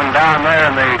that one down there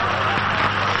in the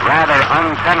rather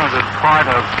untenanted part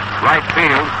of right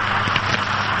field,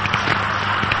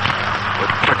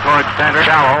 which put towards center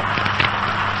shallow.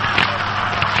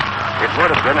 It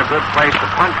would have been a good place to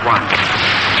punch one.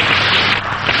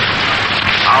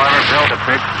 However, Bill to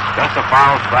pitch, just a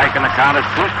foul strike, and the count is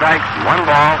 2 strikes and 1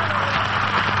 ball.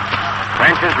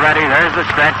 Fench is ready. There's the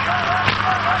stretch.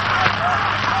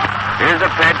 Here's the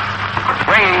pitch.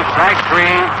 Swinging strike 3,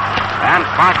 and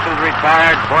Fox is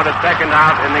retired for the second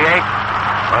out in the 8th.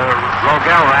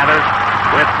 Rogel, rather,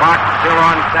 with Fox still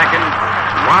on second.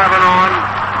 Marvin on,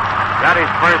 got his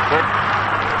first hit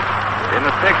in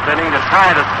the 6th inning to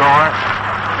tie the score,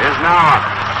 is now up.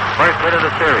 First hit of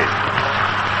the series.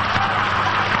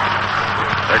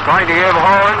 They're going to give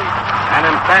Hohen an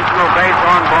intentional base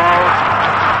on ball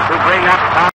to bring up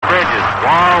Tom Bridges.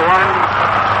 Ball 1,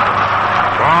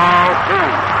 ball 2,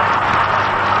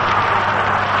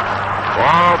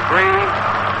 ball 3,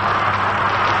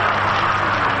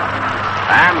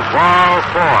 and ball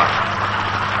 4.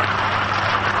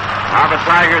 Now the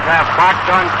Tigers have Fox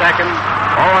on second,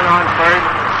 Owen on third,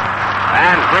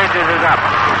 and Bridges is up.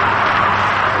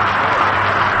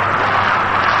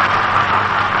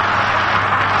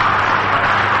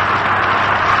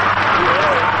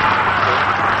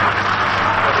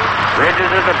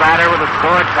 Bridges is the batter with a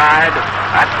score tied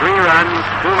at 3 runs,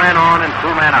 2 men on and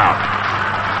 2 men out.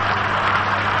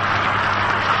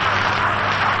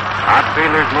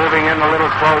 Outfielders moving in a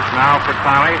little close now for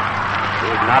Tommy, who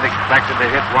is not expected to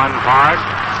hit one hard.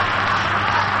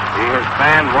 He has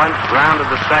fanned once, grounded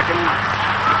the second,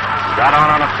 got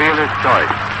on a fielder's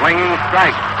choice. Swinging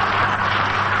strike.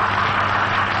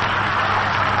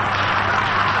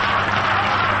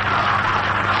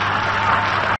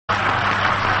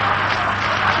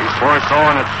 He forced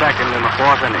Owen at second in the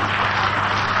 4th inning,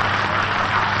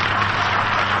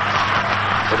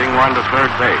 putting one to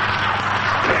third base.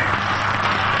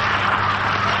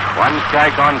 1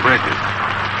 strike on Bridges.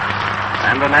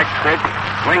 And the next pitch,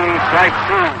 swinging strike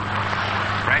 2.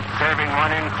 French curving one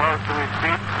in close to his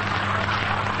feet.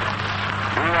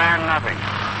 2-0.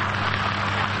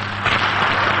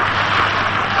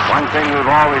 One thing we've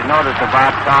always noticed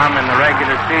about Tom in the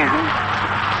regular season,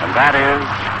 and that is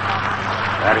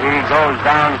that he goes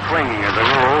down swinging as a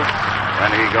rule.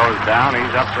 When he goes down,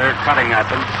 he's up there cutting at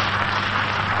them.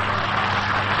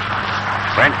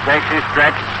 French takes his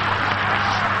stretch.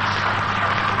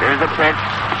 Here's the pitch.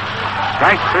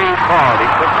 Strike 3 called. He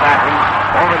took that one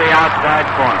over the outside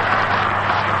corner.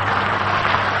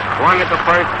 Swung at the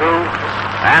first 2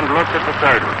 and looked at the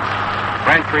third one.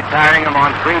 French retiring him on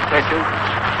 3 pitches.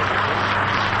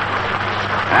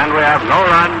 And we have no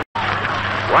run,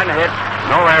 1 hit,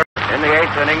 no error in the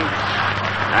 8th inning,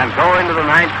 and go into the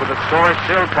 9th with the score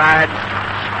still tied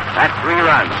at 3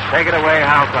 runs. Take it away,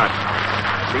 Hal Hunt.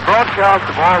 The broadcast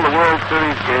of all the World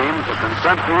Series games has been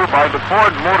sent to you by the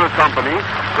Ford Motor Company,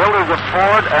 builders of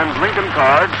Ford and Lincoln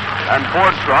cars and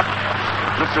Ford trucks,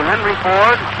 Mr. Henry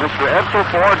Ford, Mr. Edsel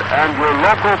Ford, and your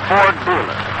local Ford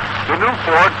dealer. The new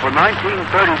Ford for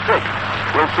 1936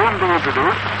 will soon be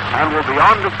introduced and will be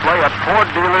on display at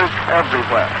Ford dealers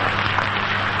everywhere.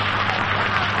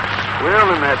 Well,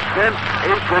 in that 10th,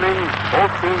 8th inning,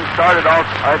 both teams started off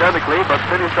identically, but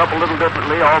finished up a little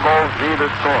differently, all balls neither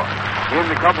score. In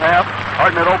the Cub half,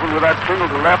 Hartnett opened with that single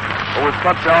to left, but was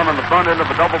cut down on the front end of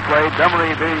a double play,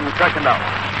 Demery being the second out.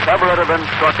 Cavarretta then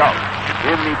struck out.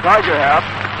 In the Tiger half,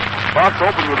 Fox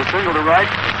opened with a single to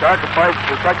right, sacrificed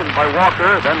the second by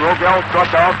Walker, then Rogel struck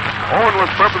out. Owen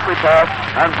was purposely passed,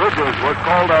 and Bridges was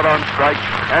called out on strike,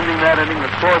 ending that inning.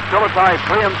 The score still a tie,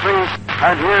 3-3,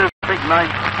 and here's the big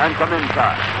ninth, and come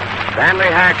inside. Stanley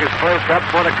Hack is first up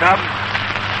for the Cubs.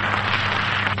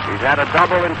 He's had a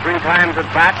double and 3 times at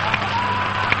bat.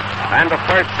 And the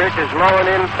first pitch is low and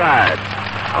inside.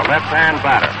 A left-hand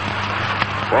batter.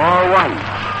 Ball 1.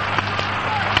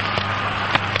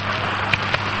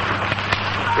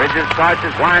 Bridges starts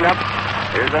his windup.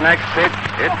 Here's the next pitch.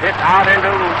 It's hit out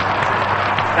into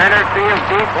center field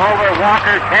deep over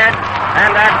Walker's head.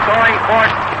 And that's going for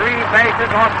 3 bases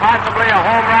or possibly a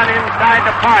home run inside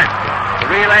the park.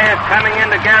 The relay is coming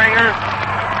into Gehringer.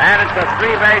 And it's a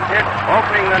 3-base hit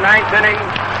opening the 9th inning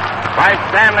by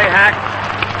Stanley Hack.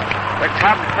 The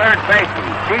Cubs' third baseman,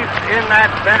 deep in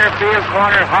that center field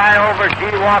corner, high over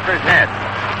G. Walker's head.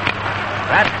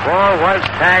 That ball was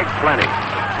tagged plenty.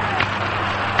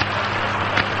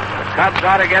 The Cubs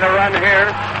ought to get a run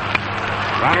here.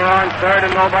 Runner on third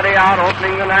and nobody out,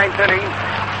 opening the 9th inning.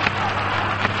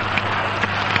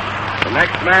 The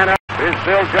next man up is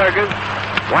Phil Cavarretta.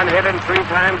 1 hit and 3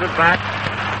 times at bat.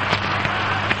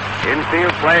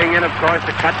 Infield playing in, of course,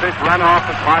 to cut this run off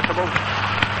if possible.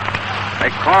 They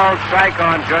call strike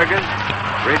on Cavarretta.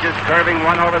 Bridges curving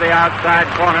one over the outside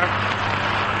corner.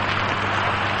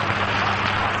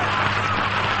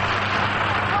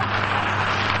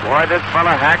 Boy, this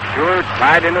fella Hack sure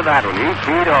tied into that one. He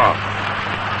beat off.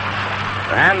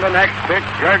 And the next pitch,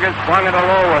 Cavarretta swung at a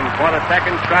low one for the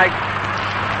second strike.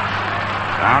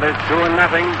 Count is 2-0.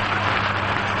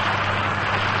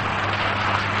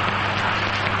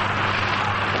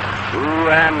 Two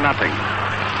and nothing.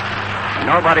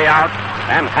 Nobody out,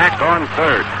 and Hack on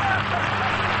third.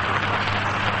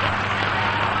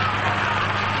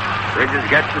 Bridges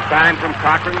gets the sign from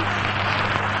Cochrane.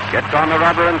 Gets on the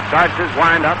rubber and starts his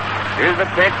windup. Here's the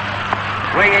pitch.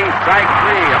 Swinging strike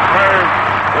 3. A curve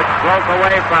which broke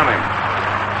away from him.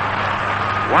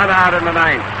 1 out in the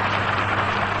 9th.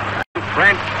 And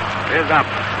French is up.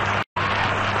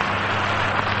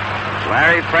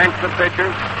 Larry Fench, the pitcher.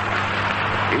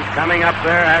 He's coming up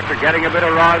there after getting a bit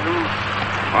of rosin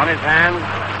on his hands.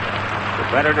 The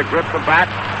better to grip the bat.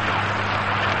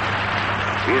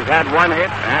 He's had 1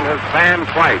 hit and has fanned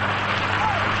twice.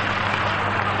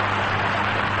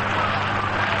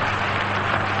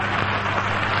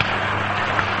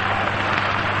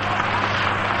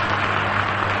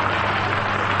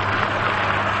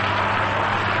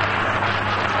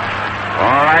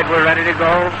 All right, we're ready to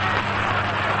go.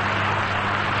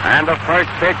 And the first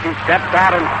pitch, he steps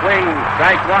out and swings.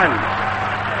 Strike 1.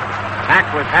 Hack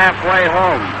was halfway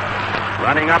home.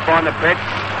 Running up on the pitch.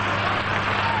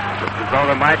 Looks as though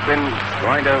they might have been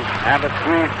going to have a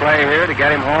squeeze play here to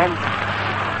get him home.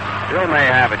 Still may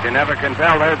have it. You never can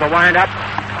tell. There's the windup.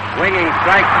 Swinging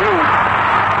strike 2.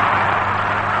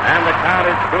 And the count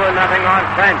is 2-0 on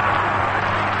French.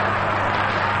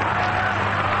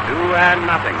 2-0.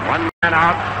 1 man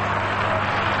out.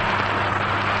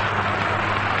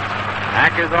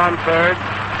 Hack is on third.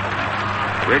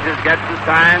 Bridges gets the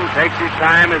sign, takes his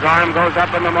time. His arm goes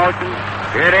up in the motion.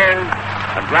 Here it is.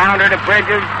 A grounder to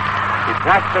Bridges. He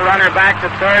thrusts the runner back to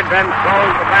third, then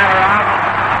throws the batter out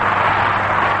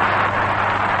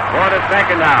for the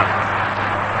second out.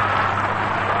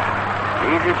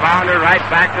 Easy bounder right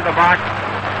back to the box.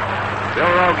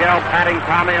 Bill Rogel patting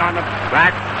Tommy on the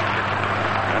back.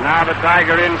 And now the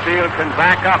Tiger infield can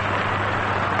back up.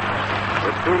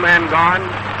 With 2 men gone.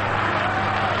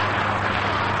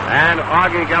 And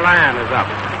Augie Galan is up.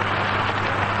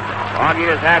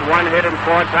 Augie has had 1 hit and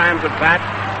 4 times at bat.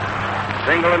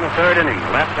 Single in the 3rd inning.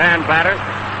 Left-hand batter.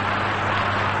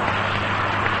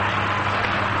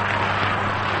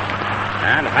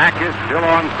 And Hack is still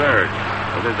on third.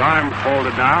 With his arms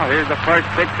folded now. Here's the first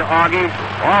pitch to Augie.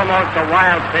 Almost a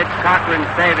wild pitch. Cochrane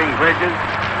saving Bridges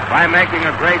by making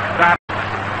a great stop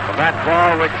of that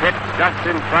ball which hit just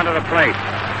in front of the plate.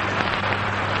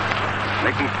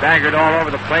 Mickey staggered all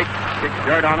over the plate, kicked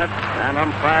dirt on it, and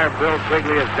umpire Bill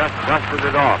Quigley has just dusted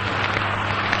it off.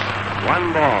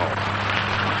 1 ball.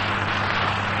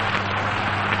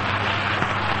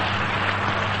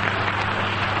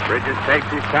 Bridges takes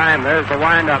his time. There's the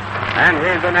windup. And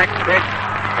here's the next pitch.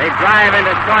 A drive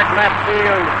into short left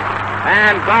field.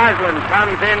 And Goslin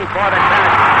comes in for the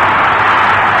catch.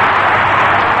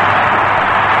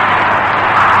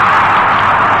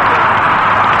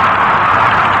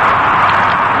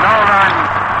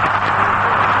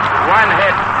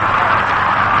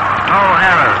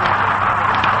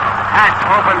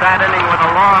 opened that inning with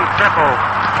a long triple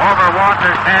over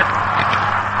Walter's head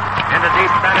into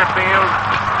deep center field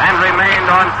and remained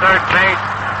on third base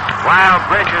while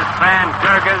Bridges fanned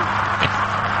Jurgens.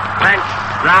 French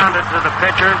grounded to the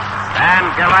pitcher, and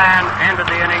Galan ended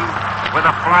the inning with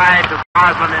a fly to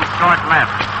Goslin in short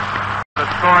left. The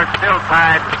score still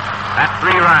tied at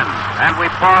 3 runs, and we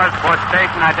pause for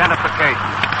station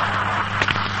identification.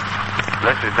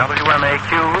 This is WMAQ,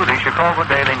 the Chicago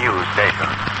Daily News Station.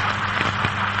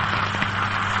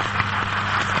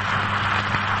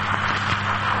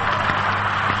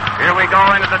 Here we go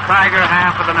into the Tiger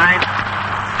half of the ninth.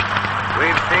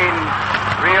 We've seen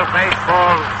real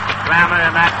baseball glamour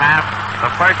in that half.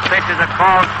 The first pitch is a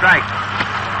called strike.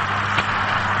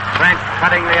 French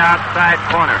cutting the outside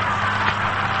corner.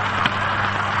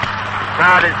 The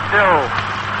crowd is still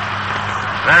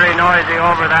very noisy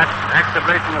over that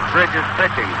exhibition of Bridges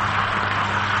pitching.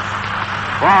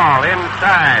 Ball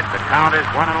inside. The count is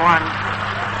 1-1.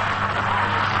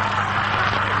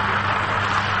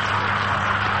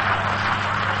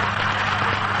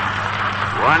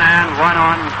 1-1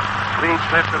 on Lee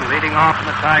Clifton, leading off in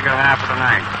the Tiger half of the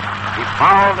ninth. He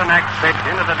fouled the next pitch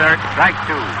into the dirt, strike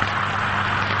 2.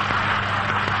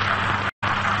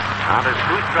 Now there's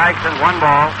 2 strikes and 1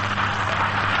 ball.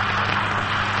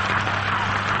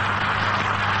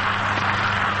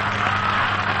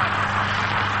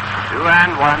 Two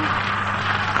and 1.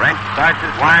 French starts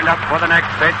his wind-up for the next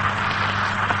pitch.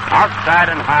 Outside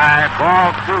and high,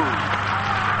 ball 2.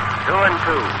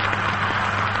 2-2.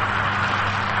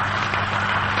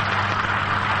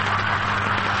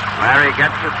 Larry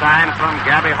gets the sign from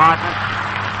Gabby Hartnett.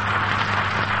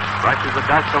 Brushes the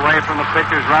dust away from the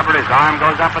pitcher's rubber. His arm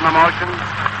goes up in the motion.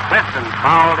 Clifton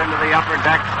fouled into the upper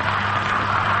deck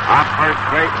off first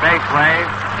base way.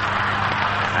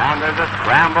 And there's a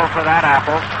scramble for that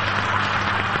apple.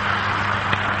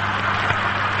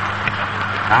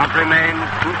 Count remains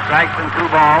 2 strikes and 2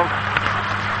 balls.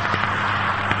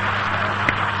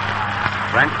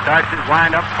 French starts his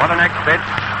wind-up for the next pitch.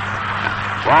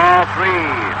 Ball 3,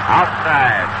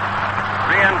 outside,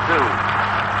 3-2.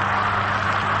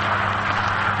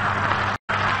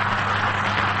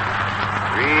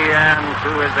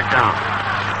 Two is the count.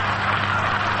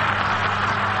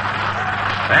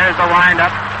 There's the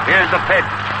windup. Here's the pitch.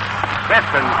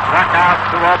 Clifton struck out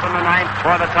to open the ninth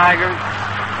for the Tigers.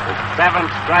 The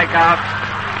 7th strikeout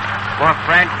for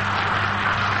French.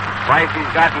 Twice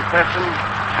he's gotten Clifton.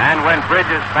 And when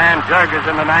Bridges fanned Jurgens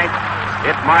in the ninth,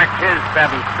 it marked his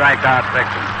 7th strikeout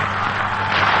victim.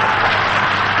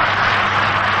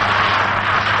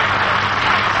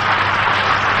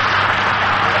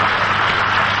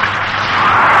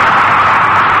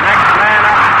 Next man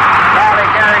up, Charlie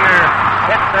Gehringer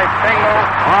hits a single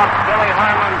off Billy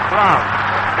Herman's glove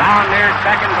down near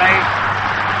second base.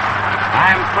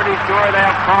 I'm pretty sure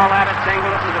they'll call that a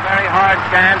single. It was a very hard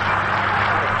chance.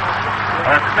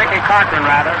 Or Mickey Cochrane,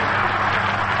 rather.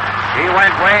 He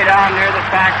went way down near the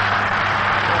sack.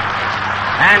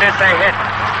 And it's a hit.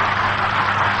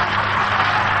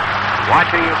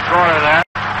 Watching the scorer there.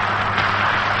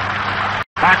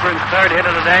 Cochrane's 3rd hit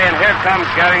of the day, and here comes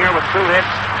Gehringer with 2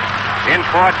 hits in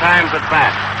 4 times at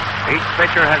bat. Each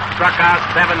pitcher has struck out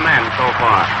 7 men so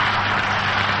far.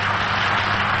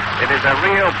 It is a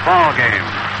real ball game.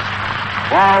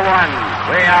 Ball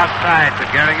 1, way outside to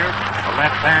Gehringer, the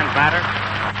left-hand batter.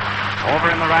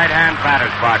 Over in the right-hand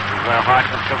batter's box is where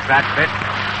Hartnett took that pitch.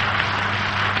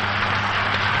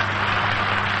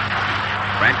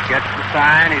 French gets the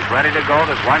sign. He's ready to go.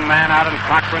 There's 1 man out and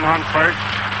Cochrane on first.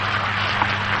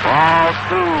 Ball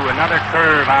 2, another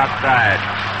curve outside.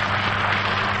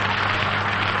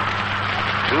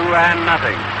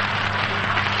 2-0.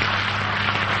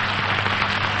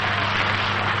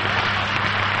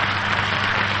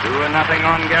 2-0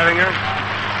 on Gehringer.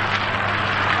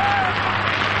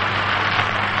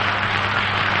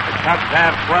 The Cubs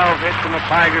have 12 hits and the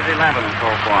Tigers 11 so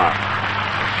far.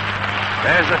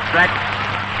 There's a stretch.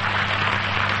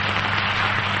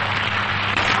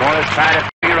 Score is tied at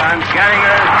 3 runs.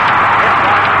 Gehringer hits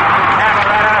one to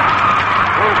Cavarretta,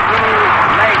 who threw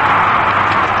late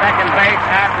second base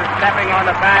after stepping on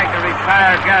the bag to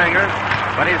retire Gehringer,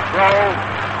 but his throw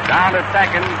down to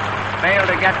second failed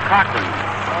to get Cochrane.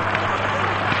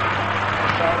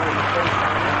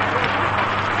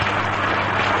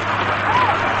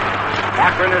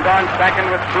 Cochrane is on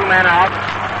second with 2 men out.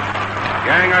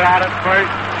 Gehringer out at first.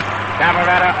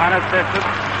 Cavarretta unassisted.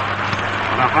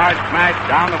 On a hard smash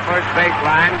down the first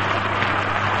baseline.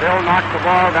 Still knocked the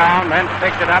ball down, then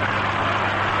picked it up,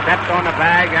 stepped on the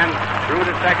bag, and threw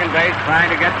to second base, trying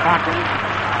to get Cochrane.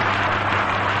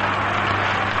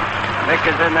 Mick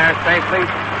is in there safely.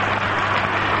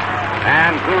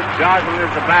 And Goose Goslin is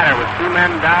the batter with 2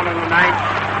 men down in the ninth.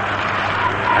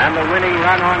 And the winning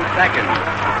run on second.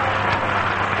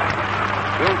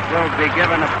 Goose will be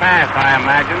given a pass, I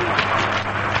imagine.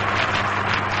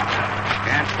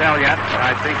 Can't tell yet, but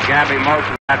I think Gabby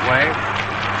motioned that way.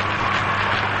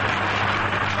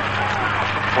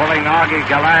 Pulling Augie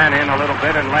Galan in a little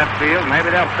bit in left field.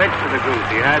 Maybe they'll pitch to the Goose.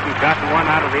 He hasn't gotten one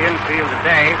out of the infield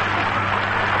today.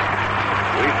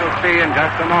 We shall see in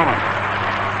just a moment.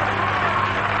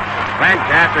 Fench,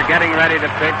 after getting ready to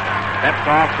pitch, steps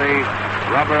off the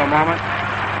rubber a moment.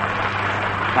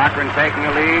 Cochrane taking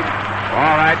a lead.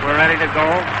 All right, we're ready to go.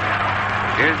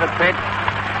 Here's the pitch.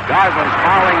 Goslin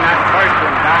fouling that first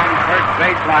one down first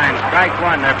baseline. Strike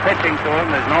one. They're pitching to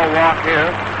him. There's no walk here.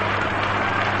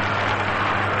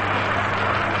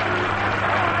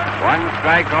 One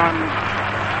strike on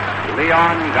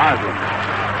Leon Goslin.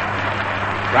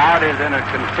 Crowd is in a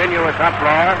continuous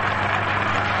uproar.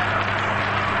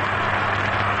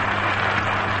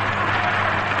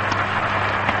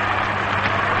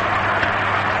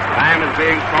 Time is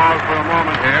being called for a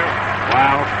moment here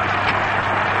while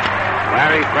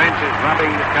Larry Fench is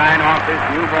rubbing the shine off his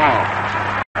new ball.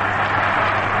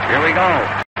 Here we go.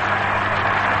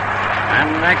 And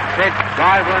next pitch,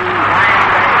 Goslin line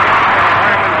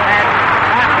Herman's head.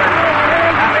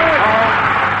 Coming home.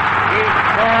 He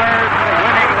scores the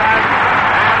winning run,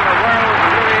 and the World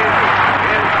Series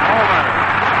is over.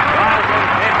 Goslin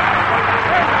hits,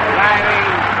 driving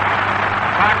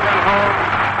Cochrane home,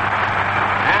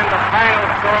 and the final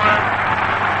score: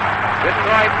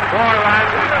 Detroit 4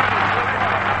 runs,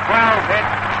 12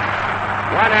 hits,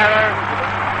 1 error.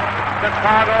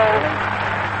 Chicago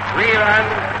 3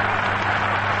 runs,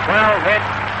 12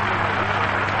 hits,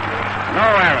 no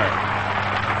error.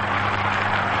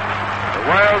 The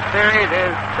World Series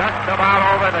is just about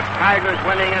over. The Tigers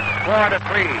winning it 4-3.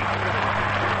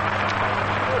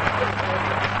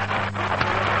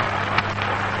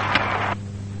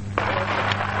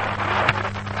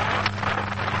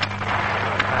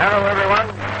 Hello, everyone.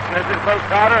 This is Coach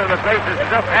Carter. The place is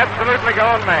just absolutely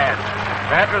gone mad.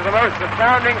 That was the most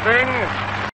astounding thing.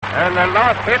 And the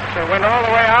last hit went all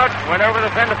the way out, went over the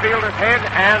center fielder's head,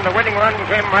 and the winning run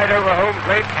came right over home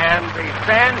plate, and the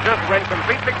stand just went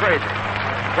completely crazy.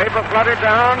 Paper fluttered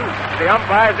down. The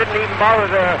umpires didn't even bother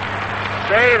to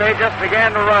stay. They just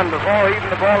began to run before even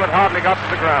the ball had hardly got to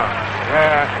the ground.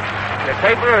 The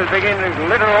paper is beginning to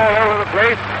litter all over the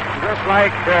place, just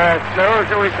like snow,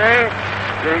 shall we say.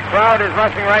 The crowd is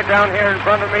rushing right down here in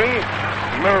front of me.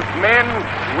 Most men,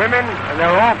 women, and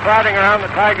they're all crowding around the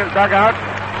Tigers' dugout.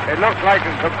 It looks like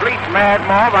a complete mad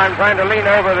mob. I'm trying to lean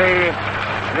over the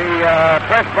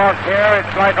press box here.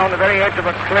 It's like on the very edge of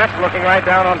a cliff, looking right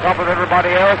down on top of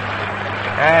everybody else.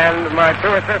 And my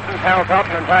 2 assistants, Hal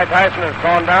Cotton and Ty Tyson, have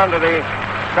gone down to the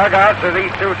dugouts of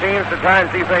these 2 teams to try and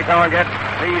see if they can't get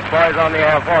these boys on the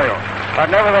air for you.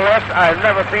 But nevertheless, I've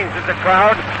never seen such a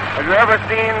crowd. Have you ever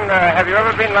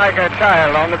been like a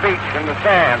child on the beach in the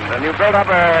sand, and you build up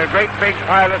a great big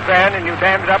pile of sand and you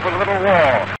dam it up with a little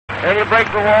wall? Then you break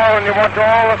the wall and you watch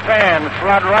all the sand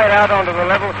flood right out onto the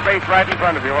level space right in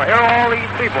front of you. Well, here are all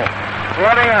these people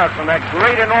flooding out from that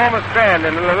great enormous sand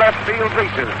into the left field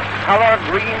bleachers. Color,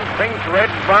 green, pink,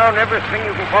 red, brown, everything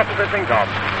you can possibly think of.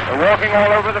 They're walking all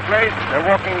over the place. They're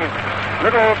walking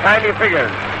little tiny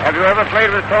figures. Have you ever played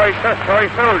with toy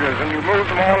soldiers and you move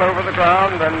them all over the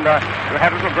ground and you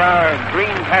have a little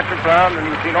green patch of ground and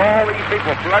you've seen all these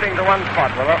people flooding to one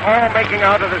spot? Well, they're all making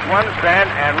out of this one stand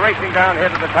and racing down here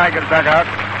to the Tigers' dugout,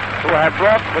 who have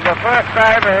brought for the first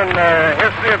time in the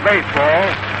history of baseball,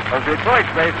 of Detroit's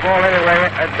baseball anyway,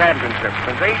 a championship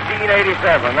since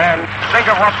 1887. And think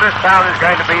of what this town is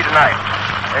going to be tonight.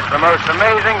 It's the most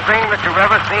amazing thing that you've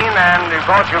ever seen, and of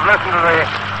course you've listened to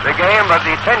the game, but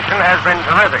the tension has been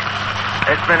terrific.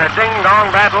 It's been a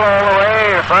ding-dong battle all the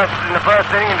way. In the first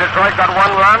inning, Detroit got 1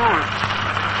 run.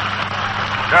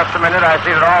 Just a minute, I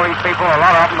see that all these people, a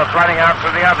lot of them are flooding out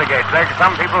through the other gates.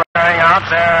 Some people are going out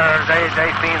there, they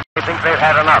think they've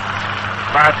had enough.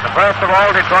 But first of all,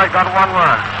 Detroit got 1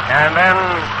 run. And then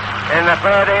in the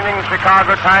 3rd inning,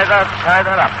 Chicago tied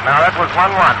that up. Now that was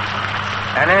 1-1.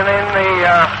 And then in the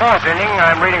 4th inning,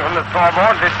 I'm reading from the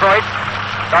scoreboard, Detroit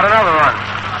got another run.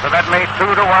 So that made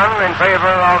 2-1 in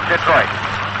favor of Detroit.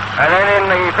 And then in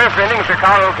the 5th inning,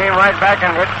 Chicago came right back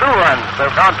and hit 2 runs.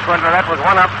 So consequently, that was 1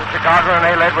 up to Chicago, and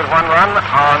they led with 1 run.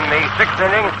 On the 6th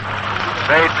inning,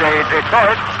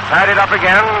 Detroit tied it up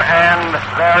again, and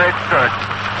there it stood.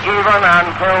 Even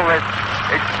until this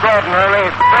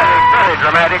extraordinarily, very, very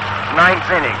dramatic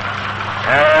 9th inning.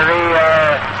 Let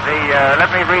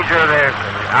me read you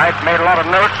I made a lot of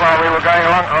notes while we were going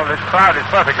along. Oh, this crowd is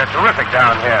perfect. They're terrific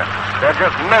down here. They're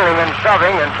just milling and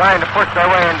shoving and trying to push their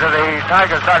way into the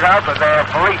Tigers' dugout, but there are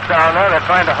police down there. They're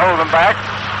trying to hold them back.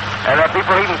 And there are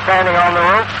people even standing on the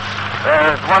roof.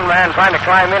 There's one man trying to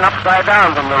climb in upside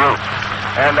down from the roof.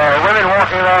 And there are women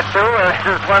walking there, too. There's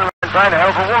just one man trying to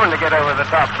help a woman to get over the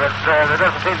top. But there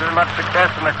doesn't seem to be much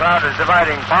success, and the crowd is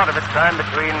dividing part of its time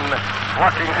between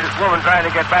watching this woman trying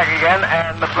to get back again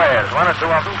and the players, one or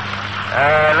two of them.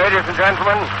 Ladies and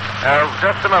gentlemen,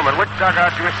 just a moment. Which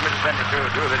dugout do you wish me to send you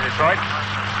to the Detroit?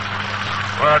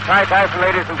 Well, Ty Tyson,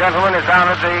 ladies and gentlemen, is down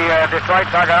at the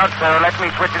Detroit dugout, so let me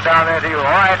switch it down there to you.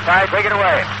 All right, Ty, take it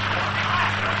away.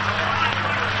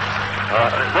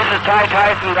 This is Ty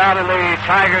Tyson down in the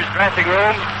Tigers' dressing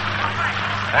room.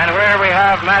 And here we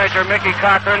have manager Mickey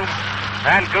Cochrane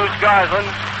and Goose Goslin.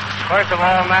 First of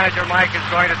all, manager Mike is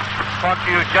going to talk to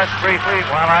you just briefly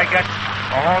while I get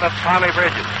a hold of Tommy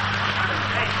Bridges.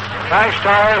 Thanks,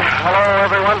 Ty. Hello,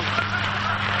 everyone.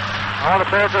 I want to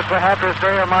say this is the happiest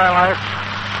day of my life.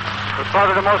 It's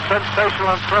probably the most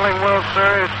sensational and thrilling World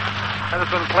Series that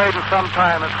has been played in some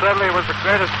time. It certainly was the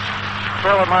greatest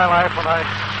thrill of my life when I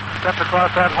stepped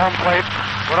across that home plate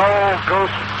with old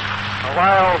Goose, a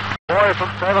wild boy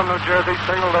from Salem, New Jersey,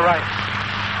 singled to right.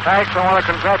 Thanks. I want to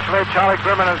congratulate Charlie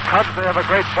Grimman and Cubs. They have a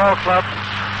great ball club,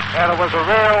 and it was a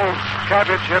real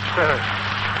championship series.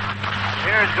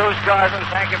 Here's Goose Goslin.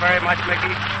 Thank you very much, Mickey.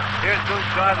 Here's Goose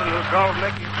Goslin, who drove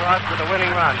Mickey across with a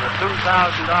winning run, a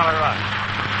 $2,000 run.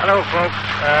 Hello, folks.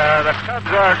 The Cubs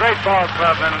are a great ball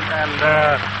club, and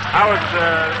I was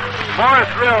more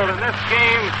thrilled in this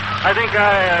game. I think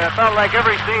I felt like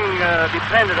everything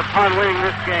depended upon winning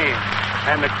this game.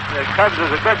 And the Cubs is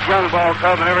a good young ball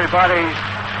club, and everybody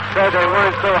said they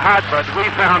weren't so hot, but we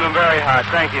found them very hot.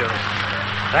 Thank you.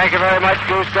 Thank you very much,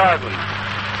 Goose Goslin.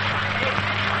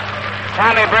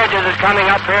 Tommy Bridges is coming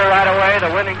up here right away,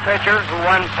 the winning pitcher who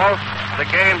won both the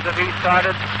games that he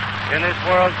started in this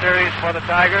World Series for the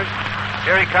Tigers.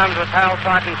 Here he comes with Hal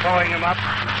Totten towing him up,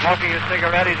 smoking his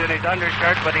cigarette. He's in his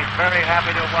undershirt, but he's very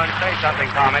happy to want to say something,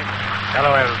 Tommy.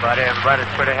 Hello, everybody. Everybody's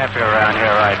pretty happy around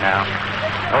here right now.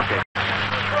 Okay.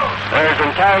 There's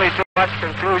entirely too much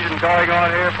confusion going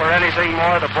on here for anything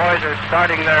more. The boys are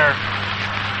starting their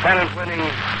pennant-winning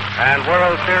and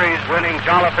World Series-winning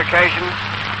jollification.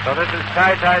 So this is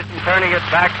Ty Tyson turning it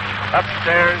back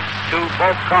upstairs to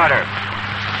Bob Carter.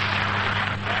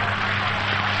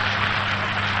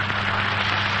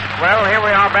 Well, here we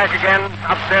are back again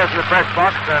upstairs in the press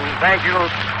box, and thank you,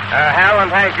 Hal, and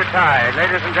thank you, Ty.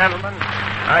 Ladies and gentlemen,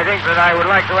 I think that I would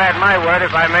like to add my word, if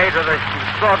I may, to the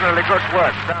extraordinarily good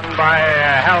work done by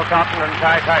Hal Totten and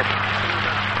Ty Tyson.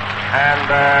 And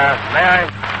may I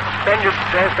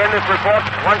send this report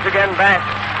once again back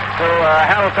to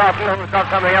Hal Totten, who's got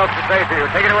something else to say to you.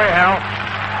 Take it away, Hal.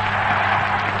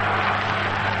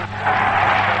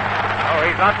 Oh,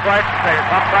 he's not quite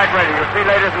ready. You see,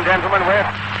 ladies and gentlemen, we're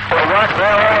all the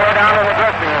way down in the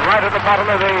dressing room, right at the bottom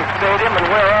of the stadium, and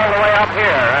we're all the way up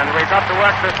here. And we've got to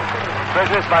work this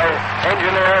business by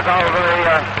engineers all over the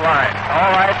line.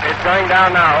 All right, it's going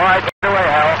down now. All right, take it away,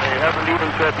 Hal. He hasn't even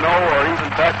said no or even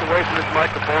backed away from this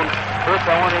microphone. First,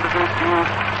 I want to introduce to you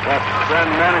the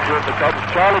grand manager of the Cubs,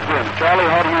 Charlie Grimm. Charlie,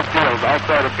 how do you feel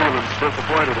outside of feeling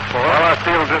disappointed, of course? Well, I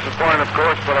feel disappointed, of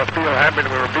course, but I feel happy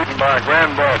that we were beaten by a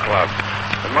grand ball club.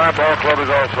 And my ball club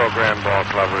is also a grand ball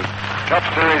club. It was a tough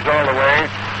series all the way,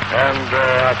 and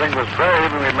I think it was very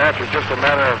evenly matched. It was just a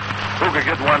matter of who could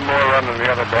get one more run than the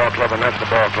other ball club, and that's the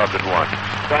ball club that won.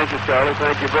 Thank you, Charlie.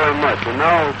 Thank you very much. And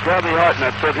now, Gabby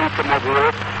Hartnett said he'd come over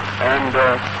here, and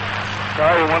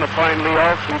Charlie, you want to find Lee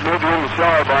off? He may be in the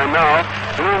shower by now.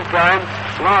 In the meantime,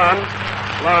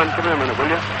 Lon, come here a minute, will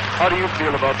you? How do you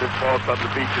feel about this ball club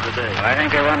that beat you today? I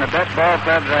think they're one of the best ball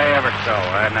clubs I ever saw,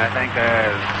 and I think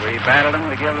we battled them.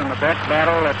 We give them the best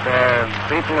battle that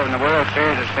people in the World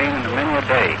Series have seen in many a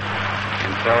day.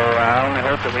 And so I only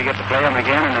hope that we get to play them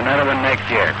again and another one next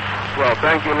year. Well,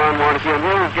 thank you, Lon Warnicki. And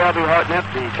here is Gabby Hartnett,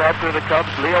 the captain of the Cubs.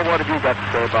 Leo, what have you got to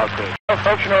say about this? Well,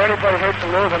 folks, you know, anybody hates to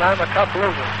lose, and I'm a tough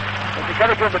loser. But you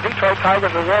got to give the Detroit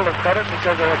Tigers a world of credit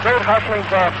because they're a great hustling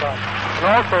ball club. And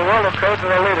also a world of credit to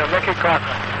their leader, Mickey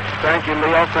Cochrane. Thank you,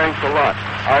 Leo. Thanks a lot.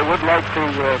 I would like to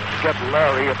get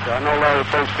Larry. I know Larry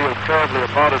Fench feels terribly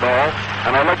about it all.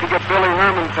 And I'd like to get Billy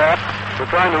Herman tapped. We're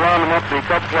trying to round them up. The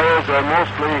Cub players are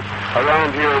mostly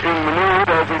around here in the mood,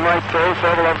 as we might say.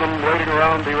 Several of them waiting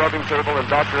around the rubbing table. And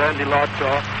Dr. Andy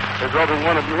Lotshaw is rubbing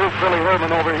one of them. Here's Billy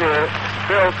Herman over here.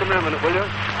 Bill, come here a minute, will you?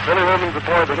 Billy Herman's the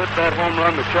boy that hit that home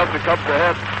run that shoved the Cubs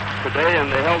ahead today, and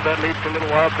they held that lead for a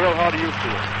little while. Bill, how do you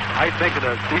feel? I think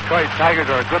the Detroit Tigers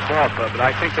are a good ball club, but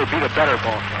I think they beat a better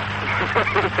ball club.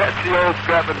 That's the old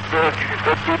scrapping spirit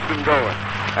that keeps them going.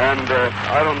 And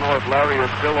I don't know if Larry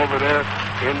is still over there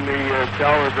in the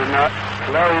showers or not.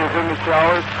 Larry is in the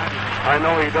showers. I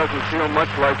know he doesn't feel much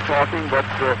like talking, but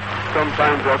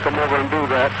sometimes I'll come over and do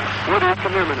that. Woody,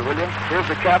 come here a minute, will you? Here's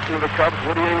the captain of the Cubs,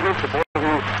 Woody English, the boy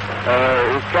who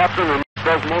is captain and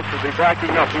does most of the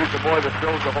backing up. He's the boy that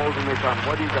fills the holes when they come.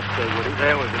 What do you got to say, Woody?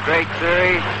 That was a great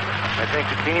series. I think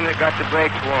the team that got the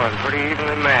breaks won. Pretty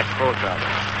evenly matched, both of them.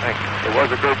 Thank you. It was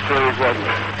a great series, wasn't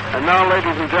it? And now,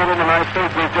 ladies and gentlemen, I think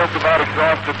we've just about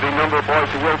exhausted the number of boys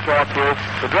who will talk here.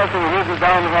 The dressing room isn't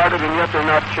downhearted, and yet they're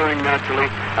not cheering naturally.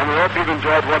 And we hope you've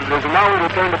enjoyed what it is. And now we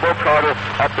return to Bo Carter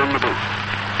up in the booth.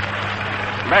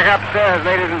 Back upstairs,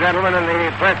 ladies and gentlemen, in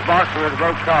the press box with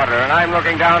Bo Carter. And I'm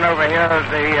looking down over here at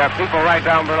the people right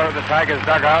down below the Tigers'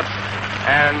 dugout.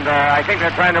 And I think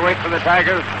they're trying to wait for the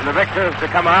Tigers, the victors, to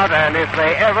come out. And if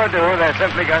they ever do, they're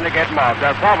simply going to get mobbed.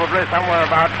 There are probably somewhere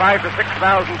about 5,000 to 6,000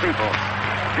 people.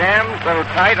 Jammed so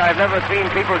tight, I've never seen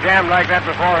people jammed like that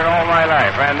before in all my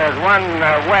life. And there's one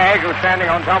wag who's standing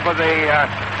on top of the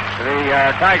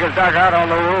Tigers' dugout on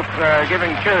the roof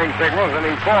giving cheering signals, and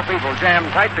these four people jammed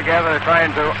tight together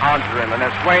trying to answer him, and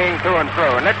they're swaying to and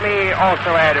fro. And let me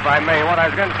also add, if I may, what I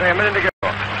was going to say a minute ago.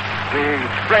 The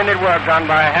splendid work done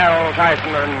by Hal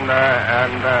Tyson and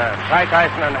Ty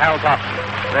Tyson and Hal Thompson.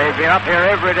 They've been up here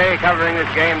every day covering this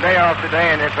game day after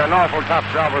day, and it's an awful tough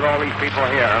job with all these people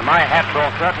here. And my hat's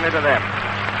off certainly to them.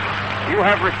 You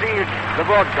have received the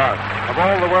broadcast of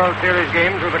all the World Series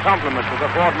games with the compliments of the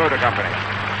Ford Motor Company.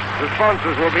 The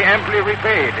sponsors will be amply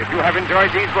repaid if you have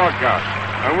enjoyed these broadcasts.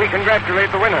 And we congratulate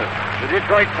the winners, the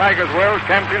Detroit Tigers World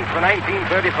Champions for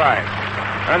 1935.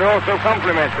 And also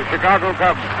compliment the Chicago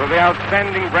Cubs for the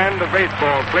outstanding brand of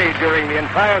baseball played during the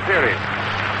entire series.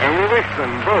 And we wish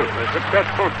them both a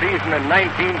successful season in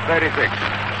 1936.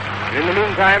 In the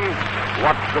meantime,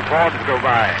 watch the Fords go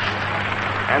by.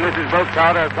 And this is Bo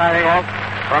Carter signing off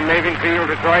from Navin Field,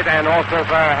 Detroit, and also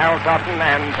for Hal Thompson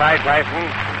and Ty Tyson.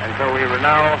 And so we will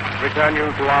now return you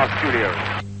to our studios.